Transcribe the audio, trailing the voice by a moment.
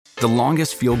The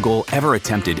longest field goal ever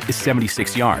attempted is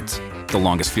 76 yards. The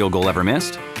longest field goal ever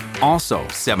missed? Also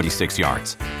 76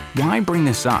 yards. Why bring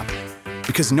this up?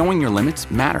 Because knowing your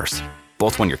limits matters,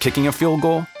 both when you're kicking a field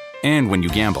goal and when you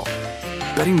gamble.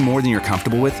 Betting more than you're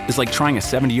comfortable with is like trying a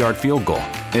 70-yard field goal.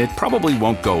 It probably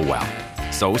won't go well.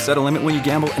 So set a limit when you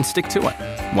gamble and stick to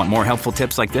it. Want more helpful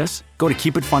tips like this? Go to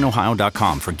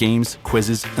keepitfunohio.com for games,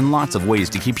 quizzes, and lots of ways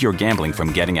to keep your gambling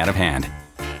from getting out of hand.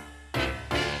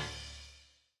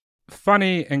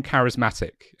 Funny and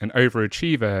charismatic, an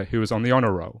overachiever who was on the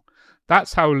honor roll.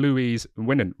 That's how Louise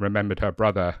Winant remembered her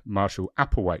brother, Marshall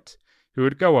Applewhite, who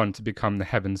would go on to become the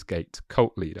Heaven's Gate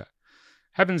cult leader.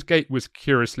 Heaven's Gate was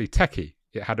curiously techie.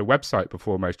 It had a website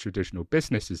before most traditional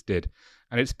businesses did,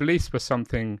 and its beliefs were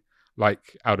something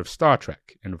like out of Star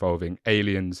Trek, involving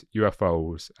aliens,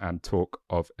 UFOs, and talk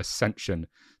of ascension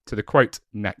to the, quote,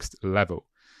 next level.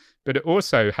 But it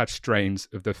also had strains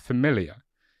of the familiar.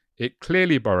 It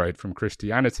clearly borrowed from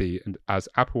Christianity, and as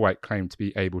Applewhite claimed to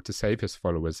be able to save his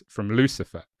followers from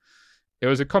Lucifer. It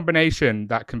was a combination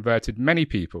that converted many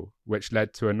people, which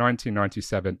led to a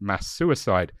 1997 mass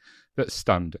suicide that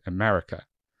stunned America.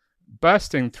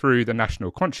 Bursting through the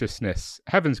national consciousness,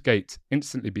 Heaven's Gate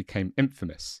instantly became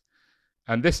infamous.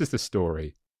 And this is the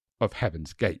story of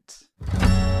Heaven's Gate.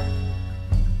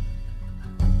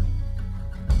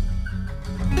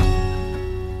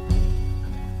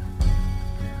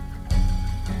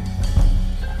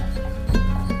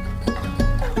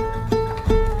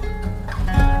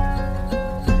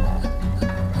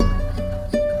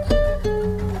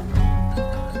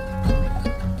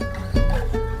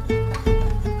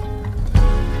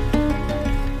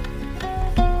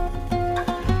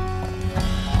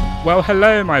 Well,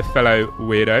 hello, my fellow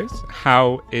weirdos.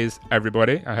 How is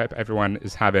everybody? I hope everyone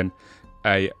is having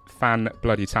a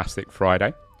fan-bloody-tastic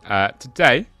Friday.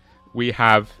 Today, we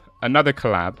have another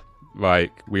collab.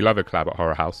 Like, we love a collab at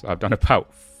Horror House. I've done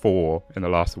about 4 in the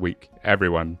last week.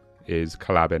 Everyone is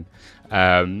collabing.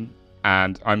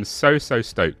 And I'm so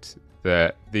stoked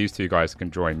that these two guys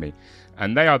can join me.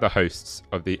 And they are the hosts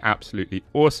of the absolutely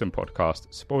awesome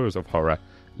podcast, Spoils of Horror,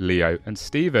 Leo and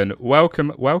Stephen.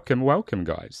 Welcome,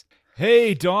 guys.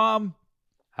 Hey, Dom.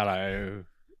 Hello.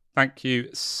 Thank you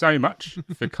so much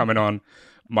for coming on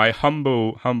my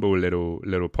humble little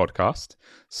podcast.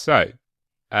 So,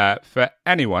 for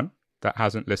anyone that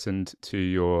hasn't listened to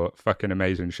your fucking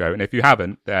amazing show, and if you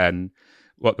haven't, then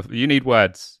you need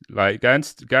words. Like, go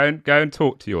and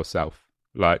talk to yourself.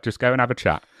 Like, just go and have a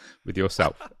chat with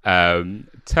yourself.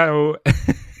 Tell.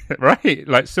 Right,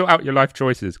 like, sort out your life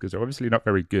choices because they're obviously not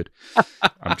very good.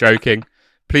 I'm joking.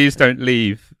 Please don't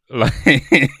leave. Like,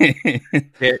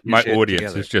 my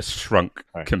audience has just shrunk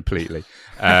completely.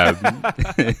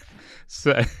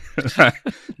 So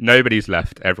nobody's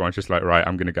left. Everyone's just like, right,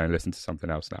 I'm going to go and listen to something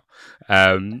else now.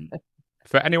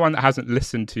 For anyone that hasn't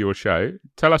listened to your show,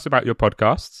 tell us about your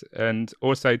podcast and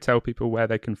also tell people where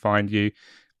they can find you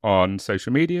on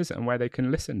social medias and where they can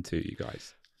listen to you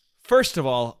guys. First of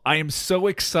all, I am so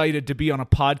excited to be on a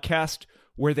podcast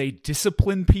where they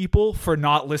discipline people for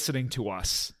not listening to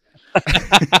us.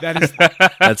 That's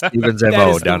Stephen's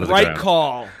MO down to the right ground.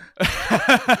 Call.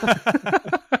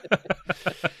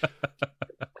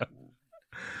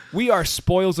 We are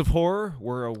Spoils of Horror.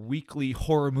 We're a weekly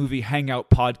horror movie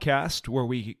hangout podcast where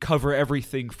we cover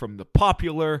everything from the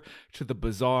popular to the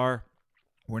bizarre.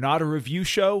 We're not a review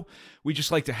show. We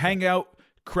just like to hang out,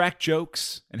 crack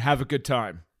jokes, and have a good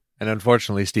time. And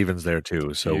unfortunately, Stephen's there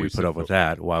too, so Beautiful. we put up with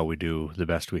that while we do the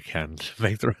best we can to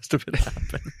make the rest of it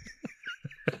happen.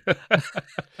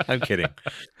 I'm kidding.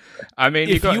 I mean,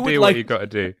 you got to do what you got to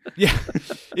do. Yeah.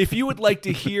 If you would like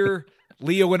to hear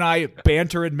Leo and I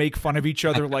banter and make fun of each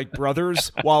other like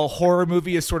brothers while a horror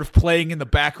movie is sort of playing in the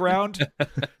background,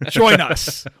 join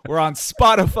us. We're on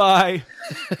Spotify.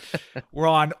 We're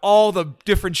on all the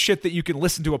different shit that you can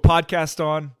listen to a podcast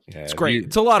on. Yeah, it's great.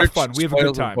 It's a lot of fun. We have a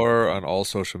good time. Horror on all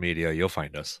social media. You'll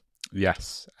find us.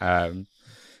 Yes.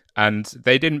 And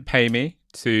they didn't pay me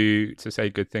to say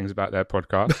good things about their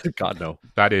podcast. God, no.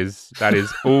 That is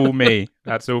all me.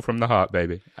 That's all from the heart,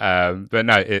 baby. But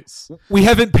no, we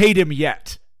haven't paid him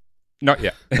yet. Not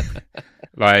yet.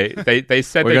 Like they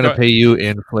said we're going to pay you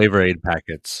in Flavor Aid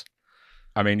packets.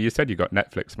 I mean, you said you got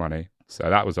Netflix money, so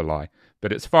that was a lie.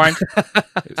 But it's fine.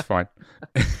 It's fine.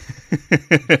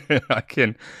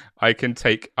 I can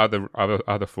take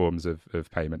other forms of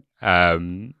payment.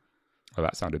 Well,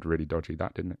 that sounded really dodgy,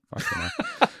 that didn't it?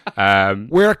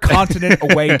 We're a continent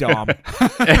away, Dom.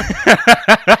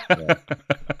 Yeah.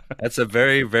 That's a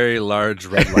very, very large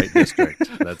red light district.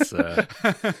 That's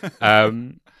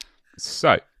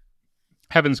So,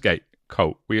 Heaven's Gate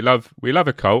cult. We love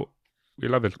a cult. We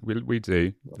love it. We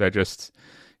do. They're just,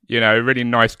 a really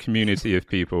nice community of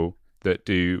people that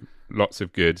do lots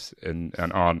of good and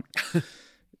aren't,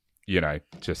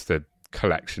 just a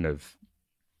collection of.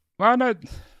 Well, no,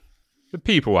 the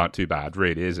people aren't too bad,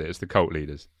 really, is it? It's the cult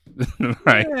leaders.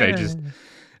 They just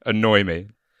annoy me,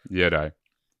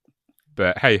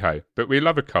 But hey ho. But we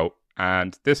love a cult,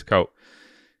 and this cult,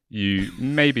 you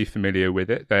may be familiar with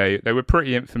it. They were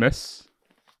pretty infamous,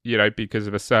 because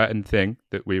of a certain thing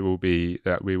that we will be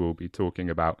talking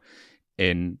about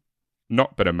in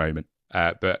not but a moment.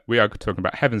 But we are talking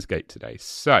about Heaven's Gate today.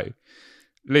 So,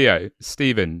 Leo,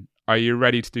 Stephen, are you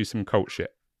ready to do some cult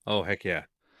shit? Oh, heck yeah.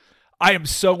 I am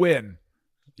so in.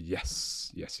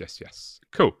 Yes.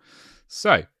 Cool.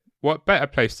 So, what better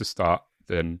place to start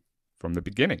than from the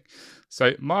beginning?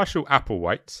 So, Marshall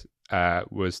Applewhite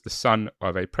was the son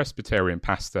of a Presbyterian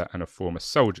pastor and a former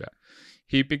soldier.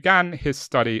 He began his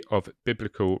study of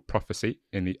biblical prophecy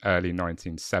in the early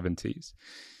 1970s.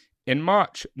 In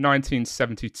March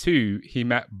 1972, he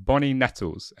met Bonnie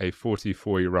Nettles, a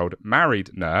 44-year-old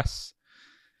married nurse,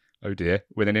 oh dear,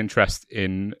 with an interest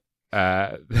in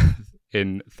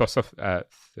philosophy.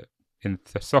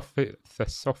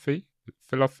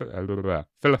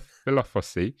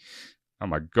 Oh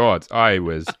my God, I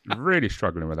was really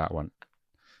struggling with that one.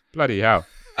 Bloody hell.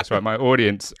 That's right, my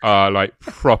audience are like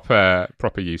proper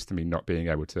used to me not being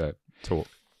able to talk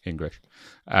English.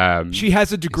 She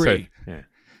has a degree. Yeah.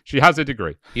 She has a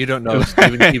degree. You don't know,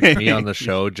 Stephen keeps me on the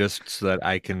show just so that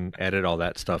I can edit all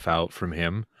that stuff out from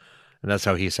him. And that's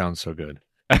how he sounds so good.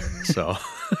 So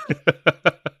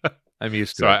I'm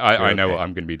used to it. So I know what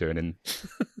I'm going to be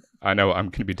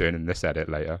doing in this edit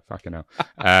later. Fucking hell.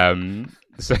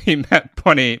 So he met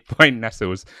Bonnie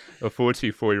Nettles, a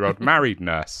 44-year-old married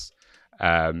nurse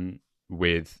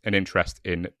with an interest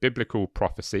in biblical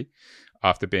prophecy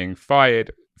after being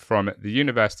fired from the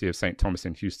University of St. Thomas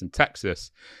in Houston,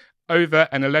 Texas, over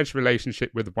an alleged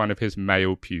relationship with one of his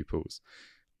male pupils.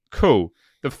 Cool.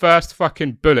 The first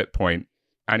fucking bullet point,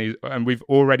 and we've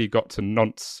already got to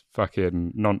Nonce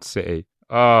City.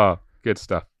 Ah, good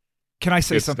stuff. Can I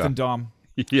say Good something, stuff. Dom?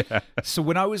 Yeah. So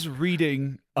when I was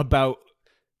reading about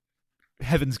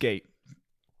Heaven's Gate,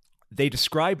 they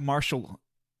describe Marshall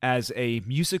as a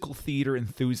musical theater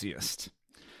enthusiast.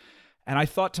 And I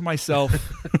thought to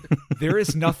myself, there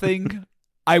is nothing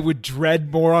I would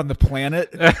dread more on the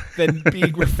planet than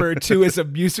being referred to as a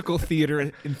musical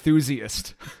theater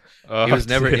enthusiast. He was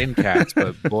never in Cats,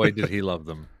 but boy, did he love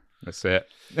them. That's it.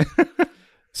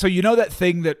 So you know that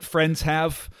thing that friends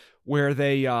have where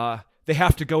they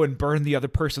have to go and burn the other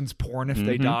person's porn if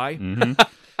they die? Mm-hmm.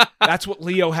 That's what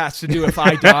Leo has to do if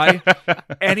I die.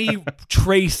 Any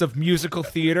trace of musical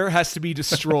theater has to be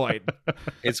destroyed.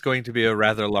 It's going to be a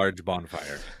rather large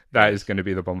bonfire. That is going to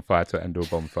be the bonfire to end all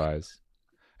bonfires.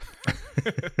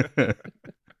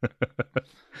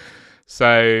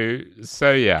 So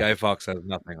yeah. Guy Fawkes has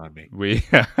nothing on me.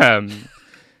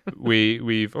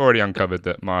 We've already uncovered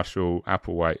that Marshall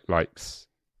Applewhite likes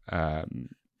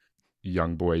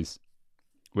young boys,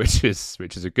 which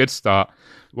is a good start.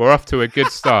 We're off to a good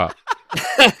start.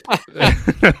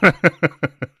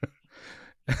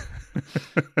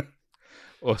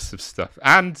 Awesome stuff.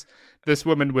 And this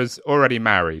woman was already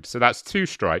married, so that's 2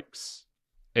 strikes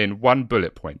in 1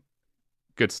 bullet point.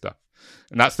 Good stuff.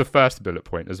 And that's the first bullet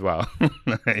point as well.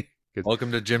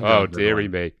 Welcome to Jim. Oh, dearie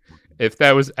me. If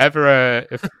there was ever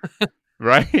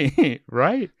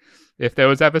right? If there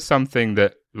was ever something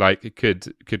that like it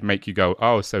could make you go,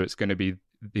 oh, so he's going to be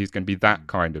that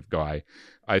kind of guy,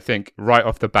 I think right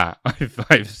off the bat,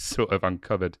 I've sort of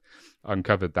uncovered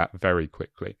that very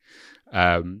quickly.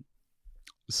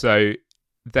 So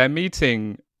their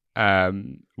meeting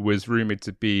was rumored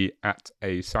to be at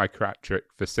a psychiatric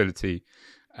facility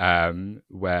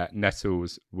where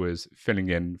Nettles was filling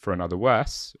in for another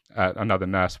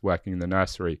nurse working in the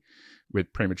nursery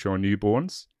with premature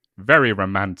newborns. Very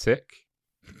romantic,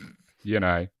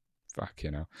 fuck,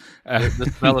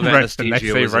 The smell of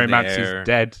anesthesia was romance in the air. Is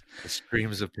dead. The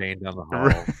screams of pain down the hall.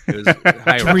 It was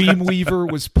high Dreamweaver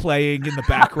was playing in the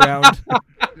background.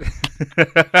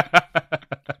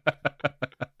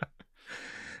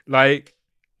 Like,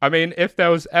 I mean, if there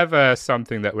was ever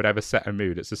something that would ever set a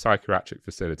mood, it's a psychiatric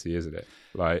facility, isn't it?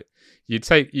 Like,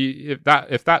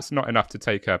 if that's not enough to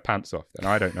take her pants off, then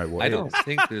I don't know what. I don't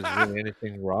think there's really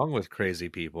anything wrong with crazy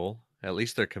people. At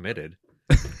least they're committed.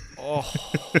 Oh.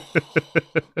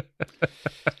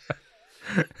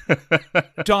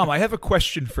 Dom, I have a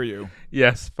question for you.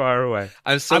 Yes, fire away.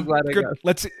 I'm so glad I got...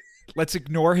 Let's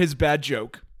ignore his bad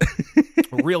joke.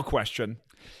 Real question.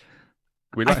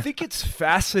 I think it's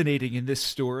fascinating in this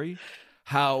story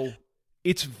how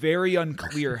it's very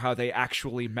unclear how they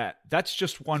actually met. That's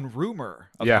just one rumor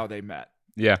of how they met.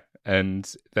 Yeah,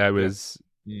 and there was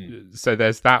so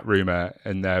there's that rumor,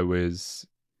 and there was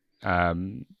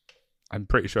I'm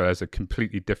pretty sure there's a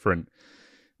completely different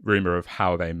rumor of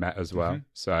how they met as well. Mm-hmm.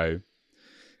 So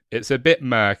it's a bit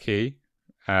murky,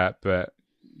 but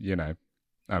you know,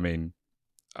 I mean,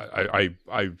 I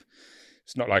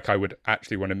it's not like I would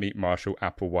actually want to meet Marshall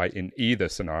Applewhite in either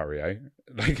scenario,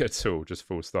 like at all, just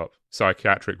full stop.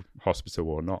 Psychiatric hospital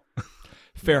or not.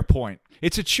 Fair point.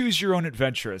 It's a choose your own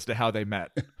adventure as to how they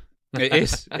met. It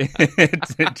is.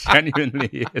 It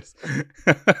genuinely is.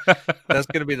 That's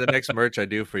going to be the next merch I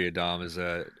do for you, Dom, is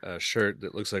a shirt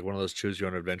that looks like one of those choose your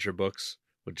own adventure books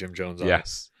with Jim Jones on it.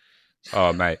 Yes.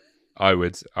 Oh, mate, I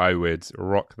would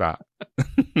rock that.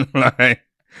 Like,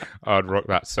 I'd rock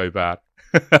that so bad.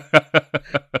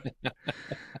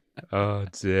 Oh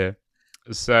dear.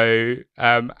 So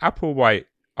Applewhite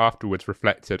afterwards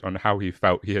reflected on how he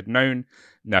felt he had known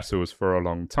Nettles for a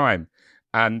long time,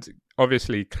 and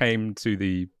obviously came to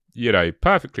the, you know,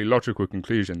 perfectly logical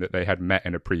conclusion that they had met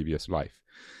in a previous life.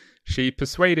 She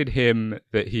persuaded him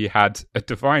that he had a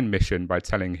divine mission by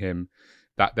telling him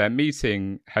that their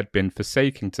meeting had been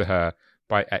forsaken to her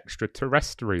by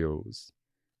extraterrestrials.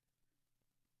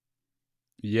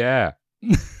 Yeah.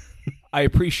 I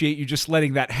appreciate you just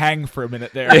letting that hang for a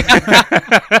minute there.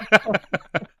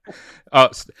 Oh,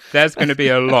 there's going to be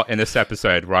a lot in this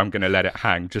episode where I'm going to let it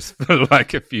hang just for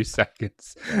like a few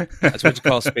seconds. That's what you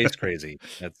call space crazy.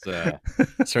 That's a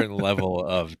certain level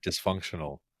of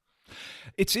dysfunctional.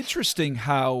 It's interesting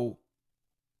how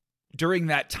during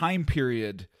that time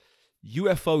period,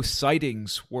 UFO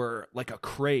sightings were like a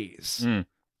craze.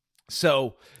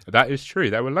 So that is true.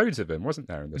 There were loads of them, wasn't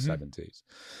there, in the 70s?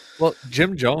 Well,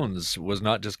 Jim Jones was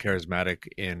not just charismatic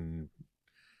in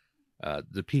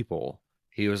the people.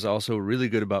 He was also really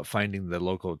good about finding the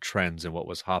local trends and what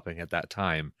was hopping at that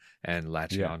time and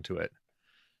latching onto it,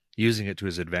 using it to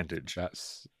his advantage.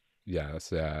 That's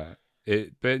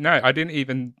it. But no, I didn't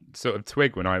even sort of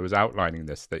twig when I was outlining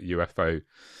this that UFO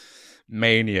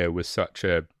mania was such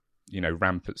a, you know,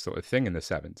 rampant sort of thing in the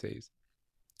 70s.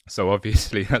 So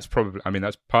obviously that's probably, I mean,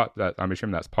 that's part that I'm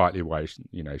assuming that's partly why she,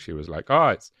 you know, she was like, oh,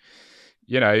 it's,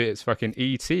 you know, it's fucking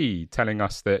E.T. telling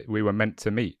us that we were meant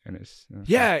to meet, and it's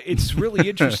it's really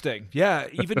interesting. Yeah,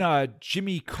 even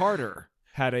Jimmy Carter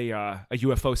had a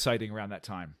UFO sighting around that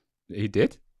time. He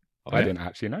did. I didn't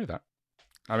actually know that.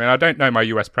 I mean, I don't know my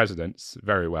U.S. presidents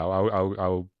very well.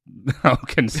 I'll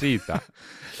concede that.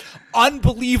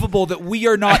 Unbelievable that we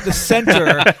are not the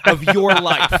center of your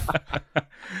life.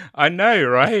 I know,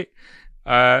 right?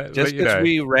 Just because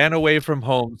we ran away from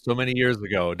home so many years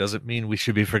ago doesn't mean we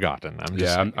should be forgotten.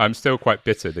 I'm still quite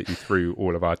bitter that you threw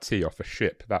all of our tea off a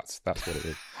ship. That's what it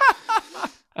is.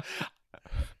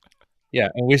 Yeah,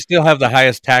 and we still have the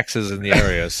highest taxes in the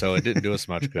area, so it didn't do us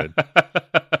much good.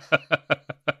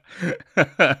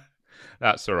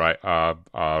 That's all right.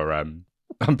 I'm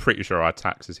pretty sure our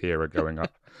taxes here are going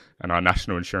up, and our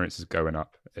national insurance is going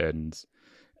up, and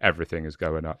everything is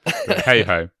going up. But hey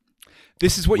ho.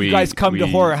 This is what you guys come to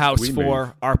Horror House for,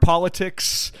 move. Our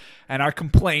politics and our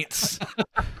complaints.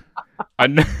 I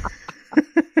know.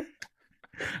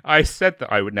 I said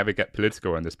that I would never get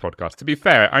political on this podcast. To be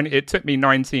fair, it took me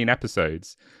 20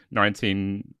 episodes,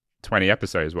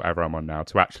 whatever I'm on now,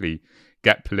 to actually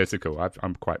get political.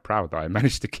 I'm quite proud that I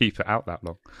managed to keep it out that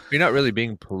long. You're not really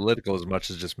being political as much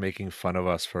as just making fun of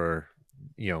us for,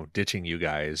 you know, ditching you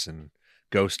guys and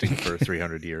ghosting for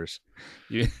 300 years.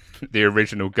 The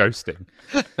original ghosting.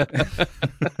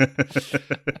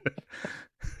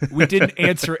 We didn't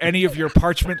answer any of your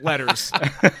parchment letters.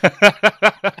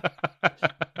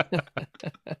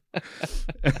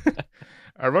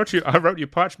 I wrote you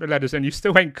parchment letters and you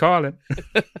still ain't calling.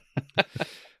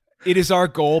 It is our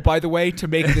goal, by the way, to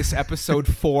make this episode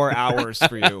 4 hours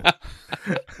for you.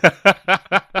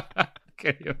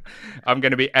 I'm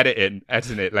going to be editing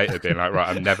it later, being like,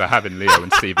 right, I'm never having Leo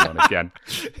and Stephen on again.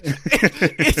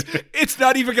 It's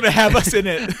not even going to have us in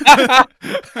it.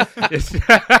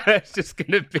 It's just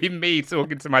going to be me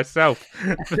talking to myself.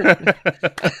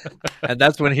 And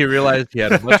that's when he realized he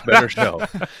had a much better show.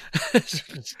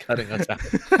 Just cutting us out.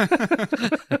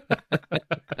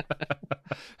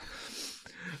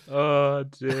 Oh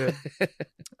dear.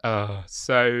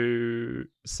 So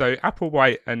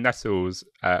Applewhite and Nettles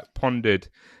pondered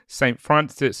St.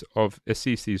 Francis of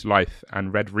Assisi's life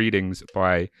and read readings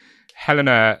by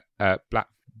Helena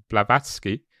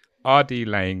Blavatsky, R.D.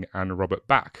 Laing, and Robert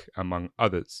Bach, among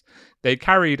others. They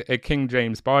carried a King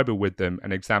James Bible with them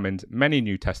and examined many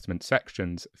New Testament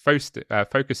sections,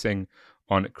 focusing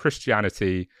on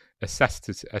Christianity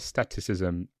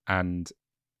aestheticism and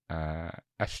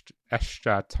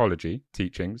eschatology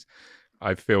teachings,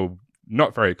 I feel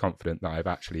not very confident that I've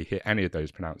actually hit any of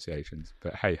those pronunciations.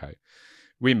 But hey ho,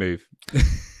 we move.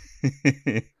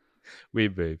 We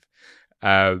move.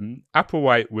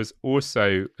 Applewhite was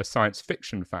also a science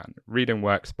fiction fan, reading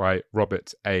works by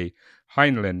Robert A.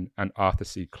 Heinlein and Arthur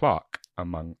C. Clarke,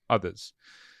 among others.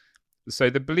 So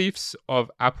the beliefs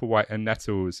of Applewhite and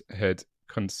Nettles had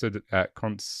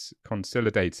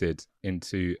consolidated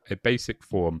into a basic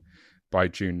form by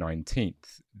June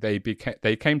 19th. They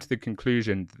came to the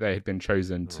conclusion that they had been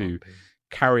chosen to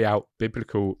carry out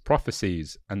biblical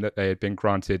prophecies and that they had been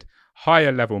granted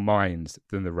higher level minds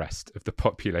than the rest of the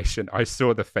population. I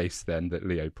saw the face then that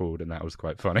Leo pulled, and that was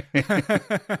quite funny.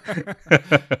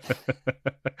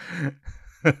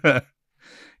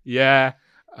 Yeah.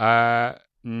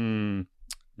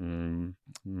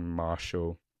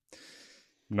 Marshall.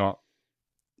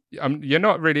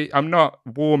 I'm not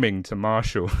warming to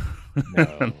Marshall.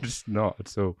 No. I'm just not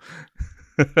at all.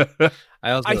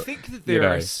 I think that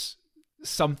there's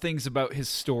some things about his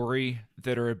story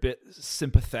that are a bit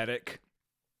sympathetic.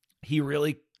 He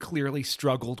really clearly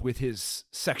struggled with his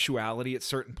sexuality at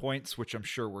certain points, which I'm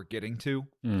sure we're getting to.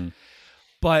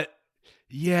 But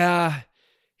yeah,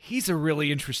 he's a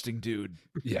really interesting dude.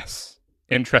 Yes.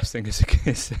 Interesting is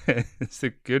a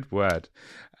good word.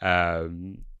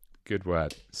 Good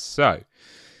word. So,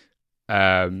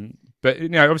 but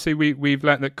obviously we've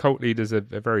learned that cult leaders are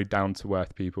very down to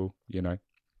earth people.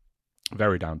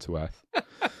 Very down to earth.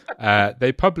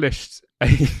 They published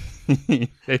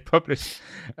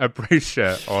a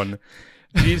brochure on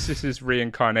Jesus'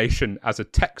 reincarnation as a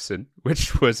Texan,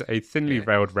 which was a thinly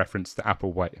veiled reference to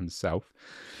Applewhite himself.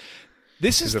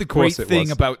 This is the great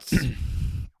thing about.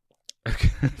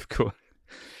 Of course.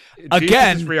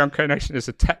 Again, Jesus' reincarnation as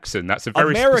a Texan. That's a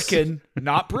very American,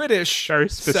 not British. Very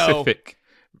specific.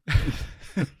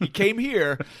 So, he came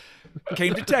here,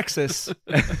 came to Texas.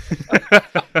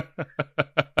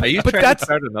 Are you trying to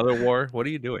start another war? What are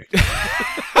you doing?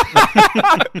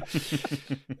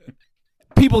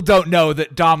 People don't know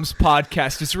that Dom's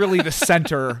podcast is really the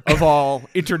center of all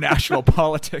international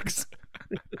politics.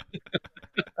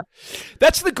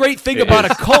 That's the great thing about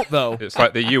a cult, though. It's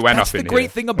like the UN That's up in here. the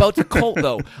great thing about the cult,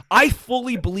 though. I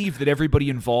fully believe that everybody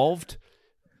involved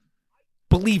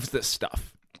believes this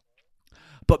stuff.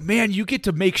 But man, you get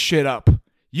to make shit up.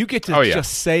 You get to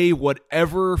just say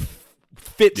whatever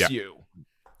fits you.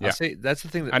 Yeah. I'll say that's the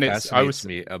thing that fascinates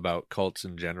me about cults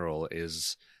in general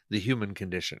is the human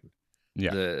condition.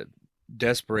 Yeah. The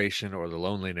desperation or the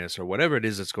loneliness or whatever it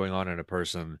is that's going on in a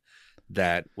person,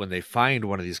 that when they find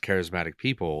one of these charismatic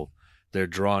people, they're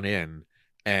drawn in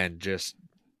and just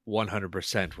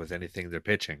 100% with anything they're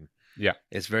pitching. Yeah.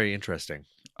 It's very interesting.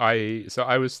 I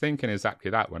was thinking exactly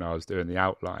that when I was doing the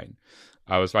outline.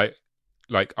 I was like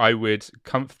I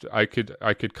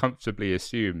could comfortably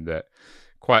assume that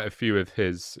quite a few of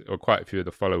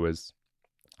the followers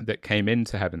that came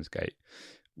into Heaven's Gate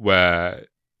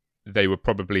they were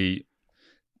probably,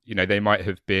 they might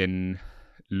have been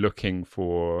looking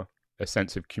for a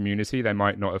sense of community. They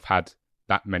might not have had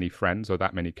that many friends or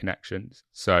that many connections.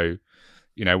 So,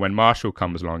 when Marshall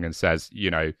comes along and says,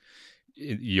 you're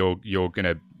going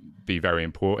to be very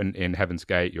important in Heaven's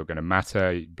Gate, you're going to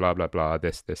matter, blah, blah, blah,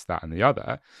 this, that, and the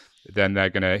other, then they're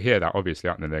going to hear that, obviously,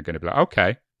 and then they're going to be like,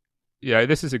 okay,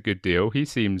 this is a good deal. He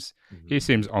seems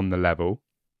on the level.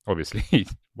 Obviously, he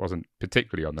wasn't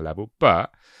particularly on the level,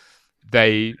 but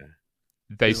they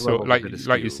sort of, like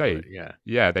you say,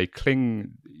 they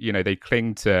cling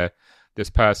to this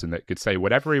person that could say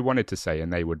whatever he wanted to say,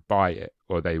 and they would buy it,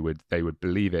 or they would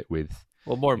believe it with.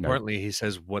 Well, more importantly, he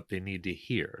says what they need to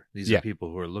hear. These are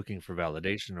people who are looking for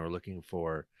validation or looking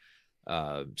for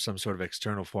some sort of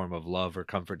external form of love or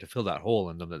comfort to fill that hole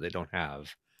in them that they don't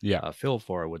have. Fill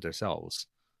for with themselves.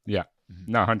 Yeah.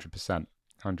 No, 100%.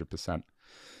 100%.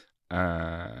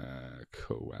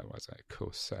 Cool. Where was I?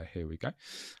 Cool. So here we go.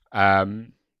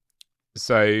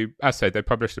 So, as I said, they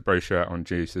published a brochure on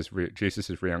Jesus'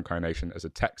 reincarnation as a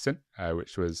Texan,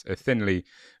 which was a thinly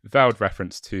veiled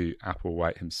reference to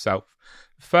Applewhite himself.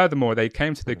 Furthermore, they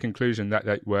came to the conclusion that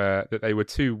they were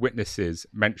two witnesses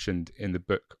mentioned in the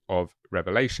book of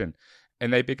Revelation,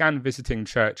 and they began visiting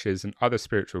churches and other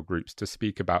spiritual groups to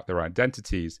speak about their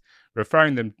identities,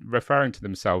 referring to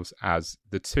themselves as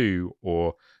the two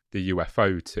or the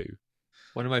UFO two.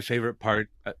 One of my favorite part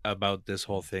about this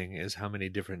whole thing is how many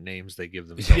different names they give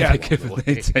themselves.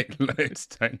 They take loads,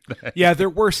 don't they? Yeah, they're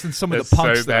worse than some of the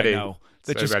punks that I know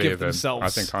that just give themselves. I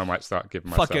think I might start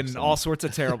giving myself fucking all sorts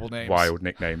of terrible names, wild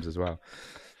nicknames as well.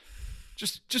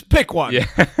 Just pick one. Yeah.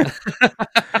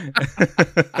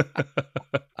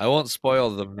 I won't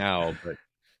spoil them now, but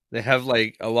they have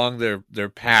like along their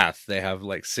path, they have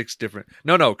like 6 different.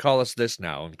 No, call us this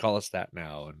now and call us that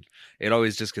now, and it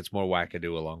always just gets more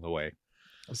wackadoo along the way.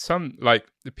 Some like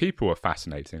the people are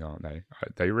fascinating, aren't they?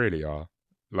 They really are.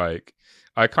 Like,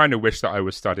 I kind of wish that I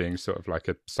was studying sort of like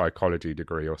a psychology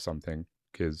degree or something,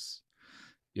 because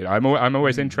I'm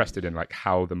always interested in like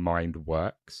how the mind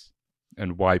works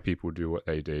and why people do what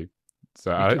they do.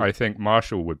 So I think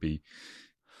Marshall would be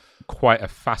quite a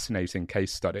fascinating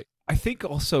case study. I think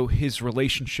also his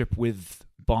relationship with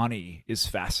Bonnie is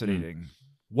fascinating.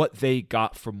 What they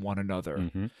got from one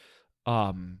another,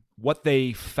 what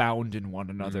they found in one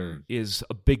another is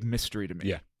a big mystery to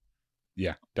me.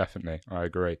 Yeah, definitely. I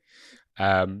agree.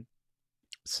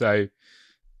 So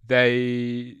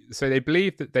they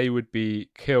believed that they would be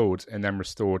killed and then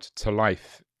restored to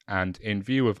life, and in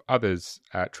view of others,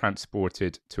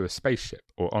 transported to a spaceship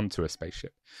or onto a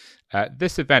spaceship.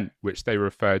 This event, which they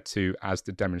referred to as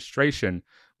the demonstration,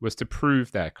 was to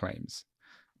prove their claims.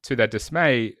 To their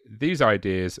dismay, these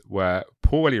ideas were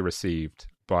poorly received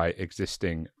by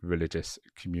existing religious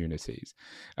communities.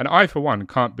 And I, for one,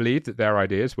 can't believe that their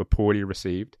ideas were poorly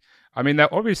received. I mean,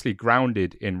 they're obviously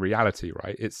grounded in reality,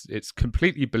 right? It's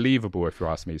completely believable, if you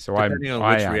ask me. So Depending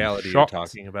on which reality you're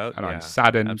talking about, and I'm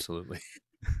saddened. Absolutely.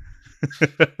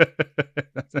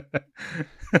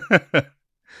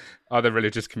 Other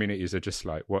religious communities are just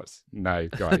like, what's... No,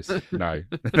 guys, no.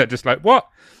 They're just like, what?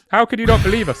 How could you not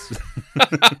believe us?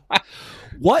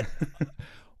 What?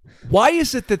 Why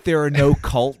is it that there are no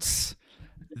cults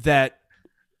that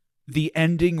the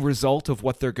ending result of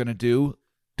what they're going to do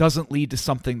doesn't lead to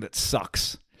something that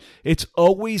sucks? It's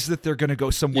always that they're going to go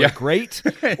somewhere great,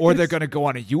 or they're going to go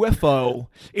on a UFO.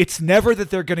 It's never that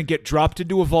they're going to get dropped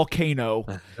into a volcano,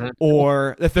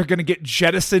 or that they're going to get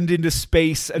jettisoned into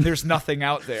space and there's nothing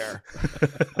out there.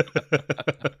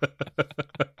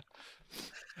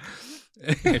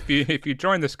 If you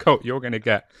join this cult, you're going to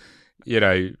get,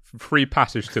 free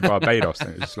passage to Barbados.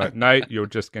 And it's like, no, you're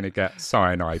just going to get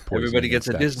cyanide poisoning. Everybody gets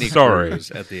instead. a Disney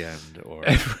cruise at the end. Or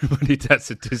everybody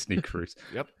gets a Disney cruise.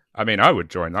 Yep. I mean, I would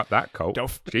join that cult.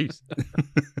 Jeez.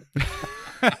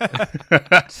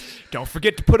 Don't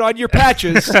forget to put on your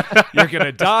patches. You're going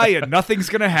to die and nothing's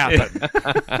going to happen.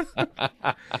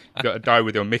 You got to die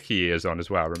with your Mickey ears on as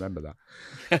well. Remember that.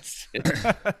 That's it.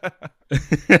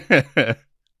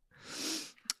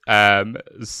 Where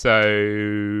was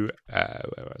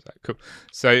that? Cool.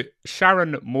 So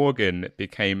Sharon Morgan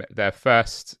became their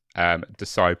first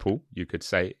disciple, you could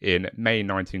say, in May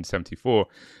 1974,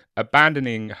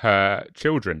 abandoning her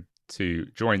children to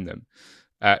join them.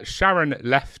 Sharon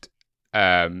left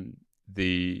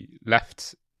the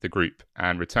group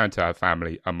and returned to her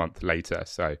family a month later.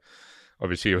 So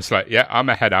obviously, it was like, yeah, I'm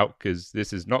a head out because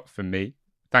this is not for me.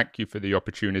 Thank you for the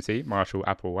opportunity, Marshall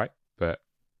Applewhite, but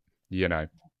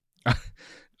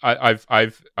I've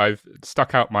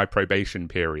stuck out my probation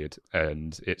period,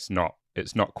 and it's not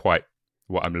quite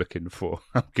what I'm looking for.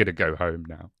 I'm gonna go home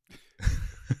now.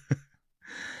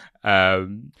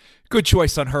 Good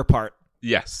choice on her part.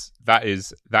 Yes, that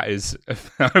is. That's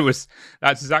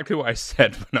exactly what I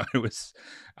said when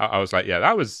I was like, yeah,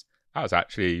 that was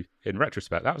actually, in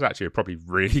retrospect, that was actually a probably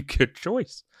really good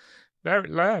choice.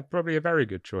 Probably a very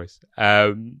good choice.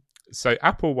 So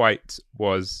Applewhite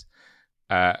was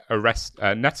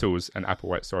Nettles and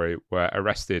Applewhite, were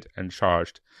arrested and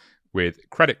charged with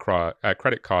credit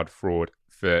card fraud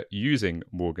for using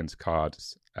Morgan's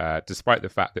cards, despite the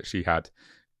fact that she had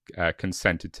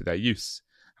consented to their use.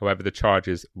 However, the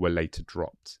charges were later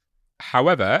dropped.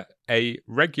 However, a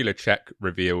regular check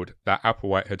revealed that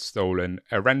Applewhite had stolen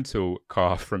a rental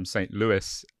car from St.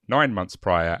 Louis 9 months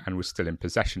prior and was still in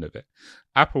possession of it.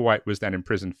 Applewhite was then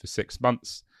imprisoned for 6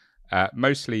 months,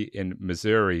 mostly in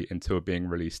Missouri, until being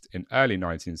released in early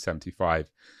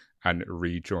 1975 and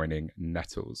rejoining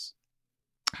Nettles.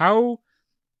 How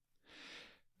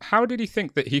did he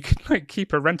think that he could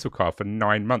keep a rental car for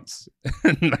 9 months?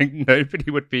 And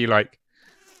nobody would be like,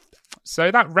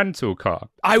 so that rental car.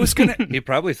 He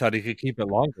probably thought he could keep it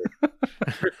longer.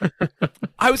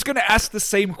 I was gonna ask the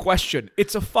same question.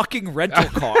 It's a fucking rental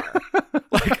car.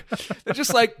 They're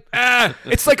just like,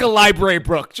 it's like a library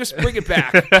book. Just bring it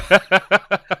back.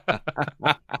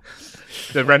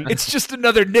 It's just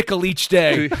another nickel each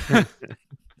day.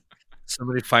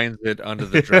 Somebody finds it under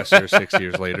the dresser 6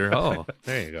 years later. Oh,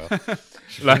 there you go.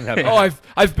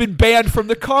 I've been banned from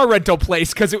the car rental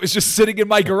place because it was just sitting in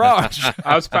my garage.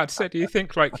 I was about to say, do you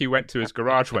think he went to his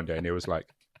garage one day and he was like,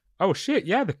 oh shit,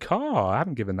 yeah, the car, I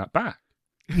haven't given that back.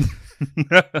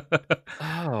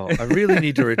 Oh, I really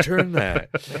need to return that.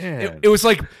 Man. It was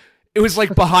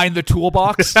like behind the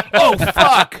toolbox. Oh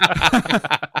fuck!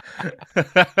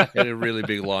 And a really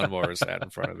big lawnmower sat in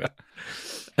front of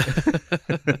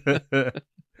it.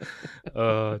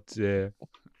 Oh dear.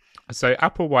 So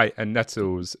Applewhite and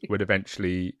Nettles would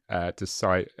eventually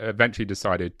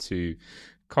decided to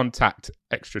contact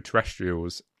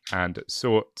extraterrestrials and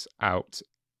sort out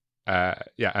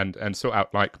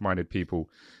like-minded people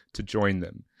to join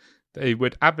them. They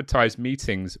would advertise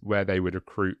meetings where they would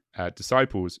recruit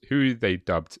disciples who they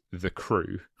dubbed the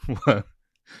crew.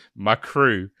 My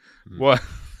crew. What?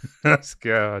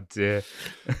 God dear.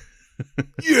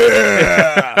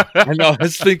 Yeah. I know. I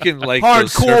was thinking like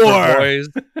those Hardcore. surfer boys,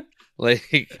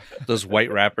 like those white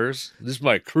rappers. This is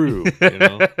my crew. You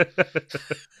know.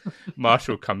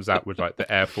 Marshall comes out with like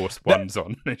the Air Force Ones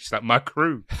on. And she's like, my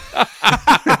crew.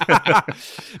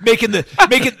 making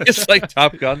It's like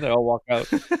Top Gun. They all walk out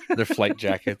their flight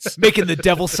jackets. making the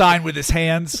devil sign with his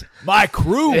hands. My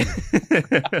crew.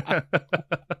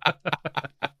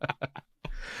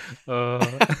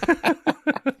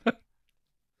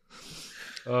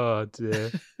 Oh dear.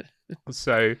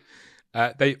 So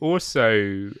they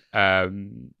also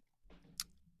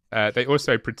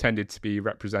pretended to be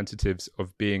representatives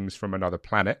of beings from another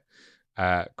planet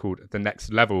called the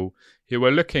Next Level, who were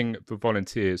looking for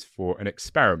volunteers for an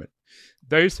experiment.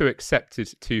 Those who accepted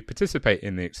to participate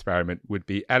in the experiment would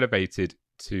be elevated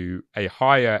to a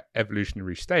higher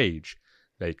evolutionary stage,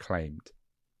 they claimed.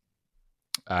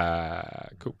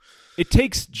 Cool. It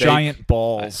takes giant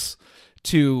balls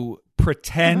to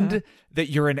pretend that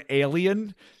you're an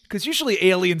alien, because usually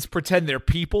aliens pretend they're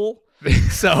people.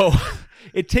 So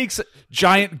it takes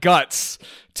giant guts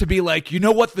to be like, you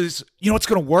know what's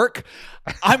going to work?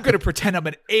 I'm going to pretend I'm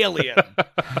an alien.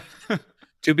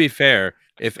 To be fair,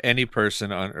 if any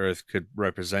person on Earth could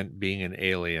represent being an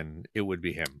alien, it would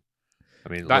be him. I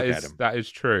mean, look at him. That is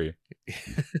true.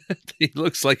 He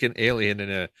looks like an alien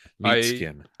in a meat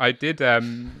skin. I did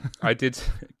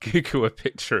Google a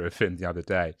picture of him the other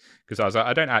day because I was like,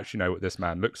 I don't actually know what this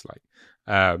man looks like.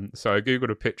 So I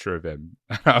Googled a picture of him.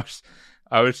 And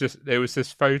I was just, there was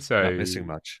this photo. Not missing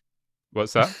much.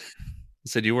 What's that? I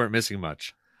said you weren't missing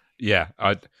much. Yeah,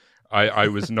 I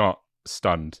was not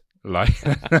stunned. Like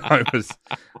I was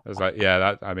like, yeah,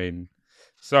 that. I mean,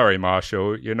 sorry,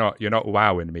 Marshall, you're not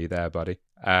wowing me there, buddy.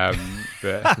 But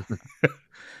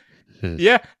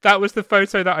yeah, that was the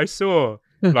photo that I saw.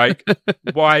 Like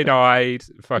wide-eyed,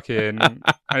 fucking, and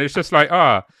it's just like,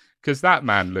 because that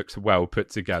man looks well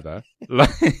put together. Like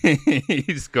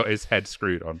he's got his head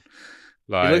screwed on.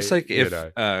 Like, it looks like if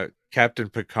Captain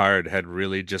Picard had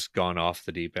really just gone off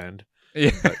the deep end,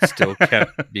 but still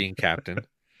kept being captain.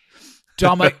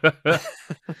 Dom, I got a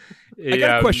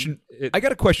question. I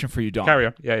got a question for you, Dom. Carry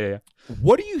on. Yeah.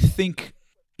 What do you think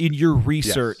in your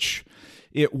research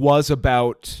it was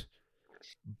about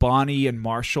Bonnie and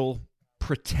Marshall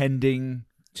pretending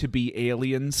to be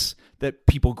aliens that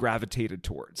people gravitated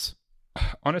towards?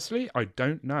 Honestly, I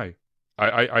don't know.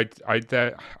 I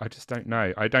just don't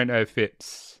know. I don't know if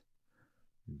it's.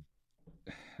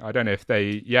 I don't know if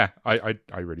they. Yeah, I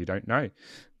really don't know.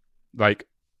 Like,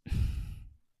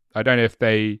 I don't know if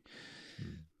they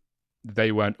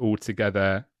weren't all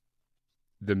together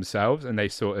themselves, and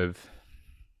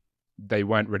they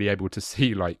weren't really able to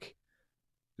see like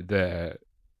the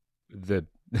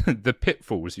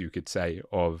pitfalls, you could say,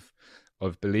 of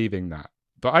believing that.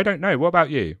 But I don't know. What about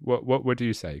you? What would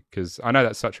you say? Because I know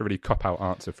that's such a really cop-out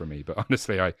answer for me, but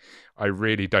honestly, I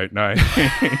really don't know.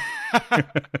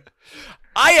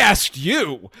 I asked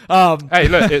you. Hey,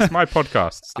 look, it's my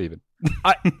podcast, Stephen.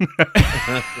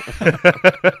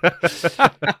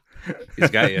 He's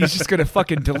got you. He's just gonna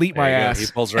fucking delete my ass. He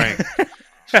pulls rank.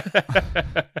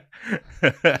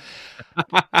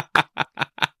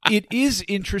 It is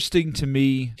interesting to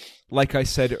me, like I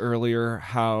said earlier,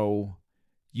 how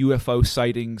UFO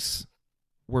sightings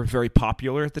were very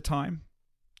popular at the time.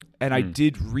 And I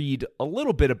did read a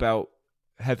little bit about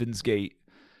Heaven's Gate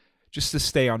just to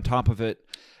stay on top of it.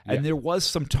 And there was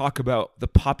some talk about the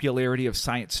popularity of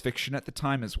science fiction at the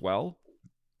time as well,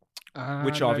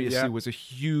 which obviously was a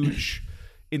huge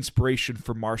inspiration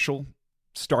for Marshall.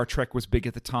 Star Trek was big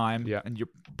at the time, and you're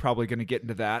probably going to get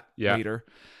into that later.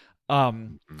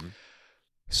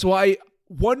 So I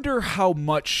wonder how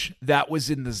much that was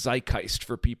in the zeitgeist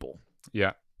for people.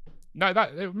 Yeah. No,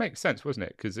 it makes sense, wasn't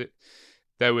it? Because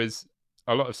there was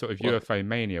a lot of sort of UFO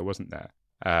mania, wasn't there?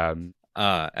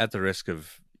 At the risk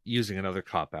of using another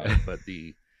cop-out, but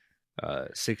the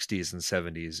 60s and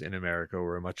 70s in America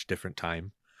were a much different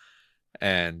time,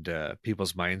 and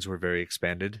people's minds were very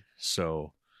expanded.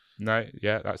 So No,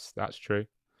 yeah, that's true.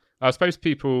 I suppose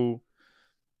people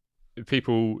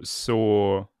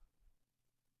saw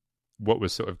what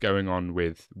was sort of going on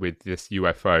with this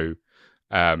UFO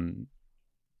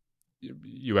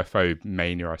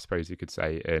mania, I suppose you could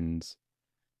say, and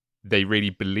they really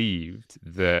believed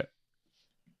that,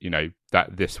 you know,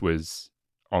 that this was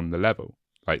on the level.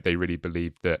 Like, they really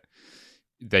believed that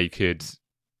they could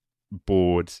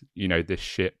board, you know, this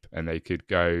ship, and they could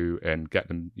go and get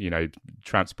them, you know,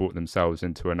 transport themselves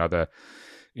into another,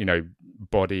 you know,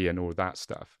 body and all that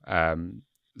stuff.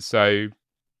 So,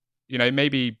 you know,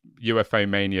 maybe UFO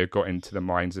mania got into the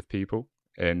minds of people,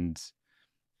 and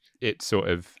it sort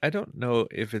of... I don't know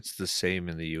if it's the same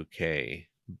in the UK,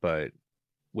 but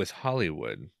with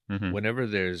Hollywood, whenever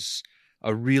there's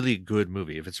a really good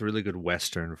movie, if it's a really good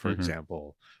Western, for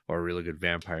example, or a really good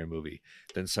vampire movie,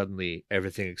 then suddenly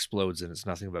everything explodes and it's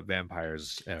nothing but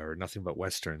vampires or nothing but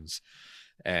Westerns.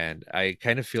 And I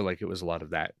kind of feel like it was a lot of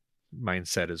that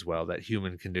mindset as well, that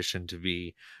human condition to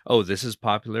be, oh, this is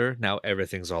popular, now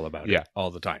everything's all about it all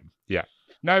the time. Yeah.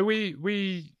 No,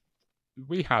 we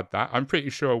had that. I'm pretty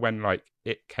sure when, like,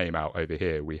 it came out over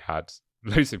here, we had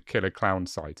loads of killer clown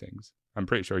sightings. I'm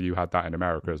pretty sure you had that in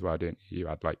America as well, didn't you? You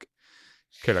had, like,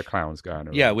 killer clowns going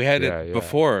around. Yeah, we had it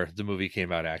before the movie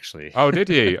came out, actually. Oh, did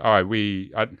you? I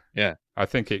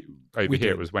think it over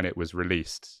here it was when it was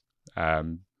released.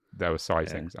 There were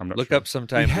sightings. I'm not Look sure. up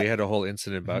sometime. We had a whole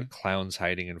incident about clowns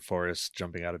hiding in forests,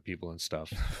 jumping out of people and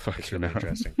stuff. It's really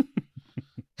interesting.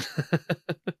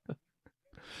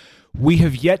 We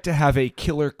have yet to have a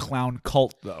killer clown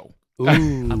cult, though. Ooh.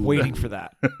 I'm waiting for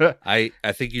that. I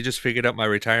think you just figured out my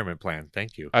retirement plan.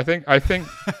 Thank you. I think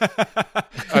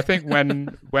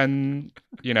when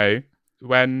you know,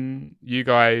 when you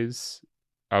guys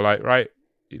are like, right,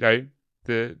 you know,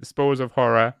 the spoils of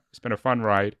horror, it's been a fun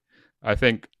ride. I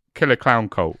think Killer Clown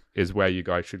Cult is where you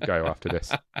guys should go after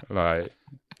this. Like,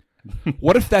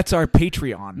 what if that's our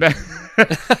Patreon?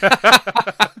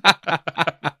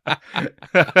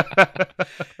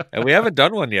 And we haven't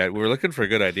done one yet. We're looking for a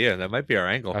good idea. That might be our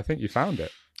angle. I think you found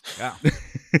it. Yeah.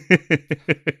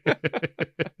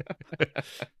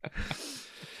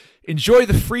 Enjoy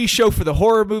the free show for the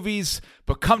horror movies,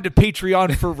 but come to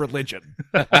Patreon for religion.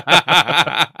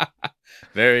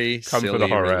 Very come silly for the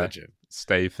horror. Religion.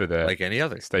 Stay for the like any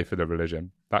other. Stay for the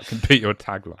religion. That can be your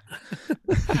tagline.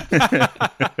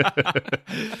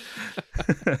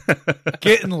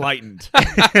 Get enlightened.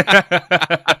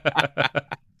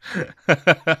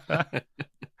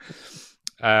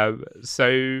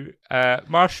 So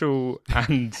Marshall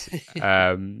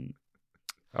and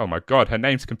oh my god, her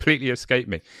name's completely escaped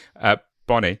me.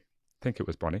 Bonnie, I think it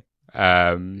was Bonnie.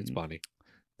 It's Bonnie.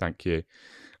 Thank you.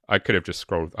 I could have just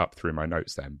scrolled up through my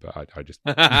notes then, but I just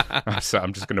so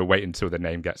I'm just going to wait until the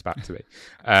name gets back to me.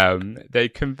 They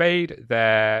conveyed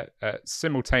their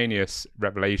simultaneous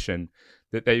revelation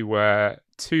that they were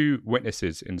two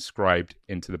witnesses inscribed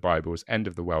into the Bible's end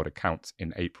of the world account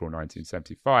in April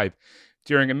 1975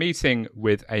 during a meeting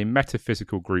with a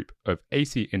metaphysical group of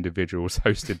 80 individuals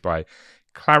hosted by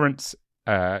Clarence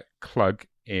Klug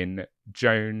in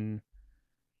Joan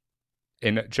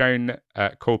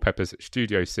Culpepper's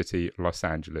Studio City, Los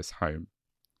Angeles home.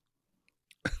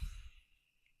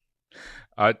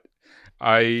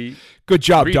 I good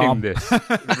job, reading Dom.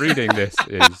 Reading this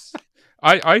is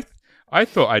I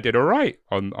thought I did all right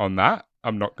on that.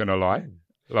 I'm not gonna lie.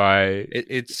 Like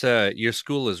it's your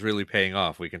school is really paying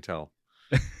off. We can tell.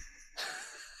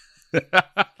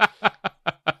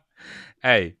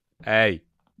 Hey,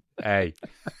 right.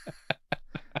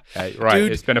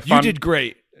 Dude, it's been a fun. You did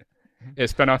great.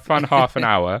 It's been a fun half an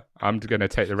hour. I'm going to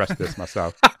take the rest of this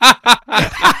myself.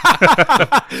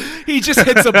 He just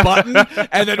hits a button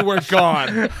and then we're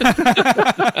gone.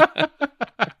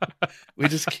 We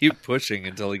just keep pushing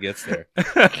until he gets there.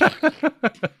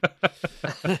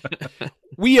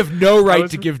 We have no right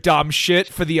to give Dom shit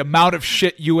for the amount of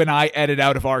shit you and I edit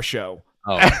out of our show.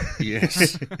 Oh,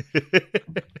 yes.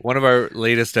 One of our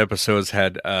latest episodes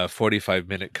had a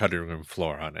 45-minute cutting room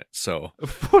floor on it, so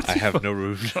 45. I have no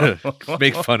room to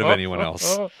make fun of anyone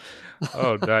else.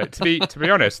 Oh no! To be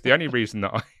honest, the only reason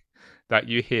that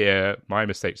you hear my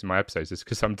mistakes in my episodes is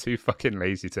because I'm too fucking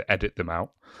lazy to edit them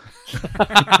out.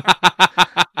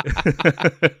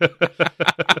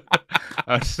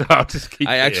 So I'll just keep.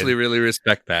 I actually really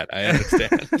respect that. I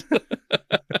understand.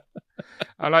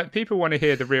 I like people want to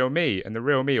hear the real me, and the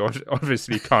real me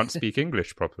obviously can't speak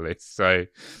English properly. So,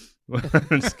 well,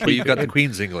 you've got the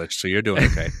Queen's English, so you're doing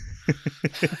okay,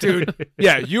 dude.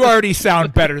 Yeah, you already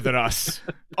sound better than us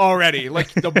already.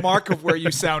 Like the mark of where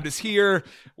you sound is here.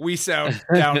 We sound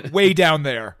way down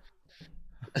there.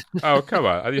 Oh, come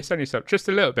on. You're selling yourself just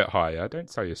a little bit higher. Don't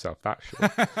sell yourself that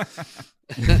short.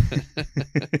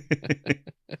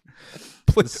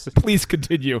 Please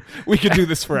continue. We could do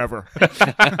this forever.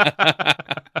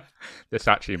 This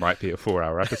actually might be a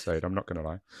 4-hour episode. I'm not going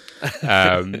to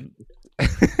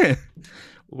lie.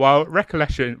 While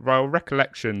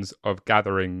recollections of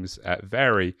gatherings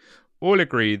vary, all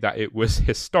agree that it was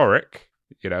historic.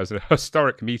 It was a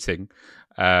historic meeting,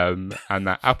 and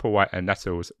that Applewhite and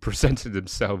Nettles presented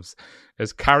themselves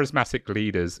as charismatic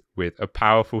leaders with a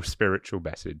powerful spiritual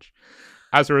message.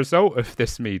 As a result of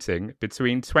this meeting,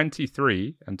 between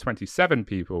 23 and 27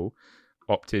 people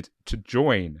opted to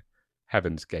join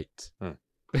Heaven's Gate.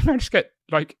 They managed to get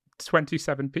like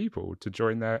 27 people to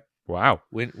join their... Wow.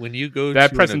 When you go their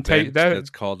to an event that's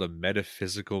called a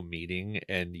metaphysical meeting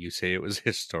and you say it was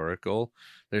historical,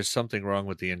 there's something wrong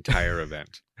with the entire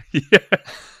event. Yeah.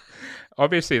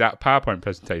 Obviously, that PowerPoint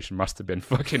presentation must have been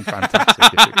fucking fantastic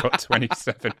if it got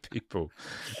 27 people.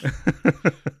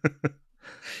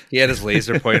 He had his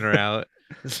laser pointer out.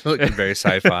 It's looking very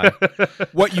sci-fi.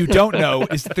 What you don't know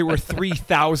is that there were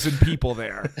 3,000 people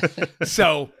there.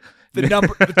 So the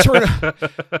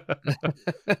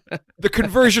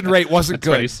conversion rate wasn't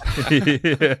good.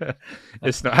 Yeah.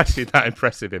 It's not actually that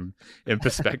impressive in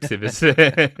perspective, is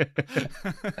it?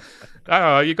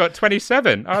 Oh, you got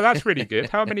 27. Oh, that's really good.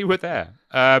 How many were there?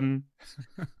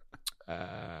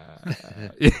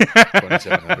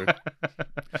 2,700.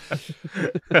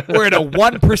 We're at a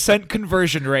 1%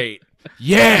 conversion rate.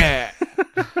 Yeah.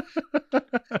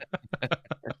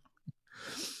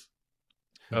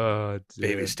 Oh,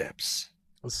 dear. Baby steps.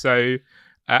 So,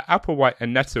 Applewhite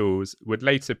and Nettles would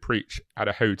later preach at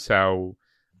a hotel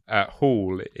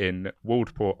hall in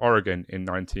Waldport, Oregon, in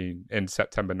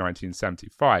September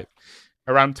 1975.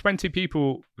 Around 20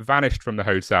 people vanished from the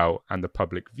hotel and the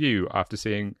public view after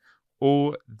selling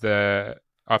all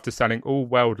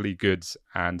worldly goods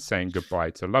and saying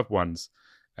goodbye to loved ones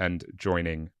and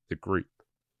joining the group.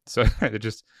 So they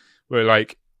just were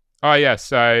like, "Oh yeah,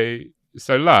 so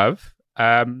love,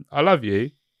 I love you,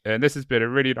 and this has been a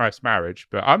really nice marriage,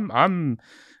 but I'm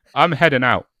heading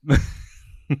out.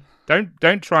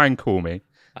 Don't try and call me.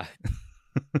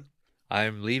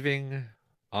 I'm leaving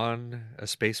on a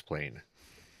space plane.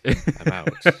 I'm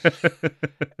out.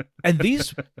 And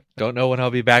these don't know when I'll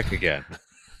be back again."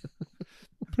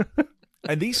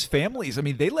 And these families, I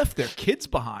mean, they left their kids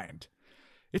behind.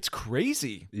 It's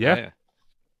crazy. Yeah.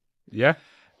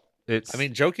 It's. I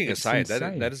mean, joking aside,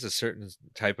 insane. that is a certain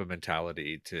type of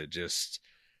mentality to just,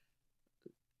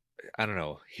 I don't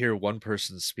know, hear one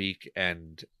person speak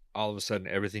and all of a sudden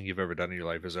everything you've ever done in your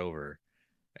life is over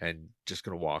and just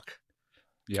going to walk.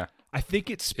 Yeah. I think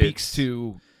it speaks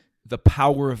to the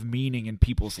power of meaning in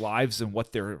people's lives and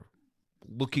what they're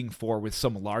looking for with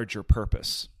some larger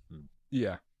purpose.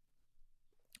 Yeah.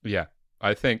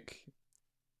 I think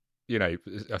so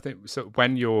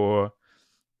when you're,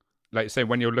 like, say,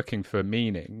 when you're looking for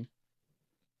meaning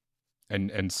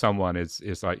and someone is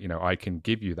like, I can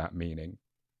give you that meaning,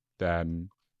 then,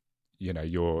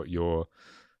 you're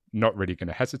not really going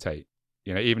to hesitate.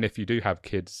 Even if you do have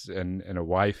kids and a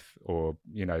wife or,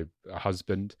 a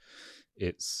husband,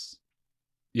 it's,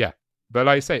 yeah. But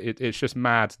like I say, it's just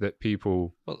mad that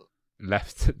people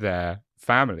left their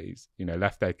families,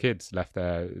 left their kids, left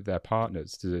their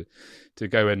partners to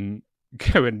go and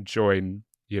join,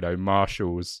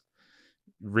 Marshall's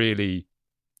really,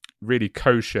 really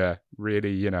kosher,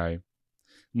 really,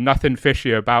 nothing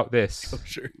fishy about this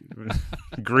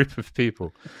group of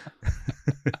people.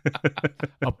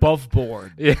 Above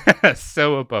board. Yeah,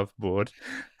 so above board.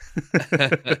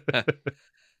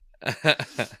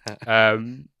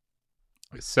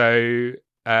 So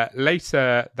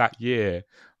later that year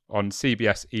on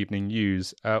CBS Evening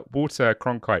News, Walter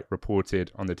Cronkite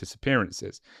reported on the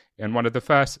disappearances in one of the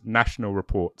first national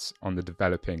reports on the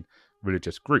developing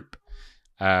religious group.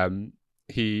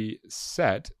 He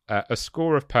said, a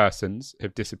score of persons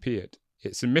have disappeared.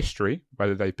 It's a mystery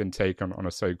whether they've been taken on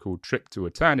a so-called trip to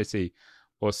eternity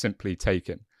or simply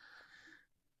taken.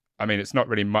 I mean, it's not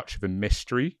really much of a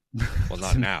mystery. Well,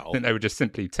 not now. They were just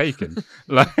simply taken.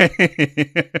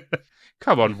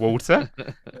 Come on, Walter.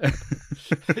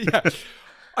 Yeah.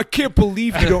 I can't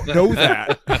believe you don't know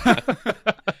that.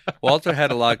 Walter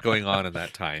had a lot going on in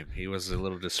that time. He was a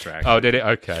little distracted. Oh, did it?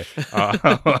 Okay.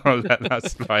 I'll let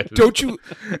that slide.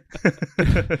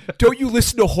 Don't you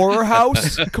listen to Horror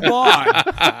House? Come on.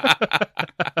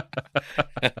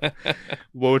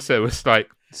 Walter was like,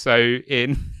 so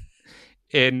in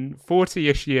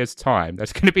 40-ish years' time,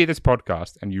 there's going to be this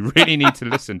podcast, and you really need to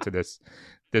listen to this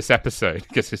episode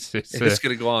because it's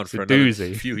going to go on for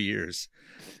another few years.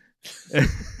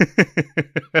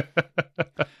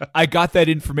 I got that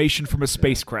information from a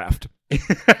spacecraft.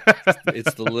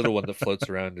 It's the little one that floats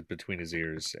around between his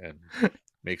ears and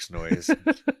makes noise.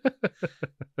 And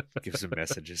gives him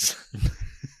messages.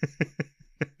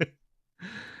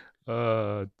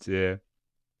 Oh dear.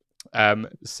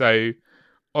 So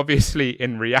obviously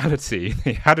in reality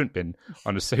they hadn't been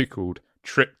on a so-called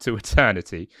trip to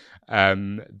eternity.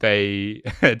 They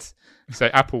had, so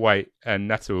Applewhite and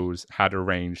Nettles had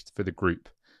arranged for the group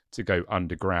to go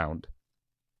underground.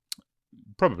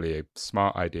 Probably a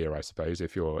smart idea, I suppose,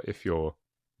 if you're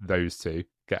those two,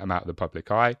 get them out of the public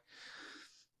eye.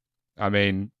 I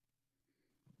mean,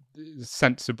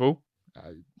 sensible,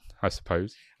 I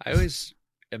suppose. I always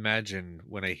imagine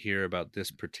when I hear about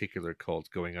this particular cult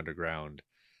going underground,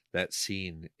 that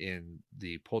scene in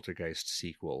the Poltergeist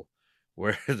sequel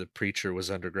where the preacher was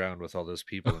underground with all those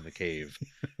people in the cave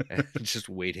and just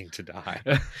waiting to die.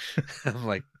 I'm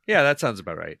like, yeah, that sounds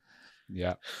about right.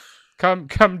 Yeah. Come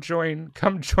join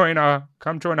our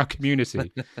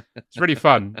community. It's really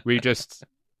fun. We just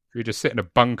sit in a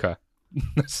bunker.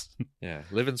 Yeah,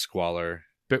 live in squalor.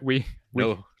 But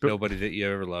nobody that you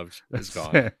ever loved is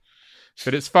gone.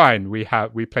 But it's fine. We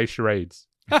play charades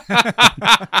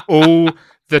all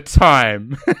the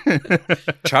time.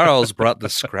 Charles brought the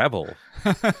Scrabble.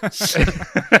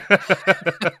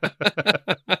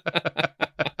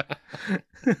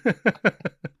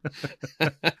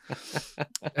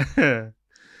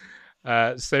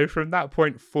 So from that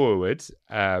point forward,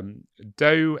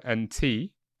 Doe and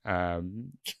T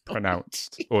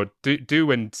pronounced, or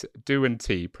Do and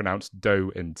T pronounced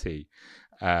Doe and T,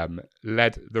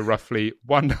 led the roughly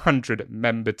 100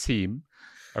 member team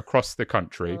across the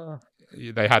country.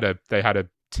 They had a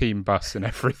team bus and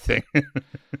everything.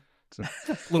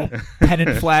 Little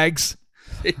pennant flags.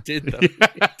 They did though.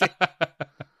 Yeah.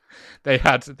 They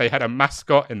had a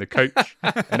mascot in the coach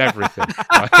and everything.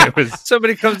 It was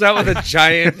somebody comes out with a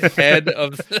giant head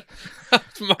of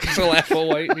Marshall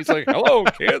Applewhite, and he's like, "Hello,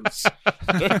 kids.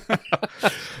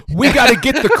 We got to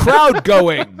get the crowd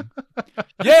going."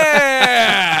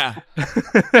 Yeah.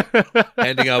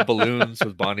 Handing out balloons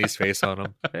with Bonnie's face on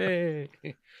them. Hey.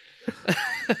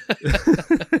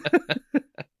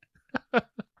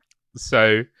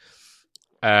 So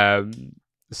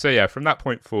yeah, from that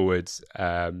point forwards,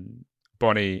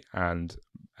 Bonnie and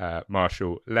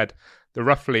Marshall led the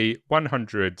roughly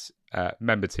 100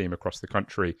 member team across the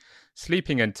country,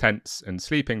 sleeping in tents and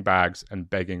sleeping bags and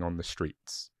begging on the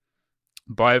streets.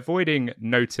 By avoiding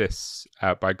notice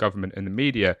by government and the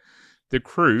media, the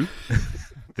crew,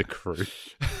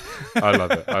 I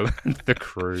love it. I love the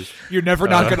crew. You're never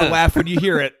not going to laugh when you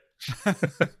hear it.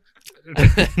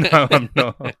 No, I'm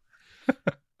not.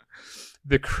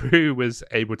 The crew was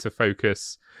able to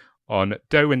focus on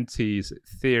Doe and T's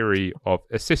theory of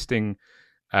assisting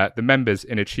the members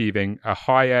in achieving a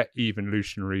higher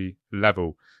evolutionary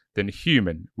level than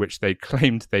human, which they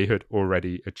claimed they had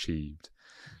already achieved.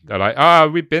 They're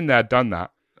like, we've been there, done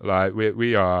that. Like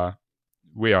we are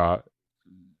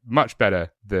much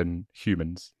better than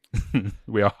humans.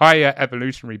 We are higher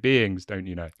evolutionary beings, don't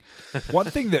you know? One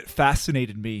thing that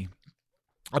fascinated me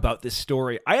about this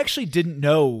story, I actually didn't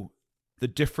know the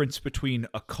difference between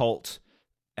a cult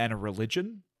and a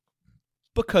religion,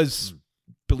 because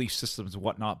belief systems and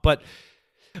whatnot. But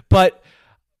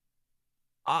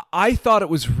I thought it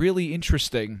was really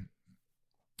interesting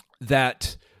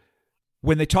that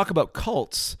when they talk about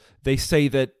cults, they say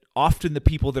that often the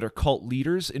people that are cult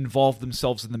leaders involve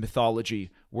themselves in the mythology,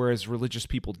 whereas religious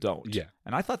people don't. Yeah.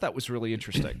 And I thought that was really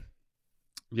interesting.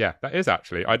 Yeah, that is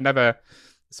actually. I'd never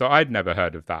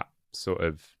heard of that sort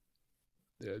of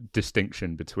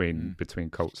distinction between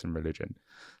cults and religion.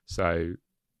 So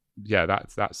yeah,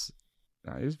 that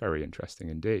is very interesting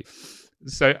indeed.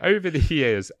 So over the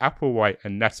years, Applewhite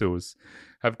and Nettles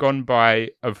have gone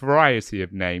by a variety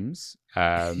of names,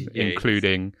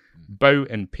 including Bo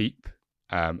and Peep,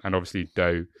 and obviously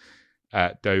Doe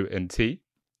and T.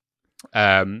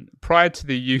 Prior to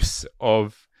the use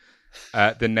of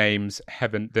the name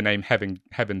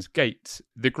Heaven's Gate,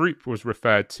 the group was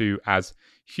referred to as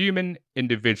Human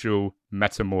Individual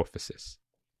Metamorphosis.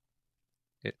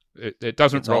 It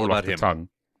doesn't roll off the tongue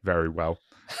very well.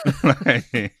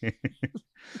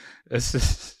 It's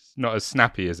just not as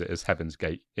snappy as it is Heaven's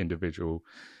Gate,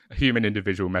 Human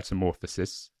Individual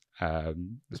Metamorphosis.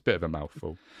 It's a bit of a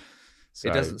mouthful. So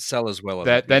it doesn't sell as well.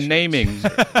 They're naming.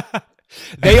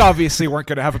 They obviously weren't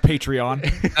going to have a Patreon.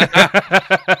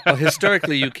 Well,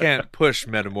 historically, you can't push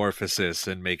Metamorphosis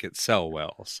and make it sell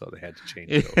well, so they had to change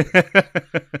it over.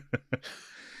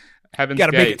 Heaven's Got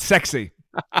to Gate. make it sexy.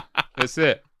 That's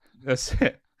it.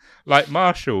 Like,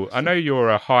 Marshall, I know you're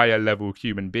a higher level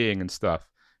human being and stuff,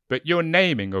 but your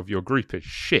naming of your group is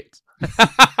shit.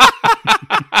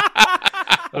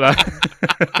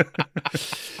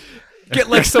 Get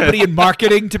like somebody in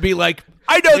marketing to be like,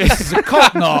 I know this is a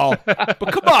cult and all,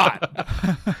 but come on.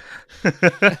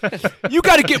 You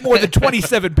got to get more than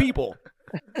 27 people.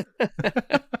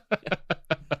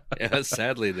 Yeah,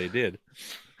 sadly they did.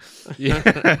 Yeah.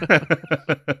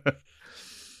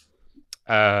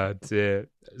 Dear.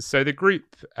 So the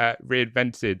group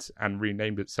reinvented and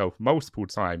renamed itself multiple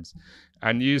times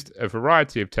and used a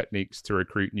variety of techniques to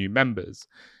recruit new members.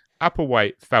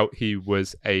 Applewhite felt he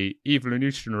was a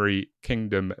evolutionary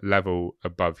kingdom level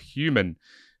above human,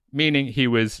 meaning he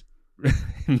was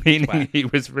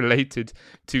related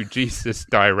to Jesus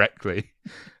directly.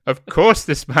 Of course,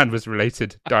 this man was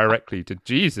related directly to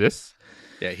Jesus.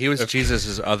 Yeah, he was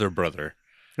Jesus' other brother,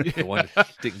 the one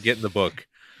that didn't get in the book.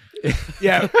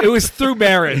 Yeah, it was through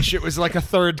marriage. It was like a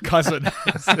third cousin.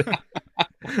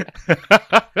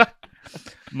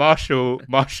 Marshall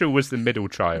was the middle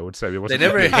child, so he wasn't. They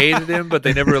never hated him, but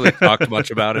they never really talked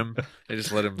much about him. They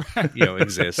just let him,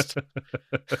 exist.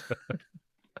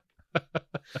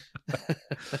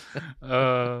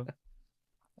 So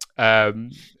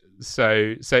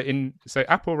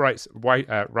Applewhite's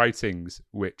writings,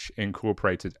 which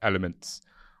incorporated elements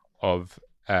of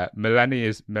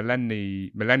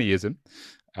millennialism,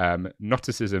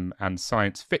 Gnosticism, and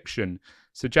science fiction,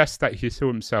 suggests that he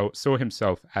saw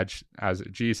himself as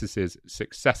Jesus's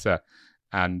successor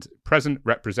and present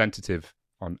representative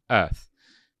on Earth.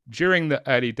 During the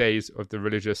early days of the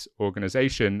religious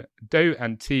organization, Doe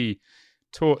and T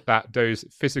taught that Doe's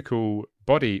physical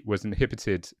body was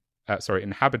inhabited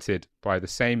by the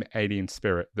same alien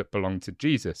spirit that belonged to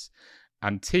Jesus,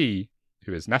 and T,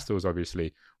 who is Nestor's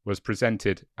obviously, was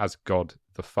presented as God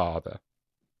the Father.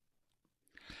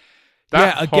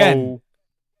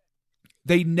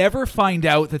 They never find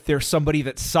out that there's somebody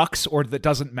that sucks or that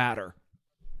doesn't matter.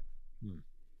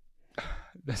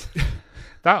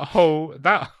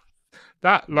 that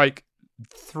like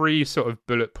 3 sort of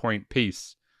bullet point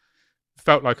piece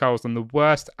felt like I was on the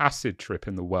worst acid trip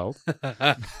in the world.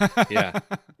 Yeah,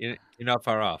 you're not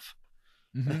far off.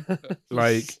 Mm-hmm.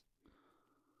 Like,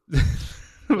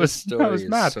 the story was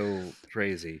mad. Is so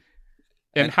crazy.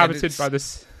 Inhabited by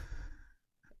this.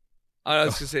 I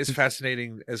was going to say, it's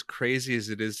fascinating, as crazy as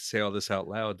it is to say all this out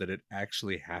loud, that it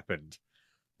actually happened.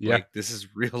 Yeah. Like, this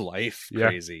is real life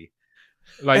crazy.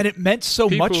 Like, and it meant so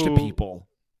much to people.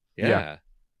 Yeah.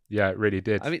 Yeah, it really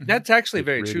did. I mean, that's actually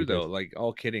very really true, though. did. Like,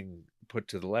 all kidding put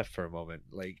to the left for a moment.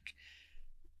 Like,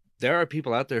 there are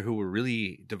people out there who were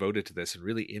really devoted to this and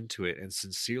really into it and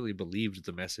sincerely believed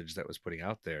the message that was putting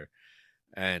out there.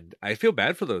 And I feel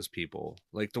bad for those people,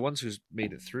 like the ones who's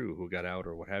made it through, who got out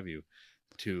or what have you,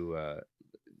 to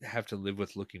have to live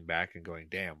with looking back and going,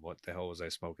 damn, what the hell was I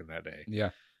smoking that day? Yeah.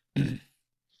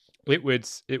 It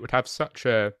would have such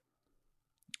a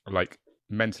like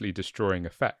mentally destroying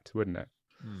effect, wouldn't it?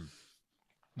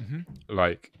 Mm-hmm.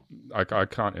 Like I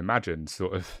can't imagine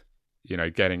sort of,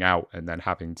 getting out and then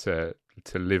having to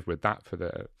live with that for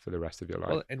the rest of your life.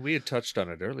 Well, and we had touched on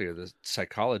it earlier, the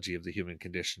psychology of the human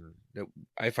condition that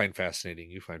I find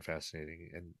fascinating, you find fascinating,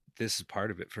 and this is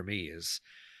part of it for me, is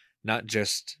not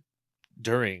just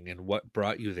during and what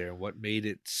brought you there and what made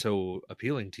it so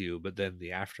appealing to you, but then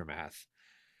the aftermath.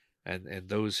 And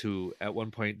those who at one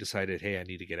point decided, hey, I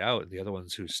need to get out, and the other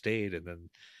ones who stayed, and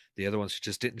then the other ones who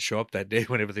just didn't show up that day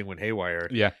when everything went haywire.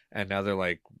 Yeah. And now they're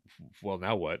like, well,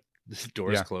 now what? The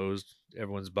door's closed.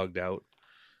 Everyone's bugged out.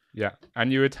 Yeah.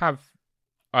 And you would have,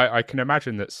 I can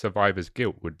imagine that survivor's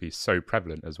guilt would be so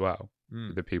prevalent as well.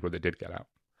 The people that did get out.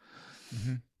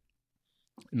 Mm-hmm.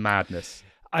 Madness.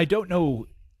 I don't know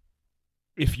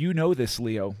if you know this,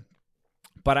 Leo,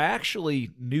 but I actually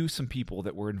knew some people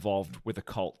that were involved with a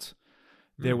cult.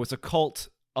 There was a cult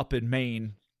up in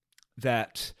Maine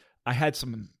that I had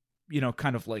some,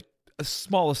 kind of like a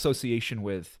small association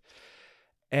with.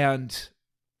 And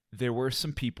there were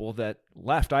some people that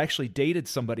left. I actually dated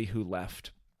somebody who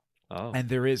left. Oh. And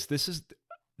there's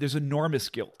enormous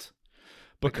guilt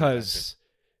because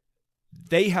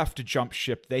they have to jump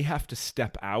ship. They have to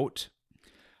step out,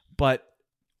 but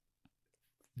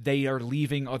they are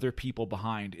leaving other people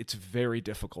behind. It's very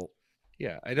difficult.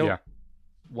 Yeah. I don't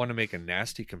want to make a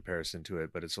nasty comparison to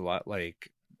it, but it's a lot like,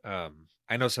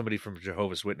 I know somebody from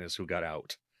Jehovah's Witness who got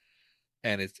out,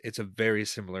 and it's a very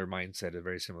similar mindset, a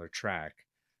very similar track,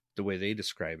 the way they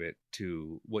describe it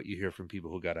to what you hear from people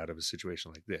who got out of a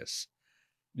situation like this.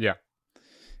 Yeah.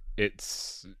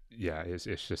 It's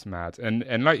just mad.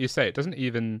 And like you say, it doesn't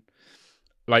even,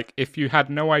 like, if you had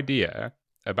no idea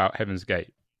about Heaven's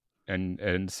Gate,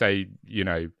 and say, you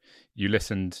know, you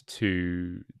listened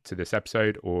to this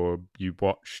episode, or you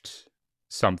watched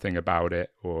something about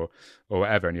it, or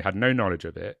whatever, and you had no knowledge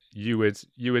of it, you would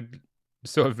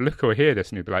sort of look or hear this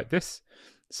and you'd be like, this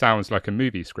sounds like a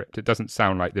movie script. It doesn't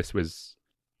sound like this was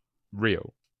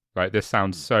real. Like, this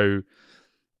sounds so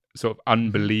sort of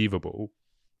unbelievable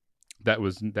there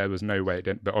was no way it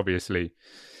didn't. But obviously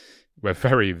we're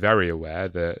very, very aware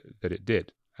that it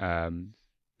did. But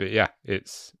yeah,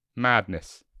 it's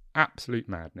madness, absolute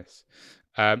madness.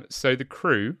 So the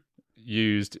crew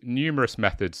used numerous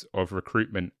methods of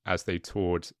recruitment as they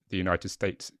toured the United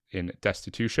States in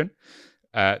destitution.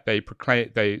 Proclaiming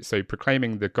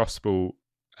the gospel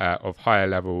of higher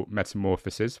level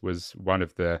metamorphosis was one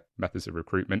of the methods of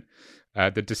recruitment.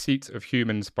 The deceit of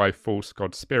humans by false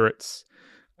god spirits,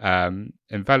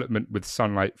 envelopment with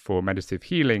sunlight for meditative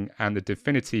healing, and the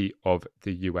divinity of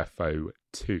the UFO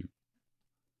 2.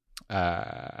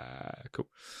 Cool.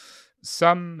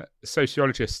 Some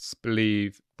sociologists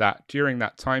believe that during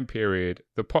that time period,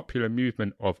 the popular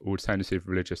movement of alternative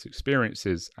religious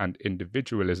experiences and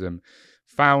individualism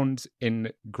found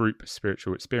in group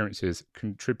spiritual experiences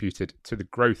contributed to the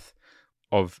growth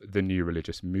of the new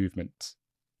religious movement.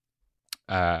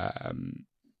 I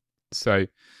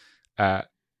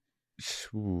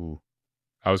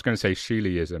was going to say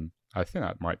Sheilaism. I think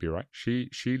that might be right.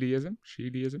 Sheilaism,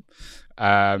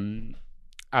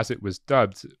 as it was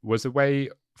dubbed, was a way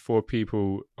for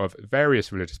people of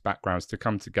various religious backgrounds to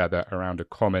come together around a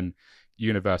common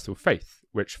universal faith,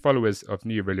 which followers of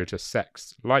new religious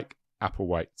sects like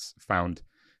Applewhites found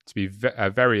to be a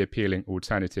very appealing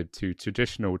alternative to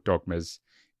traditional dogmas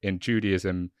in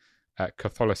Judaism,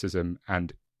 Catholicism,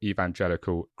 and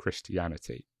evangelical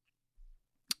Christianity.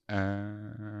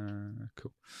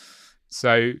 Cool.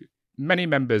 So many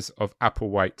members of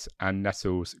Applewhite and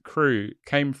Nettle's crew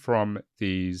came from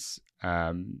these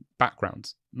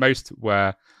backgrounds. Most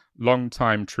were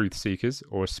long-time truth seekers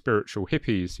or spiritual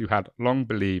hippies who had long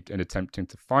believed in attempting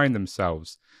to find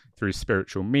themselves through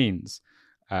spiritual means,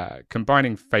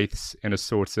 combining faiths in a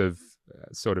sort of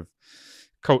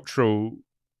cultural,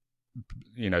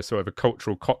 sort of a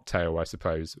cultural cocktail, I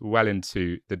suppose, well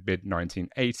into the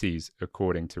mid-1980s,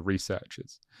 according to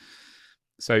researchers.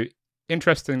 So,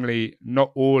 interestingly,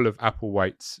 not all of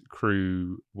Applewhite's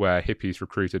crew were hippies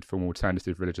recruited from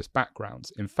alternative religious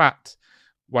backgrounds. In fact,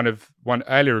 one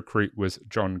early recruit was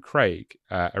John Craig,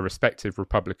 a respected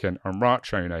Republican and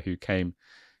ranch owner who came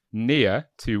near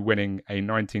to winning a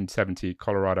 1970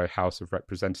 Colorado House of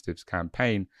Representatives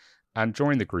campaign and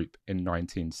joined the group in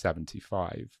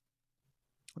 1975.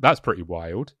 That's pretty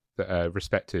wild that a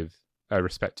respected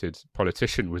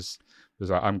politician was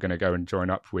like, I'm going to go and join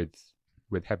up with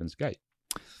Heaven's Gate.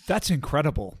 That's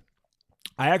incredible.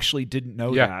 I actually didn't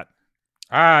know that.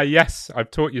 Ah, yes,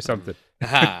 I've taught you something.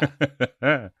 I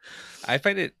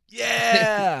find it,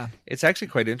 yeah, it's actually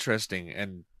quite interesting,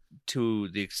 and to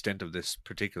the extent of this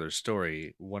particular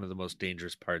story, one of the most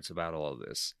dangerous parts about all of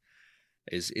this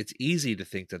is it's easy to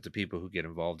think that the people who get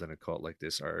involved in a cult like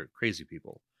this are crazy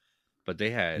people, but they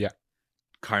had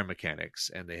car mechanics,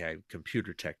 and they had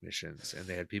computer technicians, and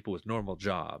they had people with normal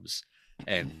jobs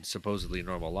and supposedly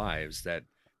normal lives that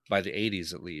by the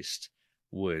 80s at least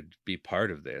would be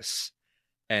part of this,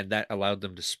 and that allowed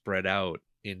them to spread out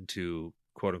into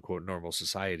quote unquote normal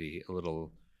society a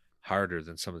little harder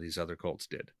than some of these other cults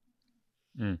did.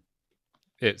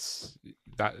 It's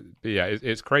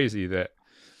crazy that,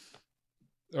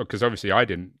 because obviously I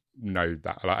didn't know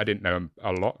that. Like, I didn't know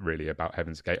a lot really about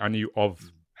Heaven's Gate. I knew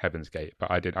of Heaven's Gate,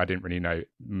 but I didn't really know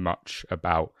much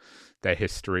about their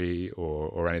history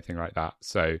or anything like that.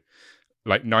 So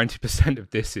like 90% of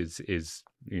this is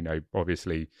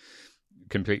obviously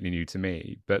completely new to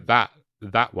me, but that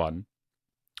one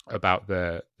about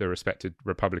the respected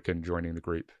Republican joining the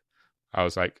group, I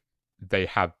was like, they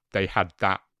had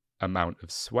that amount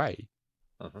of sway.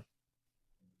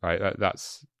 Right,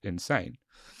 that's insane.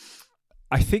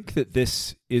 I think that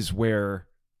this is where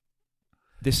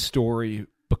this story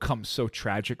becomes so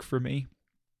tragic for me,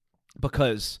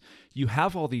 because you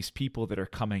have all these people that are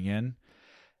coming in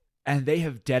and they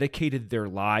have dedicated their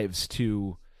lives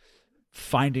to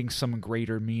finding some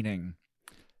greater meaning.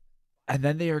 And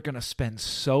then they are going to spend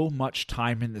so much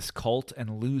time in this cult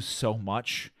and lose so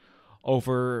much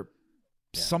over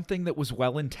something that was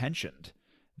well-intentioned,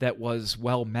 that was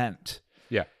well-meant.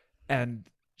 Yeah. And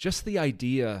just the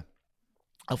idea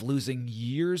of losing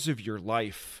years of your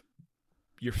life,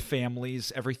 your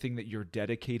families, everything that you're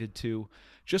dedicated to,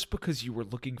 just because you were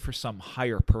looking for some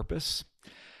higher purpose,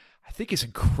 I think is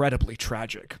incredibly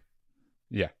tragic.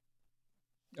 Yeah.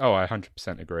 Oh, I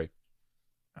 100% agree.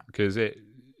 Because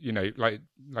you know, like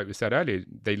we said earlier,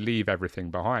 they leave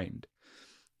everything behind,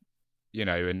 you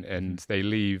know, and they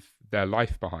leave their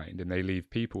life behind, and they leave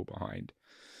people behind.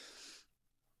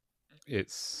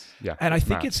 And I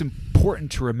think it's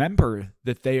important to remember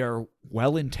that they are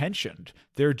well-intentioned.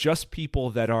 They're just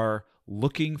people that are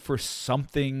looking for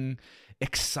something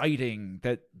exciting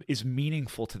that is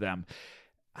meaningful to them.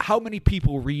 How many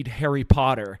people read Harry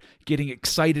Potter getting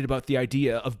excited about the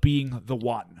idea of being the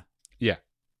one?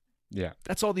 Yeah.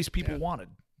 That's all these people wanted.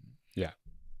 Yeah.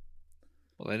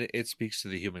 Well, and it speaks to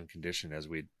the human condition, as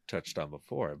we touched on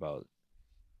before, about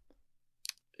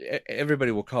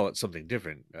everybody will call it something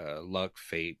different. Luck,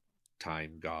 fate,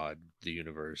 time, God, the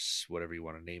universe, whatever you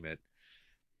want to name it.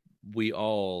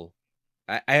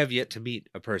 I have yet to meet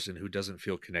a person who doesn't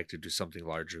feel connected to something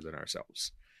larger than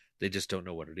ourselves. They just don't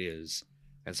know what it is.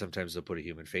 And sometimes they'll put a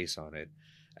human face on it.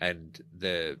 And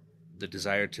the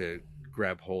desire to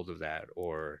grab hold of that,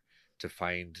 or to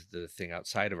find the thing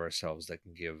outside of ourselves that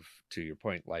can give, to your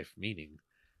point, life meaning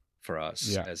for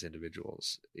us as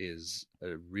individuals, is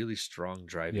a really strong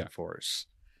driving force.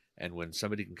 And when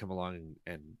somebody can come along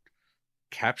and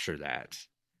capture that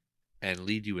and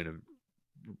lead you in a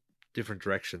different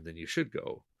direction than you should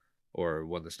go, or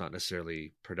one that's not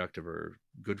necessarily productive or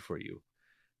good for you,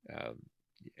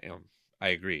 I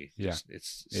agree. Yeah,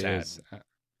 it's sad.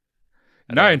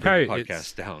 No,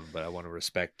 podcast down, but I want to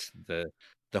respect the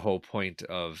whole point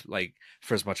of, like,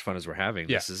 for as much fun as we're having,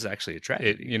 this is actually a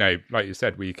tragedy. You know, like you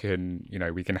said, we can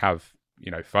have,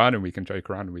 you know, fun, and we can joke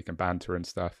around, and we can banter and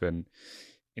stuff, and,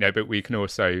 you know, but we can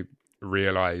also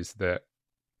realize that,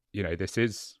 you know, this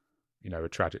is, you know, a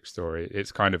tragic story.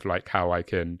 It's kind of like how I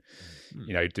can,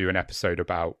 you know, do an episode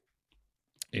about,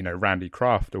 you know, Randy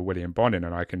Kraft or William Bonin,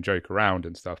 and I can joke around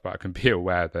and stuff, but I can be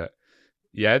aware that,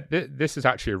 this is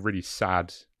actually a really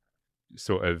sad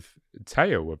sort of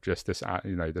tale of just this,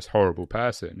 you know, this horrible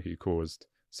person who caused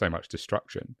so much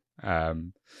destruction.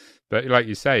 But like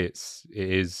you say, it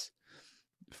is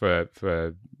for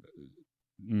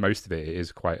most of it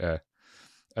is quite a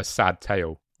sad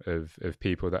tale of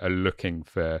people that are looking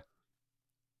for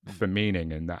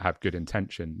meaning and that have good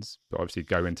intentions, but obviously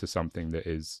go into something that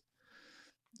is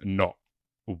not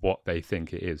what they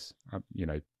think it is. You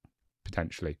know,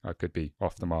 potentially I could be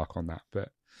off the mark on that,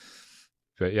 but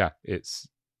yeah, it's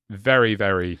very,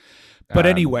 very but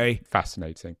anyway,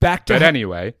 fascinating. Back to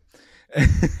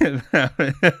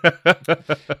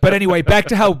back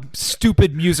to how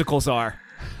stupid musicals are.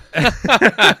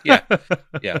 yeah,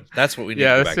 that's what we need to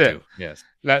go back to. Yes,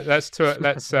 let's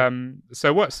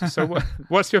so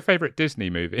what's your favorite Disney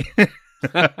movie?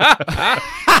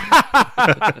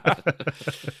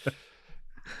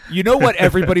 You know what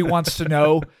everybody wants to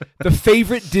know? The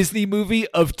favorite Disney movie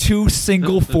of two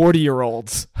single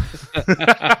 40-year-olds.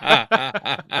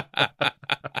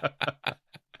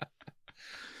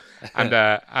 and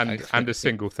a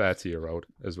single 30-year-old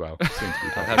as well.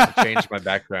 I'll have to change my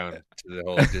background to the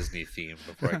whole Disney theme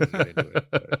before I can get into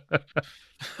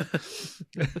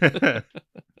it.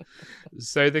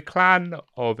 So the clan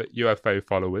of UFO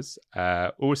followers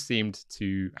all seemed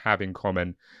to have in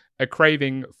common a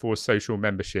craving for social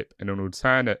membership in an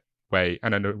alternate way,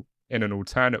 and in an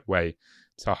alternate way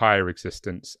to higher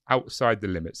existence outside the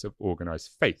limits of organized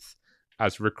faith,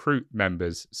 as recruit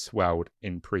members swelled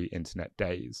in pre-internet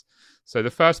days. So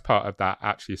the first part of that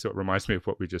actually sort of reminds me of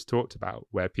what we just talked about,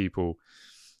 where people,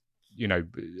 you know,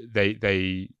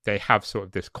 they have sort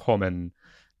of this common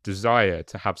desire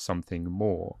to have something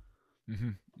more,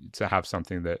 to have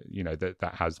something that, you know,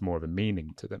 that has more of a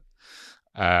meaning to them.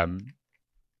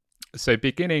 So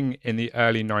beginning in the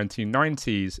early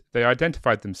 1990s, they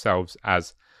identified themselves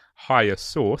as Higher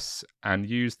Source and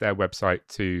used their website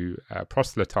to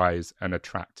proselytize and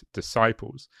attract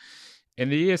disciples. In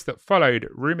the years that followed,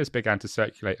 rumors began to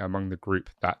circulate among the group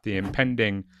that the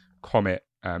impending comet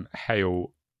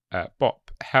Hale-Bopp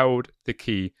held the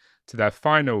key to their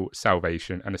final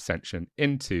salvation and ascension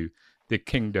into the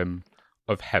kingdom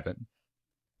of heaven.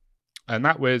 And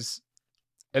that was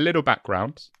a little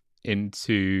background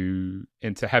into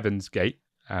Heaven's Gate.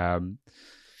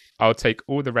 I'll take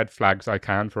all the red flags I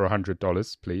can for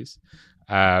 $100, please.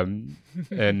 And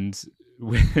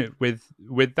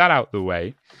with that out the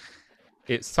way,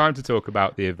 it's time to talk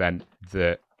about the event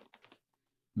that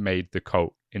made the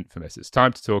cult infamous. It's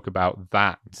time to talk about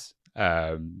that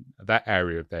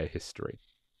area of their history.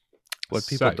 What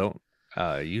people don't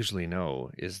usually know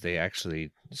is they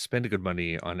actually spend a good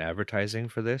money on advertising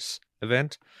for this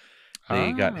event.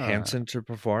 They got Hanson to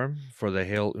perform for the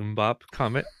Hale-Bopp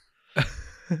comet.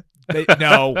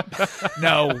 No,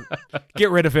 get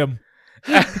rid of him.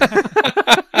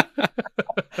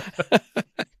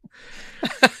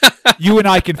 You and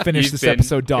I can finish You've this been-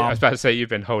 episode, I Dom. was about to say, you've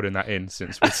been holding that in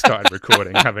since we started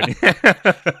recording, haven't you?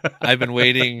 I've been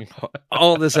waiting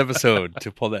all this episode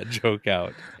to pull that joke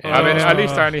out. And I mean, at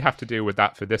least I only have to deal with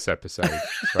that for this episode.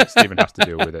 Right, Stephen has to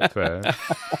deal with it for...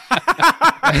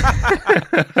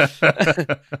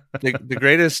 the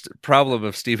greatest problem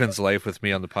of Steven's life with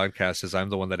me on the podcast is I'm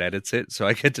the one that edits it, so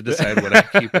I get to decide what I'm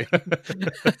keeping.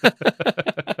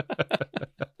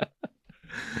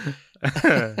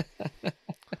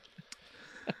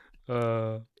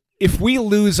 If we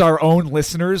lose our own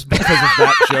listeners because of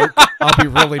that joke, I'll be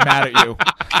really mad at you.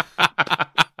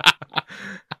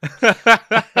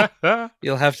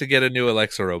 You'll have to get a new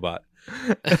Alexa robot.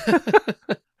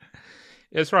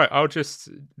 It's right.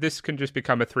 This can just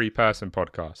become a 3-person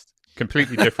podcast.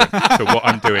 Completely different to what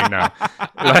I'm doing now.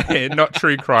 Like, not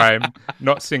true crime,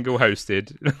 not single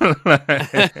hosted.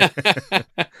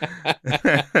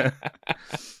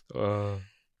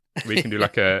 We can do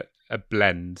like a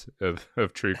blend of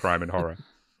true crime and horror.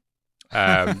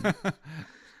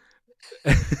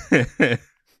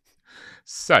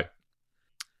 So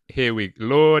here we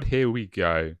go.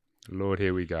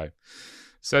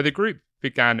 So the group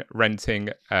began renting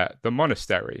the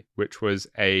monastery, which was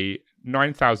a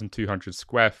 9,200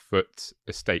 square foot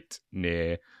estate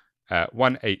near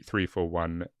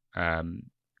 18341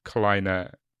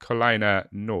 Colina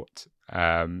Nort,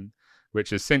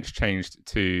 which has since changed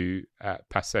to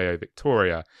Paseo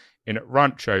Victoria in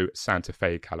Rancho Santa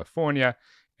Fe, California,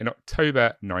 in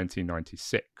October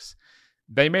 1996.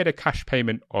 They made a cash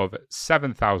payment of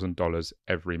 $7,000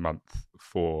 every month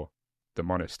for the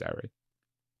monastery.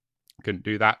 Couldn't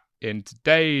do that in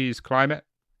today's climate.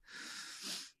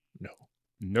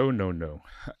 No.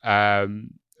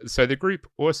 So the group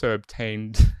also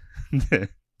obtained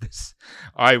this.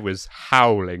 I was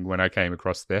howling when I came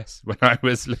across this, when I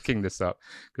was looking this up,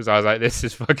 because I was like, this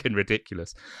is fucking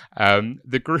ridiculous.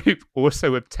 The group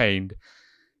also obtained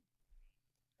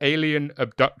alien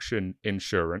abduction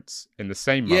insurance in the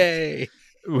same month. Yay!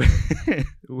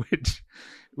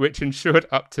 which insured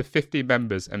up to 50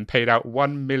 members and paid out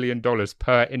 $1 million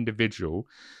per individual.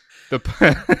 The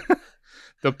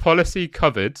policy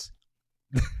covered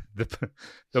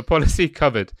the policy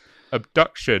covered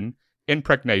abduction,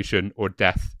 impregnation, or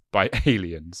death by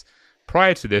aliens.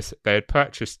 Prior to this, they had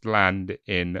purchased land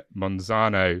in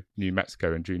Monzano, New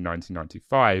Mexico in June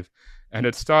 1995 and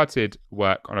had started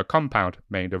work on a compound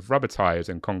made of rubber tires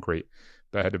and concrete,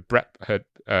 but had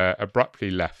abruptly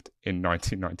left in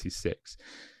 1996.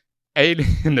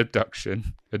 Alien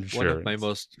abduction insurance. One of my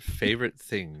most favorite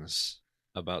things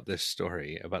about this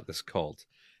story, about this cult,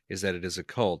 is that it is a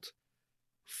cult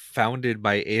founded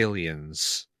by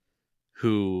aliens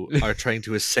who are trying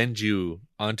to ascend you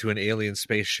onto an alien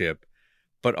spaceship,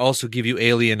 but also give you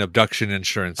alien abduction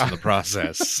insurance in the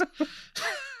process.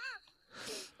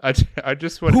 I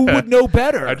just want. Who would know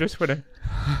better? I just want to.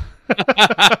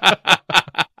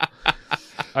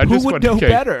 Who would know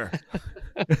better?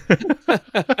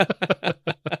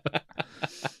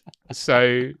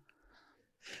 So,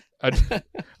 I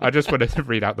just want to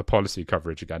read out the policy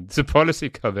coverage again. The policy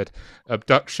covered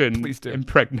abduction,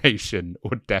 impregnation,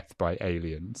 or death by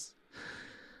aliens.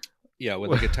 Yeah,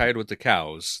 when they get tired with the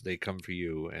cows, they come for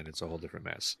you, and it's a whole different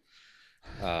mess.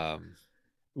 $1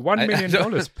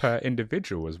 million per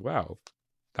individual as well.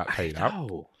 That paid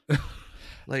out.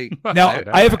 Like now,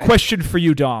 I have a question for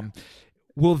you, Dom.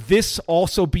 Will this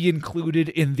also be included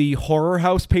in the Horror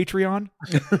House Patreon?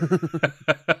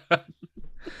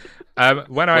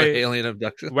 Alien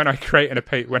abduction. When I create a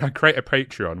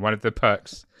Patreon, one of the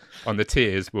perks on the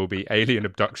tiers will be alien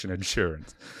abduction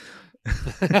insurance.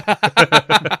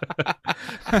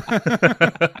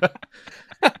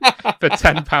 For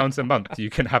 £10 a month, you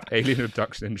can have alien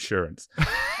abduction insurance.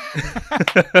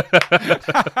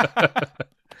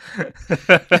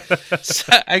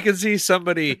 So I can see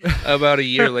somebody about a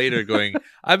year later going,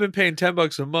 I've been paying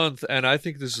 $10 a month and I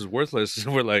think this is worthless.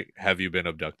 And we're like, have you been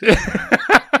abducted?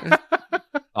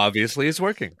 Obviously it's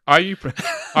working. Are you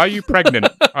pregnant?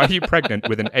 Are you pregnant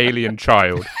with an alien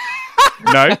child?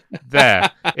 No? There.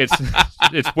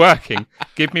 It's working.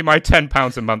 Give me my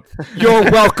 £10 a month. You're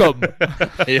welcome.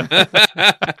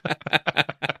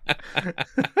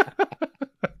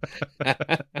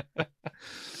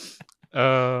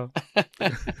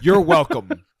 You're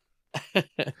welcome.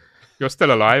 You're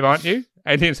still alive, aren't you?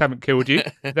 Aliens haven't killed you.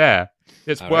 There.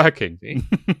 It's working.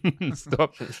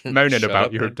 Stop moaning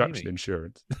about your abduction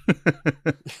insurance.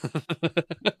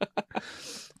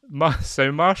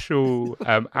 So Marshall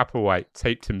Applewhite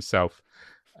taped himself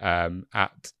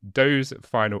at Doe's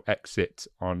final exit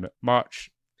on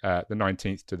March the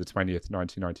 19th to the 20th,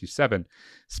 1997,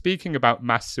 speaking about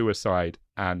mass suicide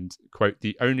and, quote,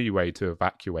 the only way to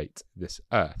evacuate this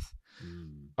Earth.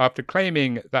 After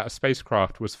claiming that a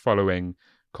spacecraft was following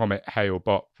Comet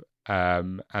Hale-Bopp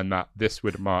and that this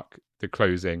would mark the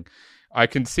closing, I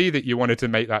can see that you wanted to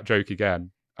make that joke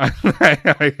again.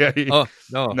 Oh,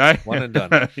 no. One and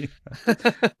done.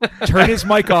 Turn his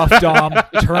mic off, Dom.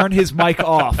 Turn his mic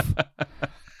off.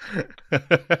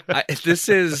 This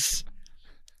is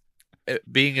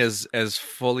being as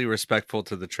fully respectful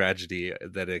to the tragedy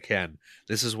that it can.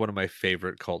 This is one of my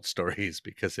favorite cult stories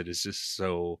because it is just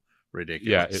so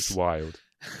ridiculous. Yeah, it's wild.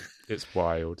 It's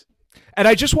wild. And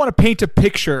I just want to paint a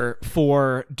picture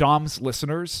for Dom's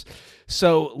listeners.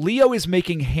 So Leo is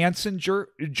making Hansen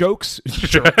jokes.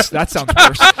 Jerks. That sounds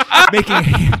worse.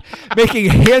 making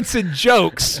Hansen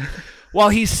jokes while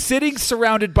he's sitting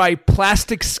surrounded by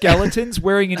plastic skeletons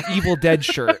wearing an Evil Dead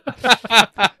shirt.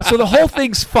 So the whole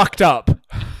thing's fucked up.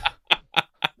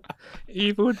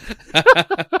 Evil.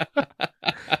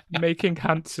 Making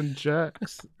Hansen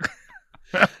jerks.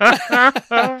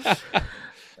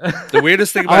 The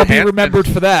weirdest thing about I'll be remembered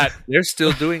for that. They're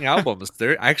still doing albums.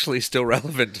 They're actually still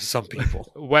relevant to some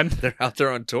people. When they're out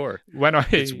there on tour.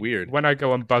 It's weird. When I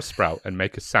go on Buzzsprout and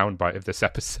make a soundbite of this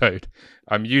episode,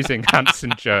 I'm using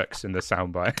Hansen jerks in the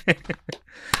soundbite.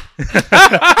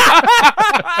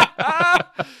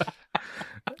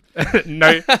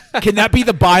 No. Can that be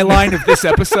the byline of this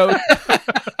episode?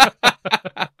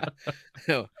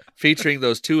 No. Featuring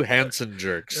those two Hansen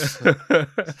jerks from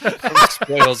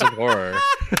Spoils of Horror.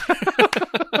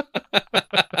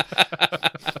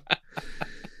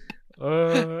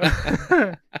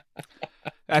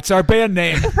 That's our band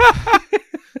name.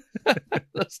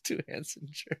 Those two Hansen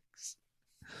jerks.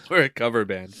 We're a cover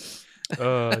band.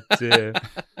 Oh, dear.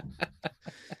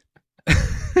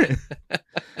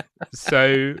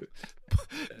 So...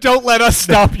 Don't let us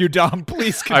stop you, Dom.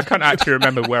 Please continue. I can't actually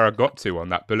remember where I got to on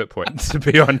that bullet point, to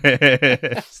be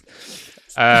honest.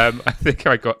 I think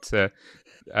I got to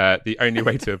the only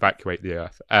way to evacuate the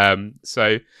Earth. I'm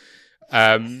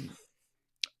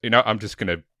just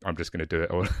gonna do it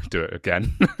or do it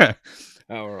again.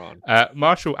 Oh, we're on.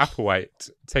 Marshall Applewhite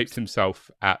taped himself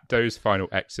at Doe's final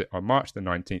exit on March the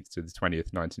 19th to the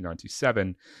 20th,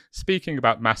 1997, speaking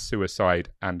about mass suicide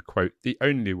and, quote, the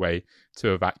only way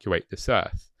to evacuate this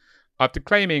Earth. After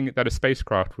claiming that a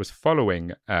spacecraft was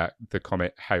following the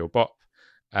comet Hale-Bopp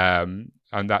and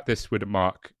that this would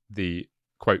mark the,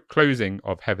 quote, closing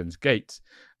of Heaven's Gate,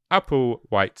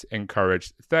 Applewhite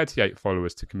encouraged 38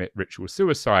 followers to commit ritual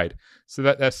suicide so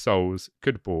that their souls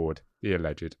could board the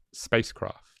alleged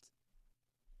spacecraft.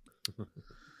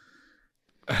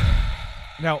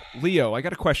 Now, Leo, I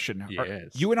got a question. Yes.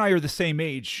 You and I are the same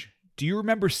age. Do you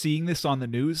remember seeing this on the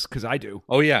news? Because I do.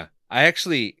 Oh, yeah. I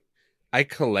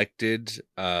collected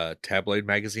tabloid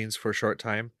magazines for a short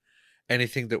time.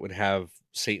 Anything that would have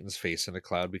Satan's face in a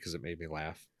cloud because it made me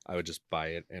laugh. I would just buy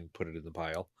it and put it in the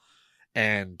pile.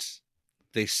 And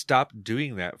they stopped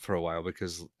doing that for a while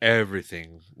because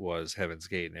everything was Heaven's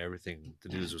Gate and everything, the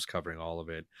news was covering all of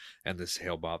it and this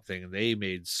Hale-Bopp thing. And they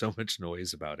made so much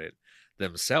noise about it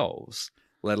themselves,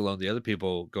 let alone the other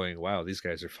people going, wow, these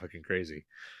guys are fucking crazy.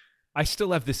 I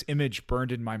still have this image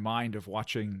burned in my mind of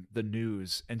watching the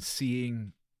news and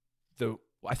seeing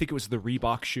I think it was the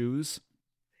Reebok shoes.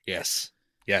 Yes.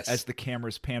 As the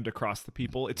cameras panned across the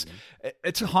people. It's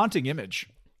a haunting image.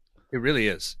 It really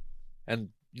is. And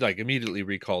like immediately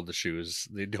recalled the shoes.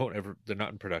 They're not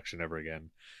in production ever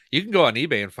again. You can go on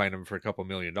eBay and find them for a couple $1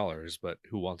 million, but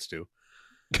who wants to?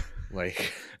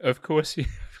 Like, of course you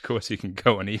can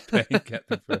go on eBay and get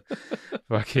them for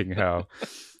fucking hell.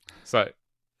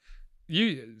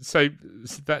 You saying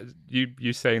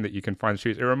that you can find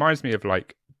shoes. It reminds me of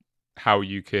like how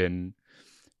you can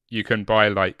buy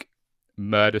like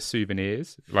murder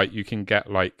souvenirs. Like you can get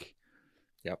like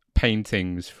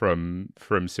paintings from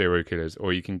serial killers,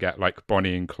 or you can get like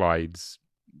Bonnie and Clyde's,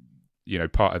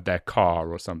 part of their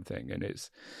car or something, and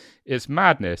it's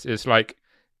madness. It's like,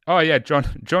 oh yeah,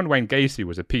 John Wayne Gacy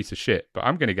was a piece of shit, but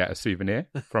I'm going to get a souvenir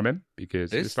from him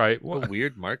because it's like what a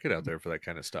weird market out there for that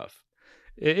kind of stuff.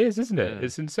 It is, isn't it? Yeah.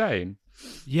 It's insane.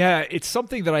 Yeah, it's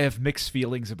something that I have mixed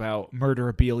feelings about,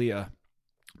 murderabilia,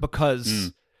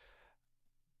 because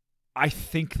I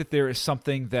think that there is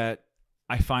something that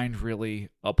I find really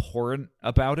abhorrent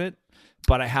about it,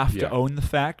 but I have to own the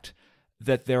fact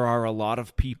that there are a lot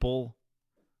of people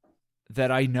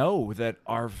that I know that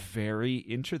are very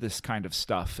into this kind of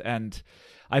stuff, and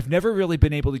I've never really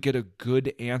been able to get a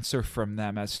good answer from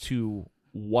them as to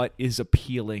what is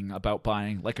appealing about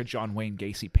buying like a John Wayne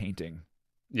Gacy painting.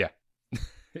 Yeah.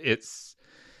 It's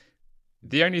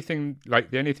The only thing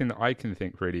that I can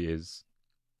think really is,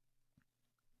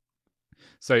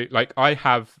 so like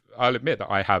I'll admit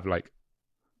that I have like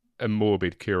a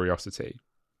morbid curiosity,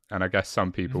 and I guess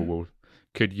some people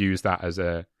could use that as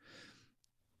a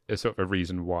sort of a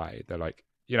reason why they're like,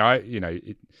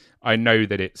 I know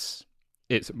that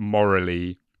it's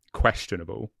morally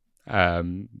questionable,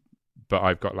 but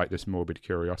I've got like this morbid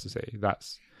curiosity.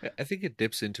 I think it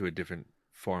dips into a different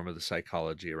form of the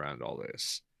psychology around all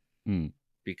this,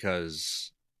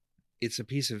 because it's a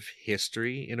piece of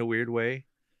history in a weird way.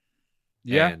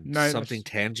 Yeah, and something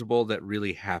tangible that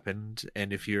really happened.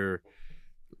 And if you're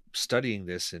studying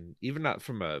this, and even not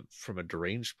from a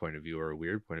deranged point of view or a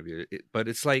weird point of view, but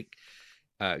it's like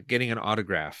getting an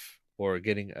autograph or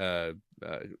getting a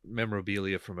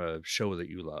memorabilia from a show that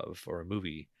you love or a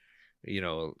movie.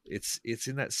 It's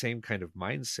in that same kind of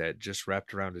mindset, just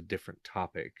wrapped around a different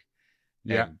topic.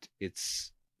 Yeah. And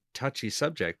it's touchy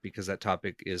subject because that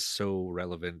topic is so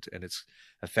relevant and it's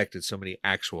affected so many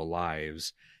actual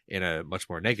lives in a much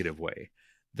more negative way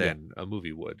than a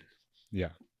movie would. Yeah.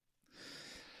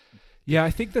 Yeah,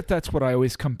 I think that's what I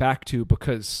always come back to,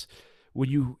 because when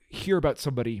you hear about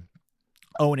somebody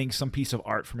owning some piece of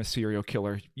art from a serial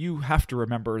killer, you have to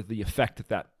remember the effect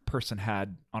that person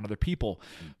had on other people.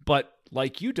 But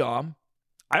like you, Dom,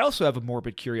 I also have a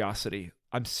morbid curiosity.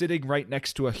 I'm sitting right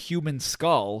next to a human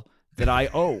skull that I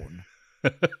own.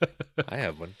 I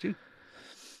have one too.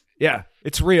 Yeah,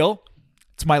 it's real.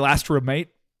 It's my last roommate.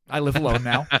 I live alone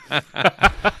now.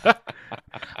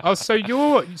 Oh, so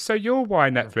you're why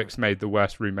Netflix made The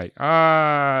Worst Roommate.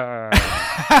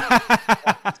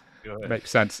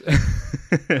 Makes sense.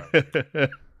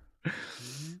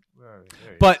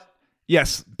 But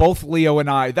yes, both Leo and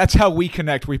I, that's how we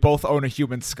connect. We both own a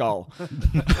human skull.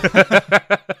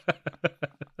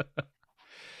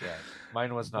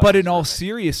 Mine was not. But in all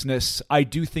seriousness, I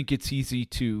do think it's easy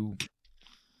to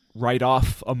write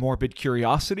off a morbid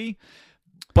curiosity.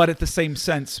 But at the same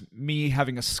sense, me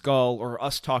having a skull or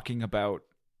us talking about,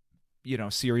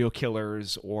 serial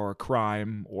killers or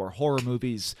crime or horror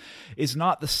movies is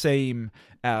not the same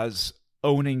as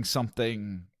owning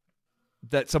something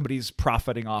that somebody's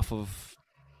profiting off of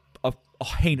a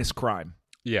heinous crime.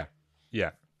 Yeah.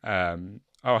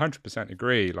 100%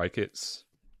 agree. Like it's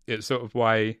sort of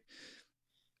why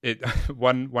it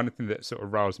one thing that sort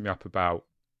of riles me up about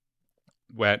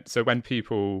when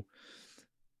people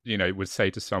would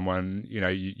say to someone,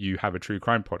 you have a true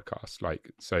crime podcast,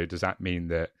 like, so does that mean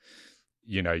that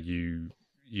you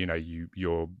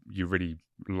really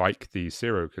like these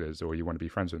serial killers or you want to be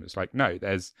friends with them? It's like, no,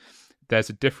 there's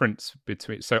a difference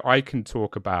between, so I can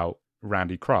talk about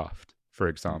Randy Kraft, for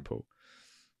example,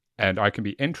 and I can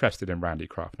be interested in Randy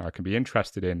Kraft, and I can be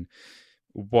interested in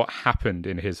what happened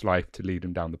in his life to lead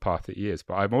him down the path that he is,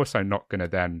 but I'm also not going to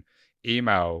then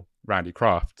email Randy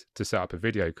Kraft to set up a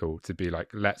video call to be like,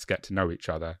 let's get to know each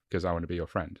other because I want to be your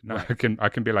friend. No, right. I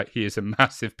can be like, he is a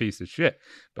massive piece of shit,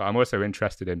 but I'm also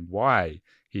interested in why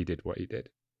he did what he did.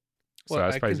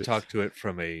 Well, so I can talk to it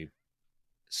from a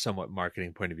somewhat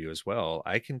marketing point of view as well.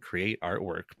 I can create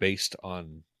artwork based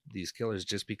on these killers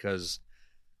just because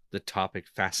the topic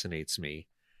fascinates me.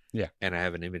 Yeah. And I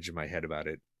have an image in my head about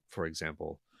it, for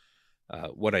example.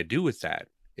 What I do with that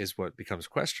is what becomes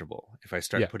questionable. If I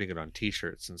start putting it on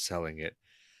t-shirts and selling it,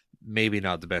 maybe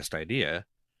not the best idea.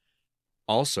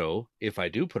 Also, if I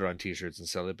do put it on t-shirts and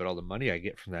sell it, but all the money I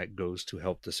get from that goes to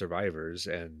help the survivors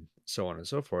and so on and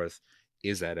so forth,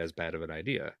 is that as bad of an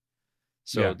idea?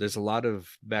 So there's a lot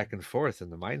of back and forth in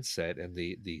the mindset and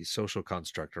the social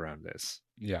construct around this.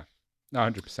 Yeah.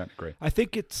 100% agree. I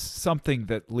think it's something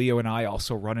that Leo and I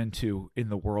also run into in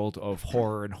the world of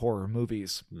horror and horror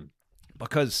movies.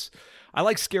 Because I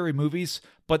like scary movies,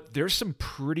 but there's some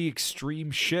pretty extreme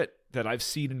shit that I've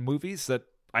seen in movies that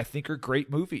I think are great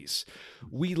movies.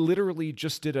 We literally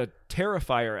just did a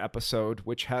Terrifier episode,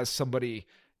 which has somebody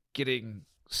getting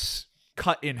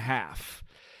cut in half.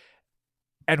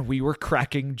 And we were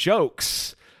cracking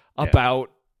jokes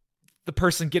about the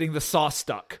person getting the saw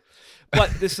stuck. But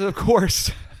this is, of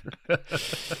course...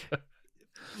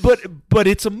 But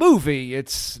it's a movie.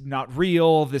 It's not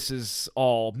real. This is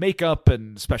all makeup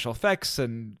and special effects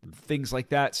and things like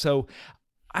that. So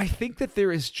I think that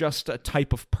there is just a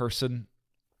type of person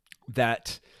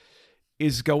that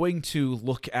is going to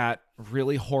look at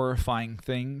really horrifying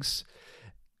things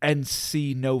and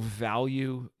see no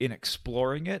value in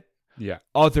exploring it. Yeah.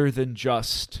 Other than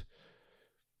just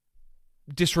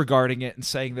disregarding it and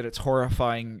saying that it's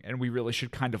horrifying and we really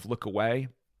should kind of look away.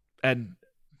 And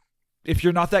if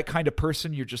you're not that kind of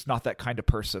person, you're just not that kind of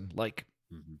person. Like,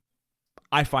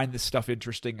 I find this stuff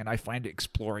interesting and I find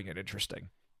exploring it interesting.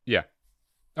 Yeah.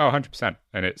 Oh, 100%.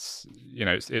 And it's,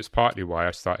 it's partly why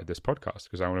I started this podcast,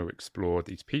 because I want to explore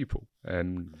these people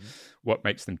and what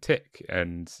makes them tick.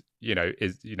 And,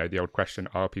 is, the old question,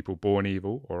 are people born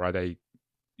evil, or are they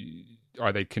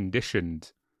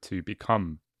conditioned to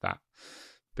become that?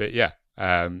 But yeah,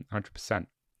 100%.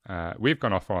 We've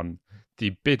gone off on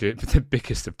the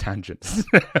biggest of tangents.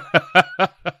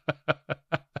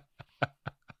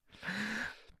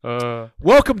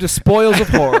 Welcome to Spoils of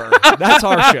Horror. That's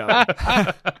our show.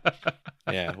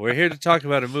 Yeah, we're here to talk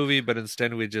about a movie, but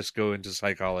instead we just go into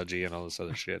psychology and all this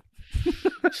other shit.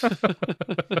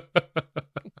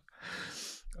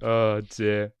 Oh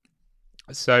dear.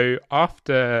 So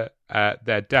after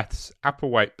their deaths,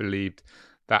 Applewhite believed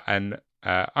that an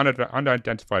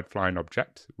unidentified flying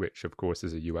object, which of course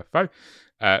is a UFO,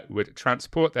 would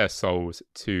transport their souls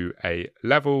to a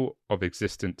level of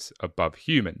existence above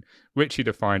human, which he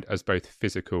defined as both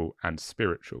physical and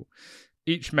spiritual.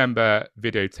 Each member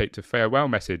videotaped a farewell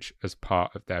message as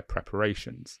part of their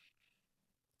preparations.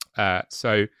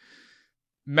 So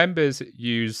members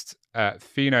used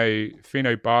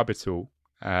phenobarbital.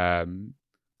 I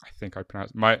think I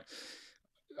pronounced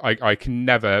I can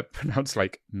never pronounce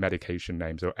like medication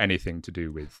names or anything to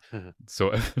do with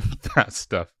sort of that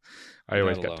stuff. I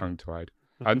always get tongue-tied.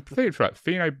 I'm pretty sure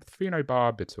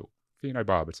phenobarbital,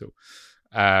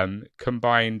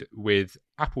 combined with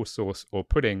applesauce or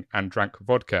pudding and drank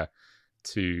vodka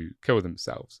to kill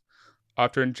themselves.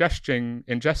 After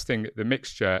ingesting the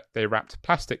mixture, they wrapped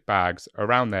plastic bags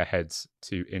around their heads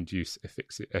to induce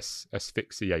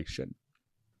asphyxiation.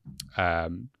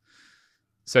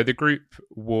 So the group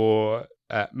wore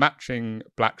matching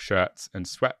black shirts and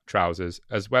sweat trousers,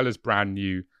 as well as brand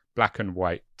new black and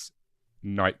white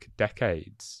Nike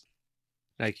Decades.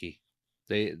 Nike.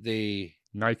 They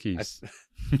Nikes.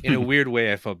 In a weird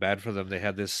way, I felt bad for them. They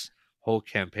had this whole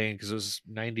campaign because it was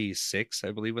 96,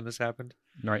 I believe, when this happened.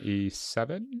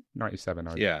 97.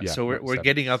 Yeah. So we're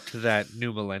getting up to that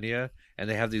new millennia, and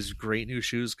they have these great new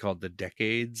shoes called the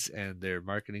Decades, and their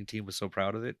marketing team was so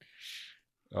proud of it.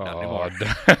 Oh,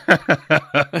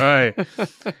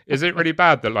 is it really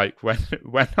bad that like when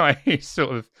I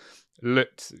sort of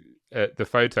looked at the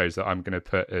photos that I'm going to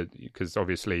put, because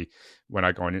obviously when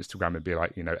I go on Instagram it'd be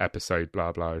like, episode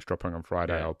blah blah is dropping on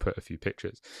Friday, I'll put a few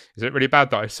pictures. Is it really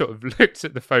bad that I sort of looked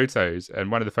at the photos, and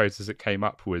one of the photos that came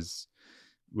up was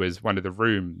one of the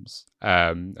rooms,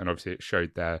 and obviously it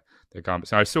showed their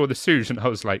garments, and I saw the shoes and I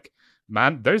was like,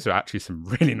 man, those are actually some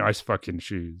really nice fucking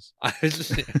shoes. I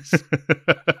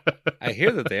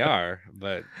hear that they are,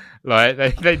 but like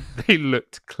they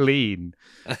looked clean.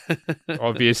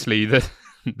 Obviously, the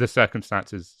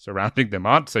circumstances surrounding them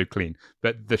aren't so clean,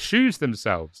 but the shoes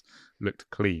themselves looked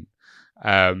clean.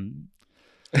 Yeah,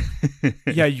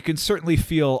 you can certainly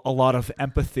feel a lot of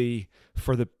empathy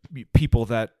for the people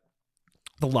that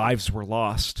the lives were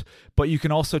lost, but you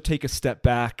can also take a step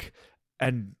back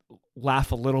and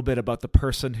laugh a little bit about the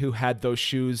person who had those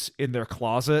shoes in their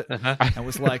closet and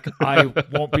was like, I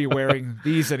won't be wearing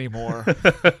these anymore.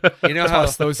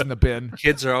 Toss those in the bin.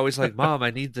 Kids are always like, Mom,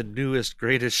 I need the newest,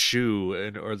 greatest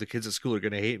shoe, or the kids at school are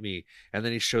going to hate me. And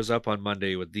then he shows up on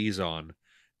Monday with these on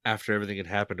after everything had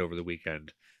happened over the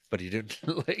weekend. But he didn't,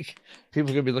 like,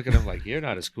 people are going to be looking at him like, you're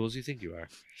not as cool as you think you are.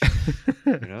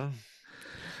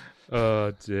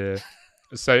 Oh, dear.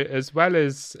 So as well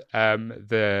as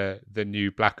the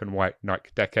new black and white Nike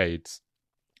Decades,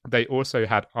 they also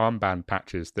had armband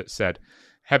patches that said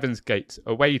Heaven's Gate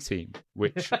Away Team,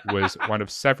 which was one of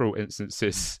several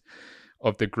instances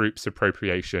of the group's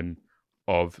appropriation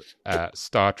of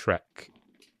Star Trek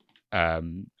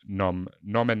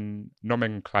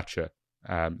nomenclature.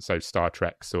 So Star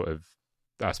Trek sort of,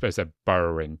 I suppose they're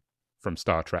borrowing from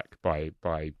Star Trek by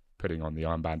putting on the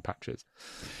armband patches.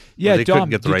 Yeah, they Dom, couldn't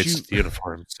get the rights to the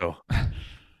uniform, so.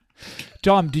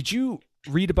 Dom, did you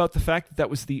read about the fact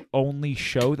that was the only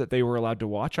show that they were allowed to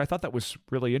watch? I thought that was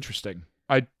really interesting.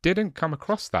 I didn't come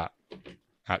across that,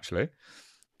 actually.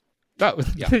 That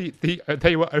was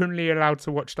they were only allowed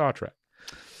to watch Star Trek.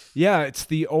 Yeah, it's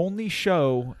the only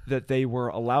show that they were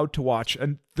allowed to watch.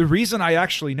 And the reason I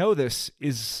actually know this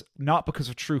is not because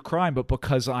of true crime, but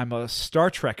because I'm a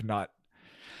Star Trek nut.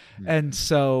 And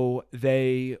so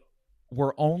they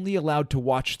were only allowed to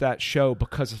watch that show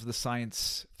because of the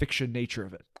science fiction nature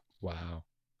of it. Wow.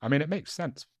 I mean, it makes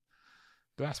sense.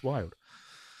 But that's wild.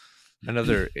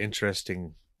 Another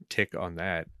interesting tick on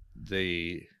that,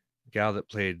 the gal that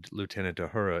played Lieutenant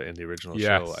Uhura in the original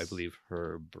show, I believe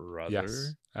her brother.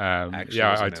 Yes.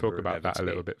 I talk about that a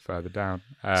little bit further down.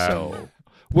 So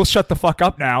we'll shut the fuck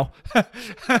up now. Then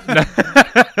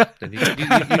you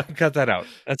can cut that out.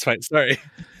 That's fine. Sorry.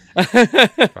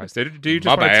 Right, so do you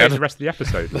just My want to bad. take the rest of the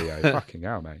episode, Leo? Fucking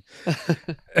hell, mate.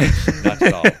 Not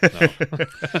at all.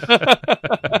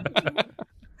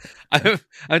 No.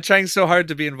 I'm trying so hard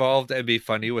to be involved and be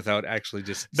funny without actually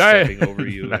just stepping over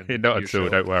you. No, and not your at all. show.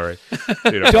 Don't worry.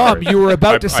 Don't Dom, worry. you were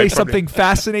about to I say probably- something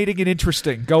fascinating and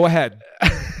interesting. Go ahead.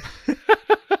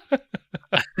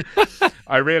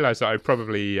 I realised that I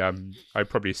probably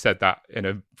said that in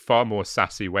a far more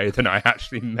sassy way than I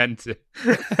actually meant it.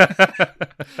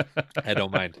 I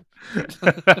don't mind.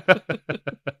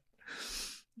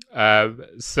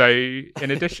 So,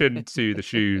 in addition to the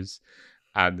shoes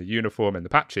and the uniform and the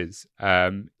patches,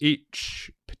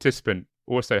 each participant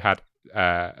also had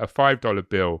a $5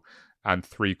 bill and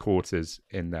 3/4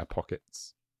 in their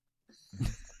pockets.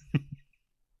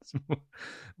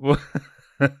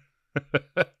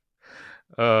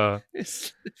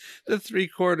 It's the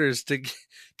 3/4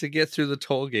 to get through the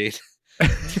toll gate.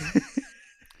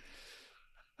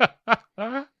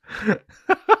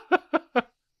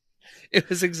 It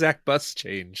was exact bus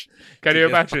change. Can to you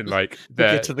get- imagine, like, to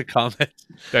get to the comment.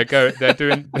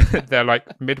 they're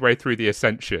like midway through the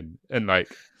ascension, and like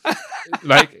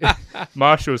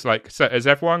Marshall's like, so has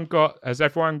everyone got their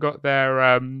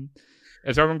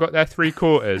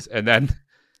 3/4?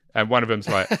 And one of them's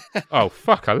like, oh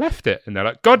fuck, I left it. And they're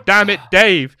like, God damn it,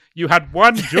 Dave, you had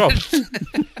one job.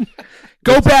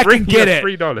 Go back Bring and me get a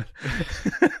it. $3.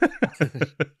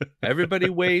 Everybody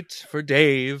wait for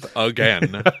Dave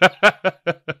again.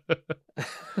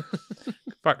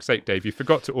 Fuck's sake, Dave, you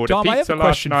forgot to order Dom, I have pizza a last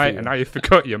question for night you. and now you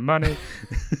forgot your money.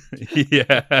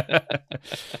 Yeah.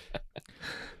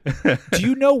 Do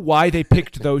you know why they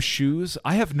picked those shoes?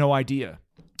 I have no idea.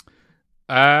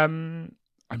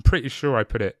 I'm pretty sure I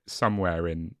put it somewhere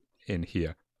in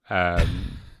here.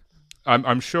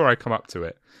 I'm sure I come up to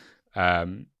it.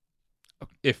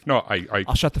 If not,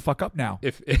 I'll shut the fuck up now.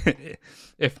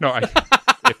 if not,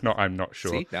 I'm not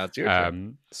sure. See, now it's your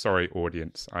turn. Sorry,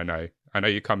 audience. I know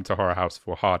you come to Horror House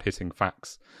for hard hitting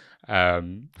facts.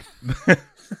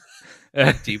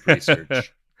 Deep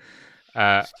research.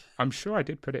 I'm sure I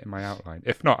did put it in my outline.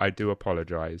 If not, I do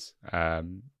apologize.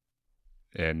 And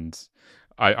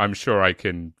I'm sure I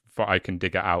can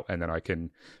dig it out, and then I can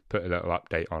put a little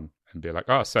update on and be like,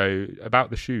 oh, so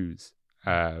about the shoes.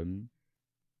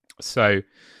 So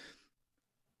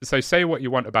say what you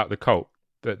want about the cult,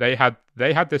 but they had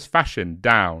this fashion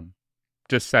down.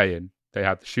 Just saying, they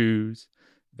had the shoes,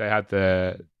 they had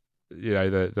the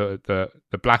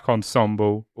black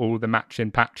ensemble, all the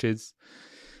matching patches,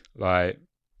 like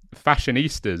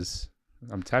fashionistas.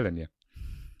 I'm telling you.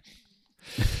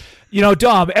 You know,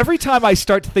 Dom, every time I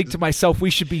start to think to myself we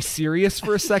should be serious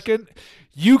for a second,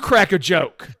 you crack a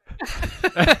joke.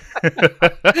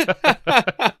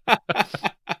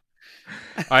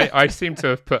 I seem to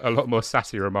have put a lot more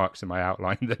sassy remarks in my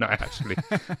outline than I actually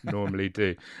normally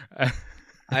do.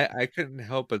 I couldn't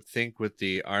help but think with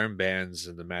the armbands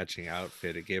and the matching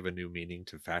outfit, it gave a new meaning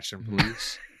to fashion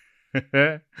police.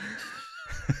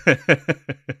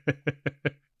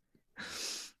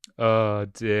 Oh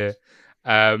dear.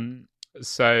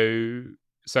 So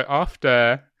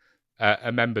after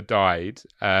a member died,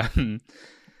 oh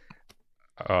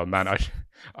man,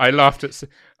 I laughed at.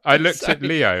 I looked at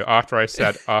Leo after I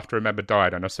said after a member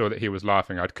died, and I saw that he was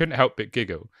laughing. I couldn't help but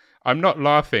giggle. I'm not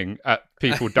laughing at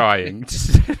people dying,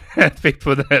 just at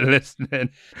people that are listening.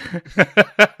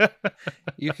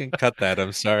 You can cut that.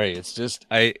 I'm sorry. It's just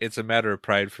it's a matter of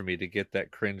pride for me to get that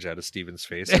cringe out of Steven's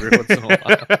face every once in a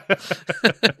while.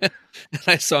 And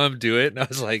I saw him do it, and I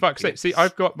was like, Fuck's sake. See,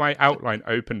 I've got my outline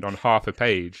opened on half a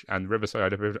page and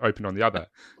Riverside open on the other.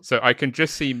 So I can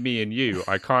just see me and you.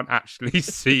 I can't actually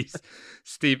see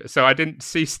Steve. So I didn't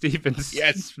see Steven's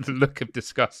look of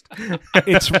disgust.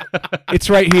 It's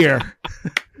right here.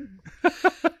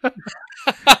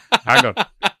 Hang on.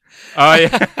 Oh,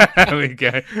 yeah. There we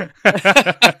go.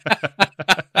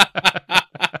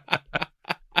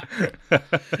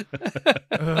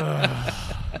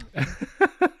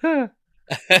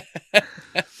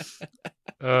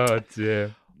 Oh,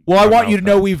 dear. Well, I I'm want you out to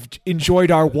know we've enjoyed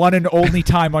our one and only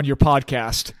time on your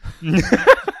podcast.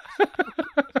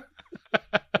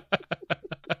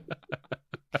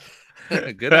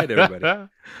 Good night, everybody.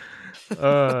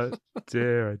 Oh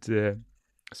dear, oh dear.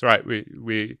 It's right.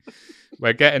 We're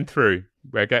getting through.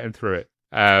 We're getting through it.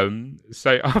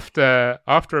 So after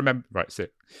a member, right? So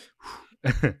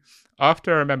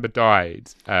after a member died,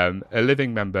 a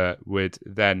living member would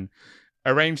then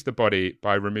arrange the body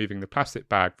by removing the plastic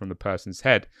bag from the person's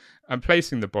head and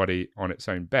placing the body on its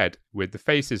own bed, with the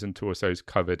faces and torsos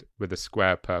covered with a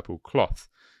square purple cloth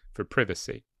for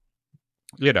privacy.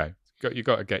 You know, you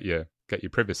got to get your get your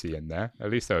privacy in there.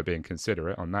 At least they were being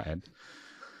considerate on that end.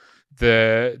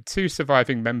 The two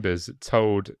surviving members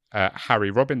told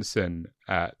Harry Robinson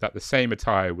that the same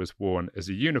attire was worn as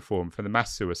a uniform for the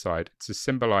mass suicide to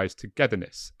symbolize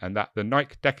togetherness, and that the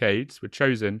Nike decades were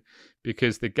chosen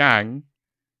because the gang,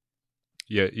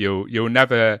 you'll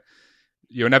never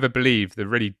believe the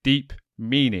really deep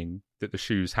meaning that the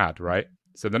shoes had, right?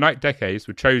 So the Nike decades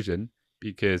were chosen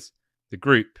because the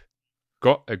group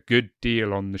got a good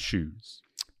deal on the shoes.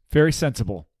 Very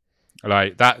sensible.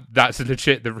 Like that's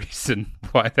legit the reason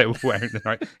why they were wearing the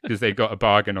Nike, because they got a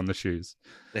bargain on the shoes.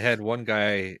 They had one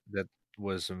guy that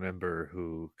was a member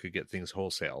who could get things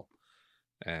wholesale,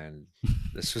 and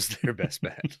this was their best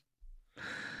bet.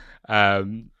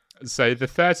 So the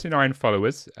 39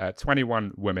 followers,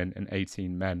 21 women and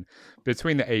 18 men,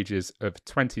 between the ages of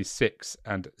 26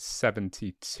 and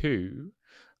 72,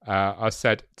 are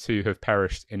said to have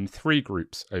perished in 3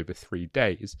 groups over 3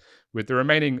 days, with the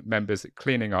remaining members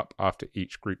cleaning up after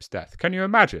each group's death. Can you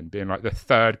imagine being like the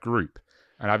third group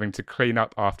and having to clean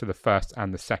up after the first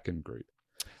and the second group?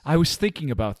 I was thinking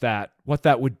about that, what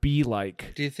that would be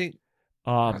like. Do you think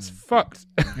that's fucked?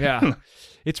 Yeah,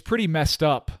 it's pretty messed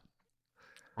up.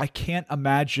 I can't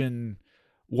imagine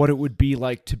what it would be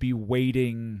like to be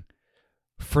waiting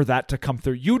for that to come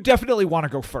through. You definitely want to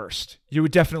go first. You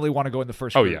would definitely want to go in the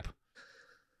first group. Yeah.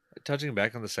 Touching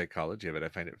back on the psychology of it, I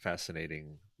find it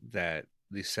fascinating that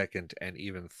the second and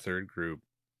even third group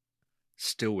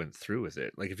still went through with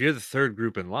it. Like if you're the third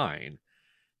group in line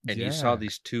and you saw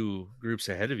these 2 groups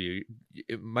ahead of you,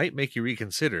 it might make you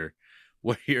reconsider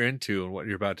what you're into and what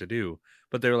you're about to do.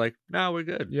 But they're like, no, we're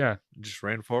good. Yeah. Just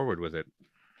ran forward with it.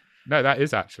 No, that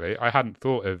is actually, I hadn't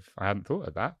thought of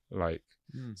that. Like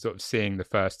sort of seeing the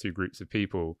first 2 groups of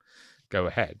people go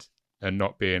ahead and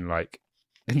not being like,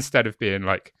 instead of being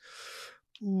like,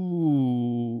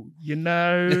 ooh,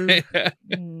 I'm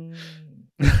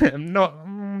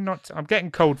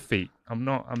getting cold feet. I'm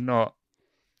not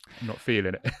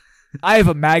feeling it. I have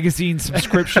a magazine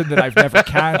subscription that I've never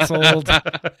canceled.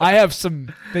 I have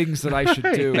some things that I should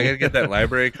do. I gotta get that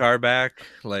library card back.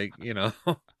 Like,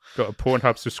 got a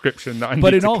Pornhub subscription that I need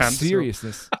but to in all cancel.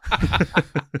 seriousness,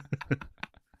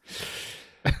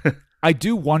 I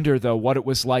do wonder, though, what it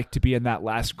was like to be in that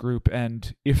last group,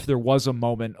 and if there was a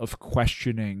moment of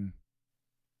questioning,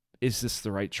 is this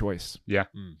the right choice? Yeah.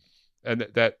 And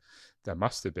that there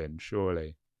must have been,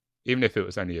 surely. Even if it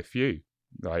was only a few.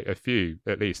 Like, a few,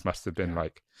 at least, must have been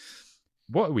like,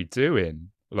 what are we doing?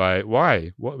 Like,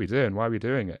 why? What are we doing? Why are we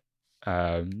doing it?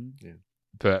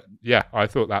 But, yeah, I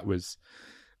thought that was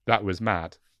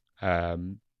mad.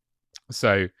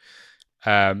 So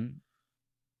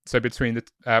between the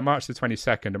March the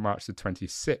 22nd and March the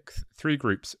 26th, 3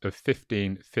 groups of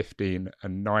 15, 15,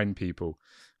 and 9 people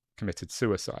committed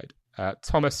suicide.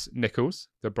 Thomas Nichols,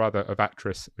 the brother of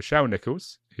actress Michelle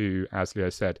Nichols, who, as Leo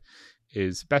said,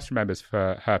 is best remembered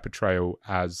for her portrayal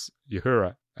as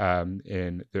Uhura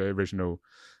in the original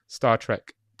Star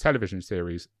Trek television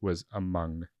series, was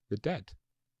among the dead.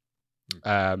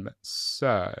 Where are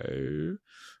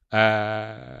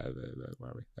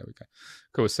we? There we go.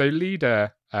 Cool. So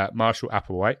leader Marshall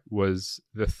Applewhite was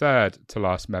the third to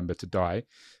last member to die.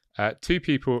 2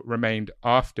 people remained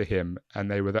after him,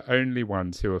 and they were the only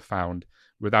ones who were found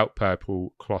without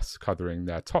purple cloths covering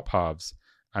their top halves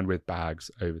and with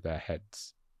bags over their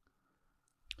heads.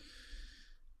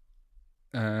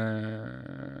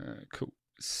 Cool.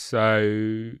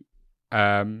 So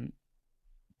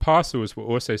parcels were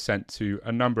also sent to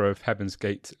a number of Heaven's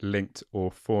Gate linked or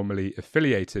formerly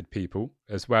affiliated people,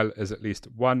 as well as at least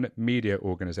one media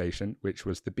organisation, which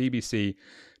was the BBC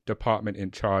department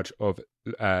in charge of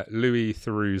Louis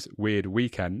Theroux's Weird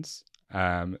Weekends,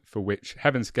 for which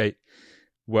Heaven's Gate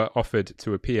were offered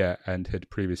to appear and had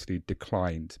previously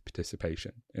declined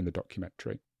participation in the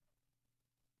documentary.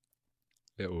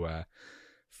 Little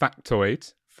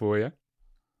factoid for you.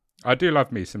 I do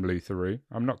love me some Louis Theroux,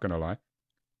 I'm not going to lie.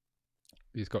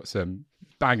 He's got some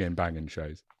banging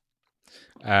shows.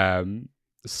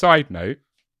 Side note,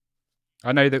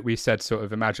 I know that we said sort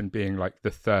of imagine being like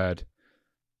the third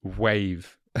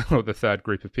wave or the third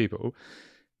group of people.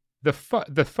 The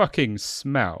fucking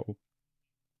smell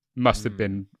must have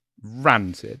been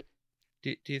rancid.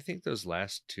 Do you think those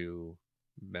last 2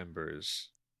 members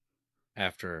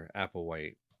after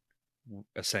Applewhite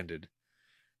ascended,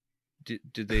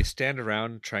 did they stand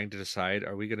around trying to decide,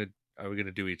 are we gonna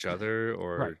do each other,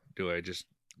 or do I just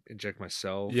inject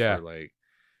myself? Yeah. Or like,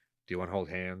 do you want to hold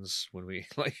hands when we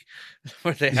like?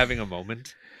 Were they having a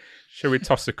moment? Shall we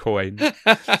toss a coin?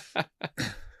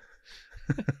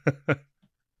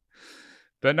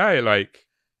 But no, like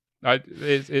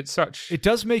It's such. It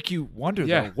does make you wonder,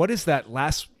 Yeah. though, what is that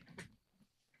last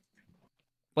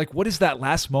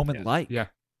moment like? Yeah.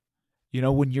 You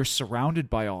know, when you're surrounded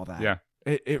by all that. Yeah.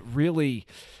 It really,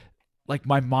 like,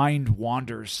 my mind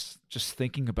wanders just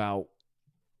thinking about,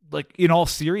 like, in all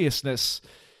seriousness,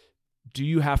 do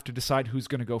you have to decide who's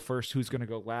going to go first, who's going to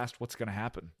go last, what's going to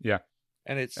happen? Yeah.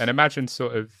 And imagine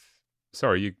sort of.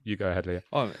 Sorry, you go ahead, Leah.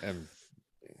 Oh,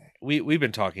 we've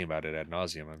been talking about it ad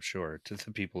nauseum, I'm sure, to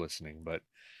the people listening, but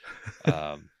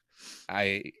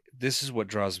this is what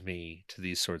draws me to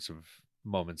these sorts of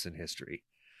moments in history.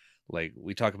 Like,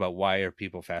 we talk about why are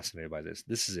people fascinated by this.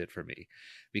 This is it for me,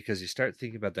 because you start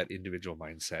thinking about that individual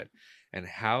mindset and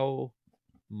how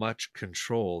much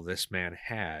control this man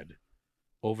had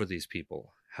over these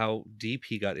people, how deep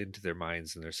he got into their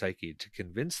minds and their psyche to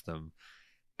convince them,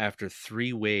 after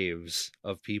 3 waves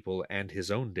of people and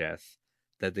his own death,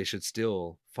 that they should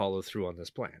still follow through on this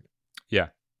plan. Yeah,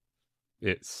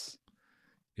 it's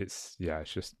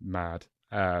just mad.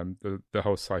 The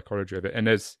whole psychology of it, and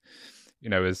as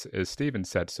Stephen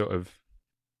said, sort of,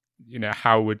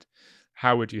 how would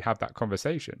you have that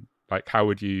conversation? Like, how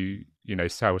would you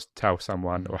tell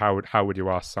someone, or how would you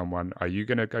ask someone, are you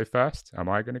going to go first? Am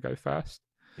I going to go first?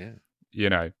 Yeah.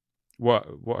 What?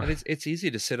 And it's easy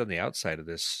to sit on the outside of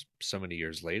this so many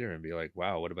years later and be like,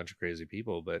 wow, what a bunch of crazy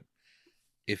people. But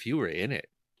if you were in it,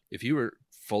 if you were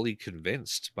fully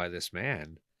convinced by this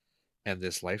man and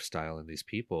this lifestyle and these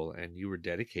people, and you were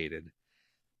dedicated,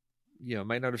 it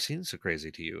might not have seemed so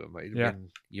crazy to you. It might have been,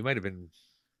 you might have been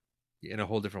in a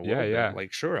whole different world. Yeah.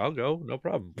 Like, sure, I'll go, no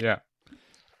problem. Yeah.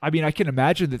 I mean, I can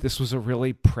imagine that this was a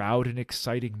really proud and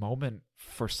exciting moment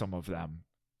for some of them,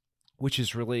 which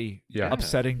is really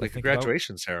upsetting. Like to think a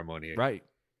graduation ceremony. Right.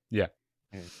 Yeah.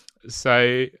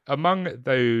 So among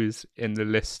those in the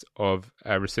list of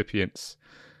recipients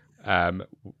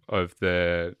of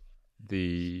the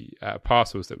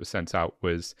parcels that were sent out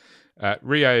was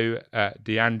Rio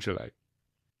D'Angelo.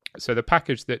 So the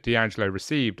package that D'Angelo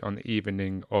received on the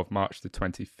evening of March the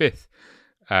 25th,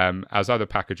 as other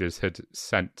packages had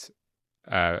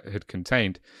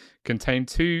contained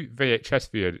 2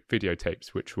 VHS videotapes,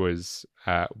 which was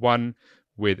one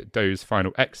with Dough's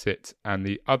final exit and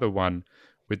the other one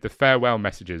with the farewell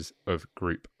messages of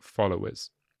group followers.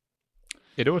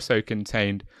 It also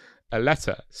contained a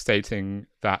letter stating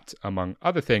that, among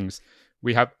other things,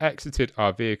 we have exited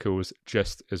our vehicles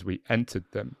just as we entered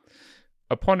them.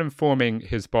 Upon informing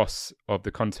his boss of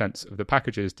the contents of the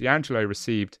packages, D'Angelo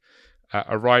received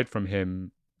a ride from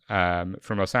him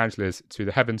from Los Angeles to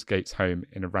the Heaven's Gates home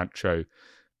in Rancho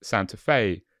Santa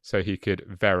Fe so he could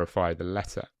verify the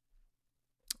letter.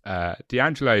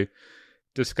 D'Angelo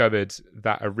discovered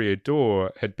that a rear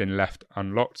door had been left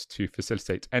unlocked to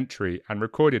facilitate entry and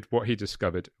recorded what he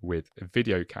discovered with a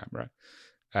video camera.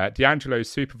 D'Angelo's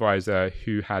supervisor,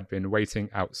 who had been waiting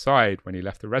outside when he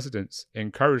left the residence,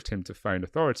 encouraged him to phone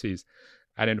authorities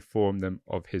and inform them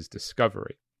of his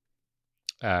discovery.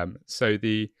 So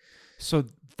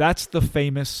that's the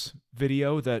famous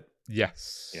video that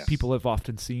yes, people have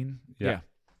often seen. Yeah.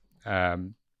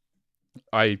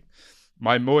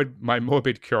 My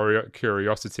morbid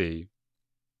curiosity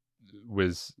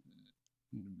was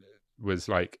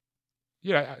like,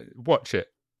 watch it.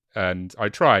 And I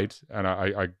tried, and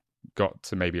I got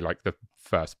to maybe like the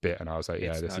first bit, and I was like,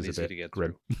 this is a bit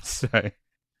grim. so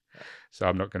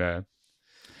I'm not gonna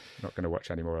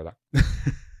watch any more of that.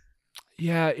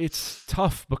 Yeah, it's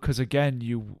tough because, again,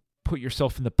 you put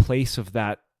yourself in the place of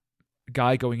that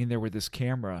guy going in there with his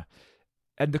camera,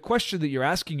 and the question that you're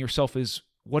asking yourself is,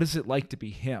 what is it like to be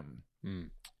him?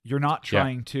 You're not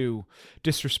trying to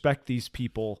disrespect these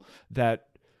people that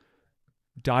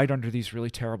died under these really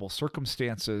terrible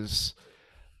circumstances,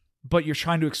 but you're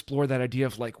trying to explore that idea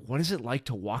of, like, what is it like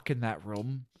to walk in that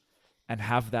room and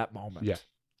have that moment?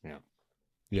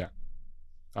 Yeah.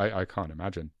 I can't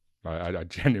imagine. I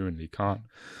genuinely can't.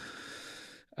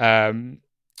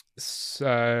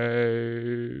 So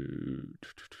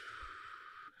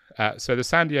the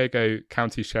San Diego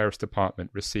County Sheriff's Department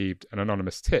received an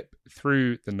anonymous tip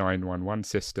through the 911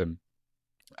 system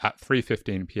at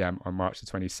 3:15 p.m. on March the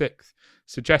 26th,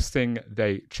 suggesting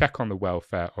they check on the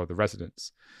welfare of the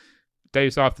residents.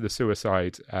 Days after the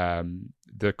suicide,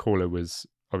 the caller was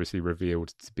obviously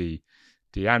revealed to be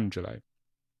D'Angelo.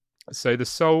 So the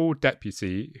sole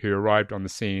deputy who arrived on the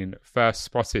scene first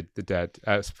spotted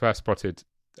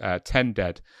 10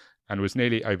 dead, and was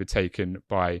nearly overtaken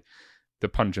by the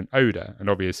pungent odor. And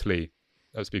obviously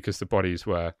that's because the bodies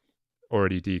were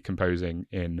already decomposing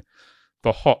in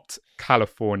the hot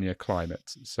California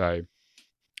climate. So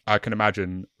I can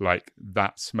imagine, like,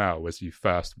 that smell as you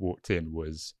first walked in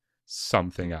was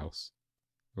something else.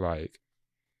 Like,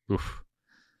 oof,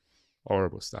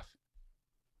 horrible stuff.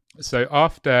 So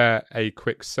after a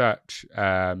quick search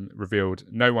revealed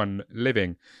no one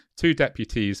living, 2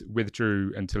 deputies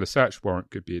withdrew until a search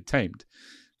warrant could be obtained.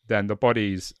 Then the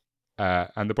bodies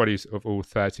of all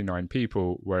 39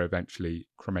 people were eventually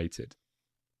cremated.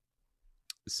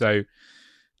 So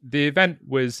the event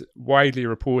was widely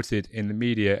reported in the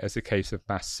media as a case of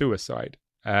mass suicide.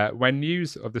 When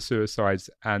news of the suicides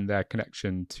and their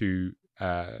connection to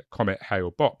Comet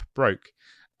Hale-Bopp broke,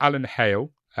 Alan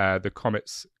Hale, the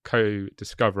comet's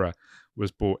co-discoverer,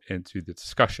 was brought into the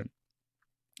discussion.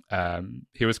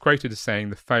 He was quoted as saying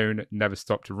the phone never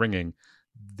stopped ringing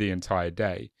the entire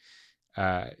day.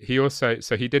 He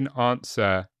didn't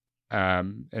answer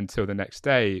until the next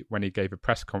day, when he gave a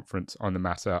press conference on the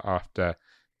matter after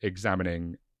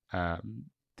examining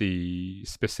the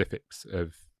specifics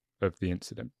of the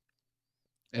incident.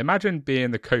 Imagine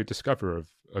being the co-discoverer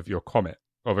of a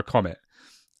comet,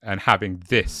 and having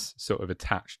this sort of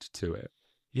attached to it.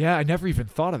 Yeah, I never even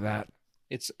thought of that.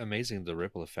 It's amazing the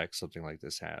ripple effect something like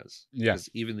this has. Yeah. 'Cause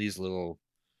even these little...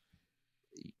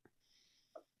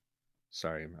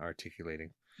 Sorry, I'm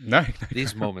articulating. No.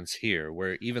 These moments here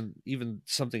where even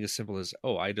something as simple as,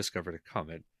 oh, I discovered a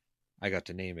comet, I got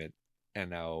to name it, and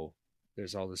now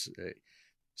there's all this,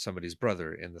 somebody's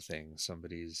brother in the thing,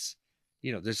 somebody's,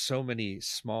 there's so many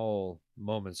small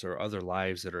moments or other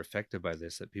lives that are affected by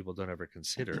this that people don't ever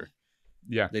consider.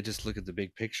 Yeah. They just look at the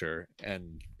big picture,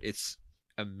 and it's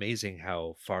amazing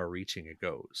how far reaching it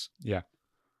goes. Yeah.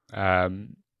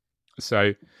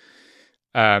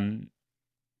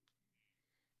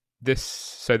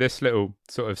 This little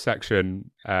sort of section,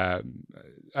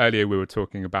 earlier we were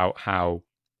talking about how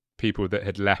people that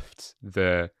had left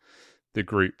the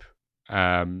group,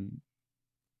 how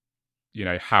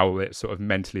it sort of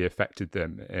mentally affected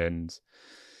them, and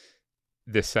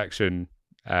this section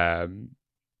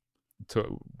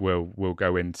we'll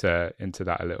go into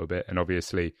that a little bit. And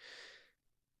obviously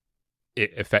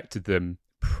it affected them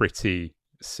pretty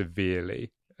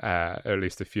severely, at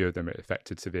least a few of them it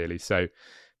affected severely. So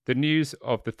the news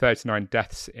of the 39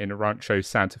 deaths in Rancho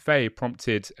Santa Fe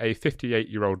prompted a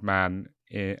 58-year-old man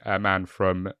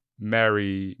from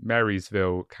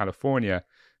Marysville, California,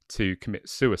 to commit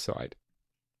suicide.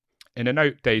 In a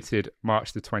note dated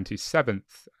March the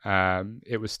 27th,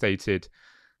 it was stated,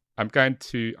 I'm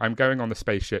going on the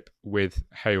spaceship with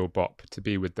Hale-Bopp to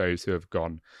be with those who have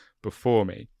gone before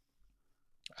me.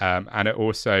 And it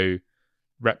also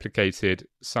replicated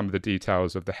some of the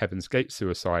details of the Heaven's Gate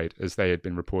suicide as they had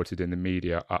been reported in the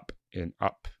media up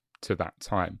to that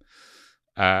time.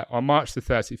 On March the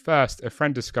 31st, a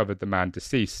friend discovered the man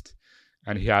deceased,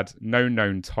 and he had no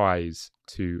known ties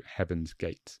to Heaven's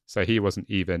Gate. So he wasn't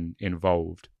even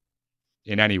involved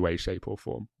in any way, shape, or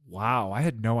form. Wow, I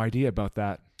had no idea about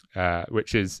that.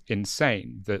 Which is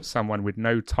insane, that someone with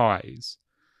no ties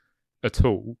at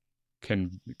all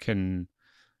can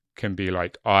be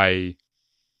like, I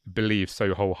believe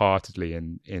so wholeheartedly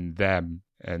in them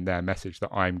and their message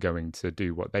that I'm going to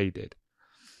do what they did.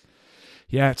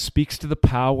 Yeah, it speaks to the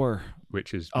power,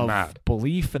 which is of mad.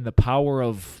 Belief and the power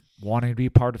of wanting to be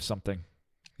a part of something.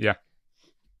 Yeah,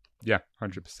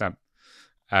 100%.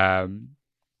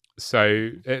 So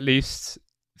at least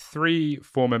 3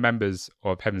 former members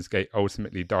of Heaven's Gate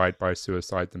ultimately died by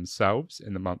suicide themselves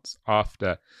in the months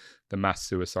after the mass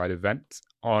suicide event.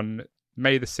 On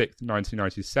May the 6th,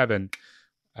 1997,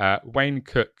 Wayne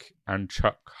Cook and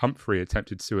Chuck Humphrey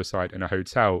attempted suicide in a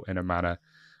hotel in a manner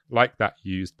like that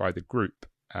used by the group.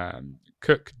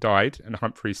 Cook died and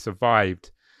Humphrey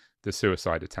survived the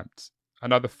suicide attempt.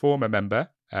 Another former member,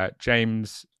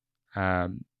 James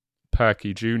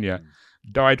Perky Jr.,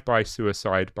 died by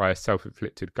suicide by a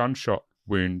self-inflicted gunshot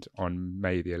wound on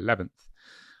May the 11th.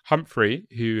 Humphrey,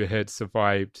 who had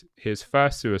survived his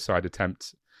first suicide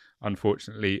attempt,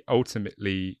 unfortunately,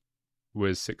 ultimately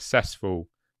was successful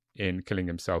in killing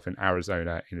himself in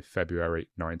Arizona in February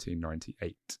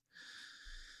 1998.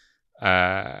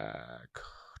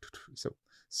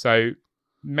 So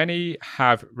many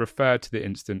have referred to the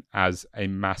incident as a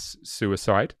mass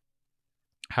suicide.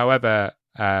 However,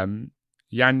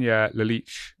 Yanya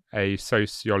Lalich, a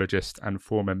sociologist and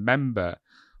former member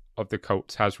of the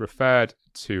cult, has referred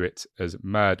to it as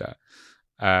murder.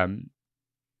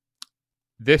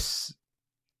 This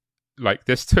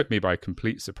took me by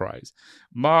complete surprise.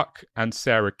 Mark and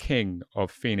Sarah King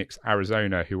of Phoenix,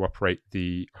 Arizona, who operate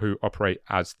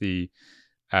as the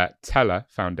Telah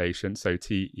Foundation, so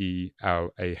Telah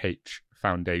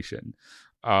Foundation,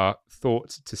 are thought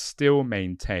to still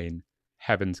maintain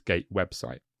Heaven's Gate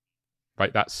website.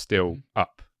 Like, that's still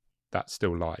up, that's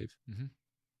still live. Mm-hmm.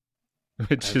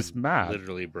 which is mad.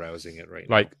 Literally browsing it right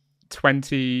Like now.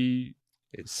 20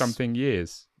 It's something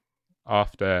years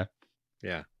after.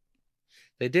 Yeah.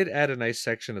 They did add a nice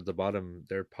section at the bottom,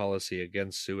 their policy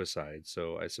against suicide.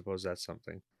 So I suppose that's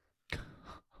something.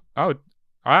 Oh,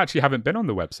 I actually haven't been on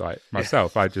the website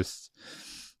myself. I just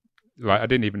I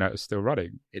didn't even know it was still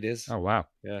running. It is. Oh wow.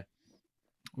 Yeah.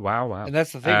 Wow. And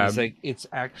that's the thing. It's Um, like it's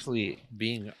actually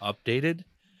being updated.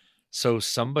 So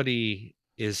somebody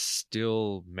is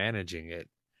still managing it.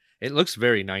 It looks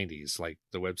very 90s. Like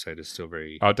the website is still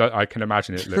very. I can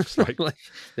imagine it looks like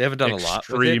they haven't done a lot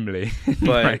with it, extremely,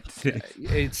 but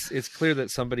 90s. it's clear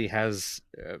that somebody has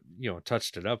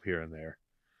touched it up here and there.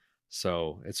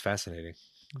 So it's fascinating.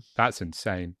 That's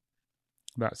insane.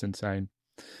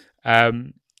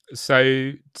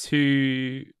 So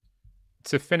to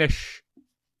finish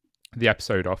the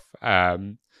episode off, I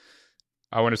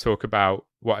want to talk about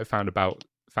what I found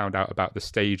out about the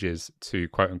stages to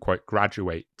quote unquote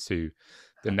graduate to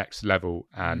the next level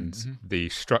and the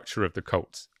structure of the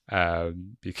cult,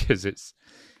 because it's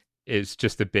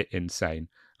just a bit insane,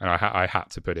 and I had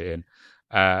to put it in,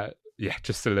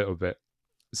 just a little bit.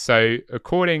 So,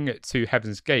 according to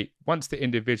Heaven's Gate, once the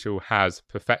individual has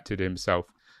perfected himself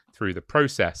through the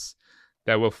process,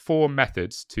 there were 4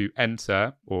 methods to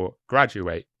enter or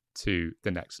graduate to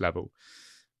the next level.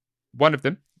 One of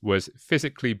them was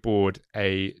physically board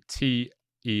a TELAH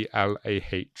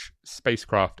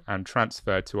spacecraft and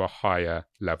transfer to a higher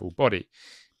level body.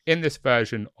 In this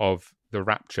version of the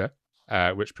Rapture,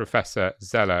 which Professor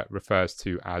Zeller refers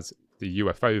to as the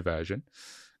UFO version,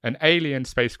 an alien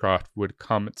spacecraft would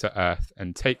come to Earth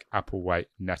and take Applewhite,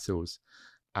 Nettles,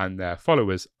 and their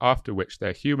followers, after which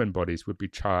their human bodies would be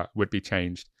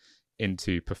changed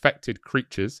into perfected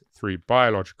creatures through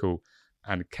biological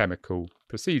and chemical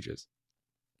procedures.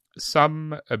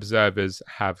 Some observers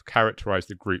have characterized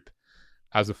the group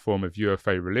as a form of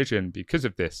UFO religion because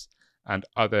of this and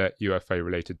other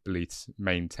UFO-related beliefs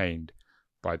maintained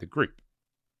by the group.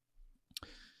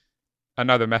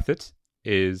 Another method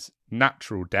is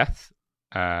natural death,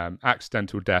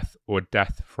 accidental death, or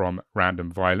death from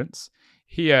random violence.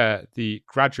 Here, the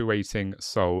graduating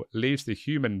soul leaves the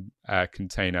human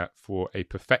container for a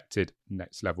perfected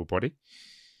next level body.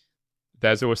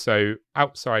 There's also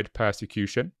outside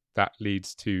persecution that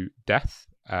leads to death.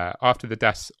 After the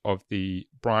deaths of the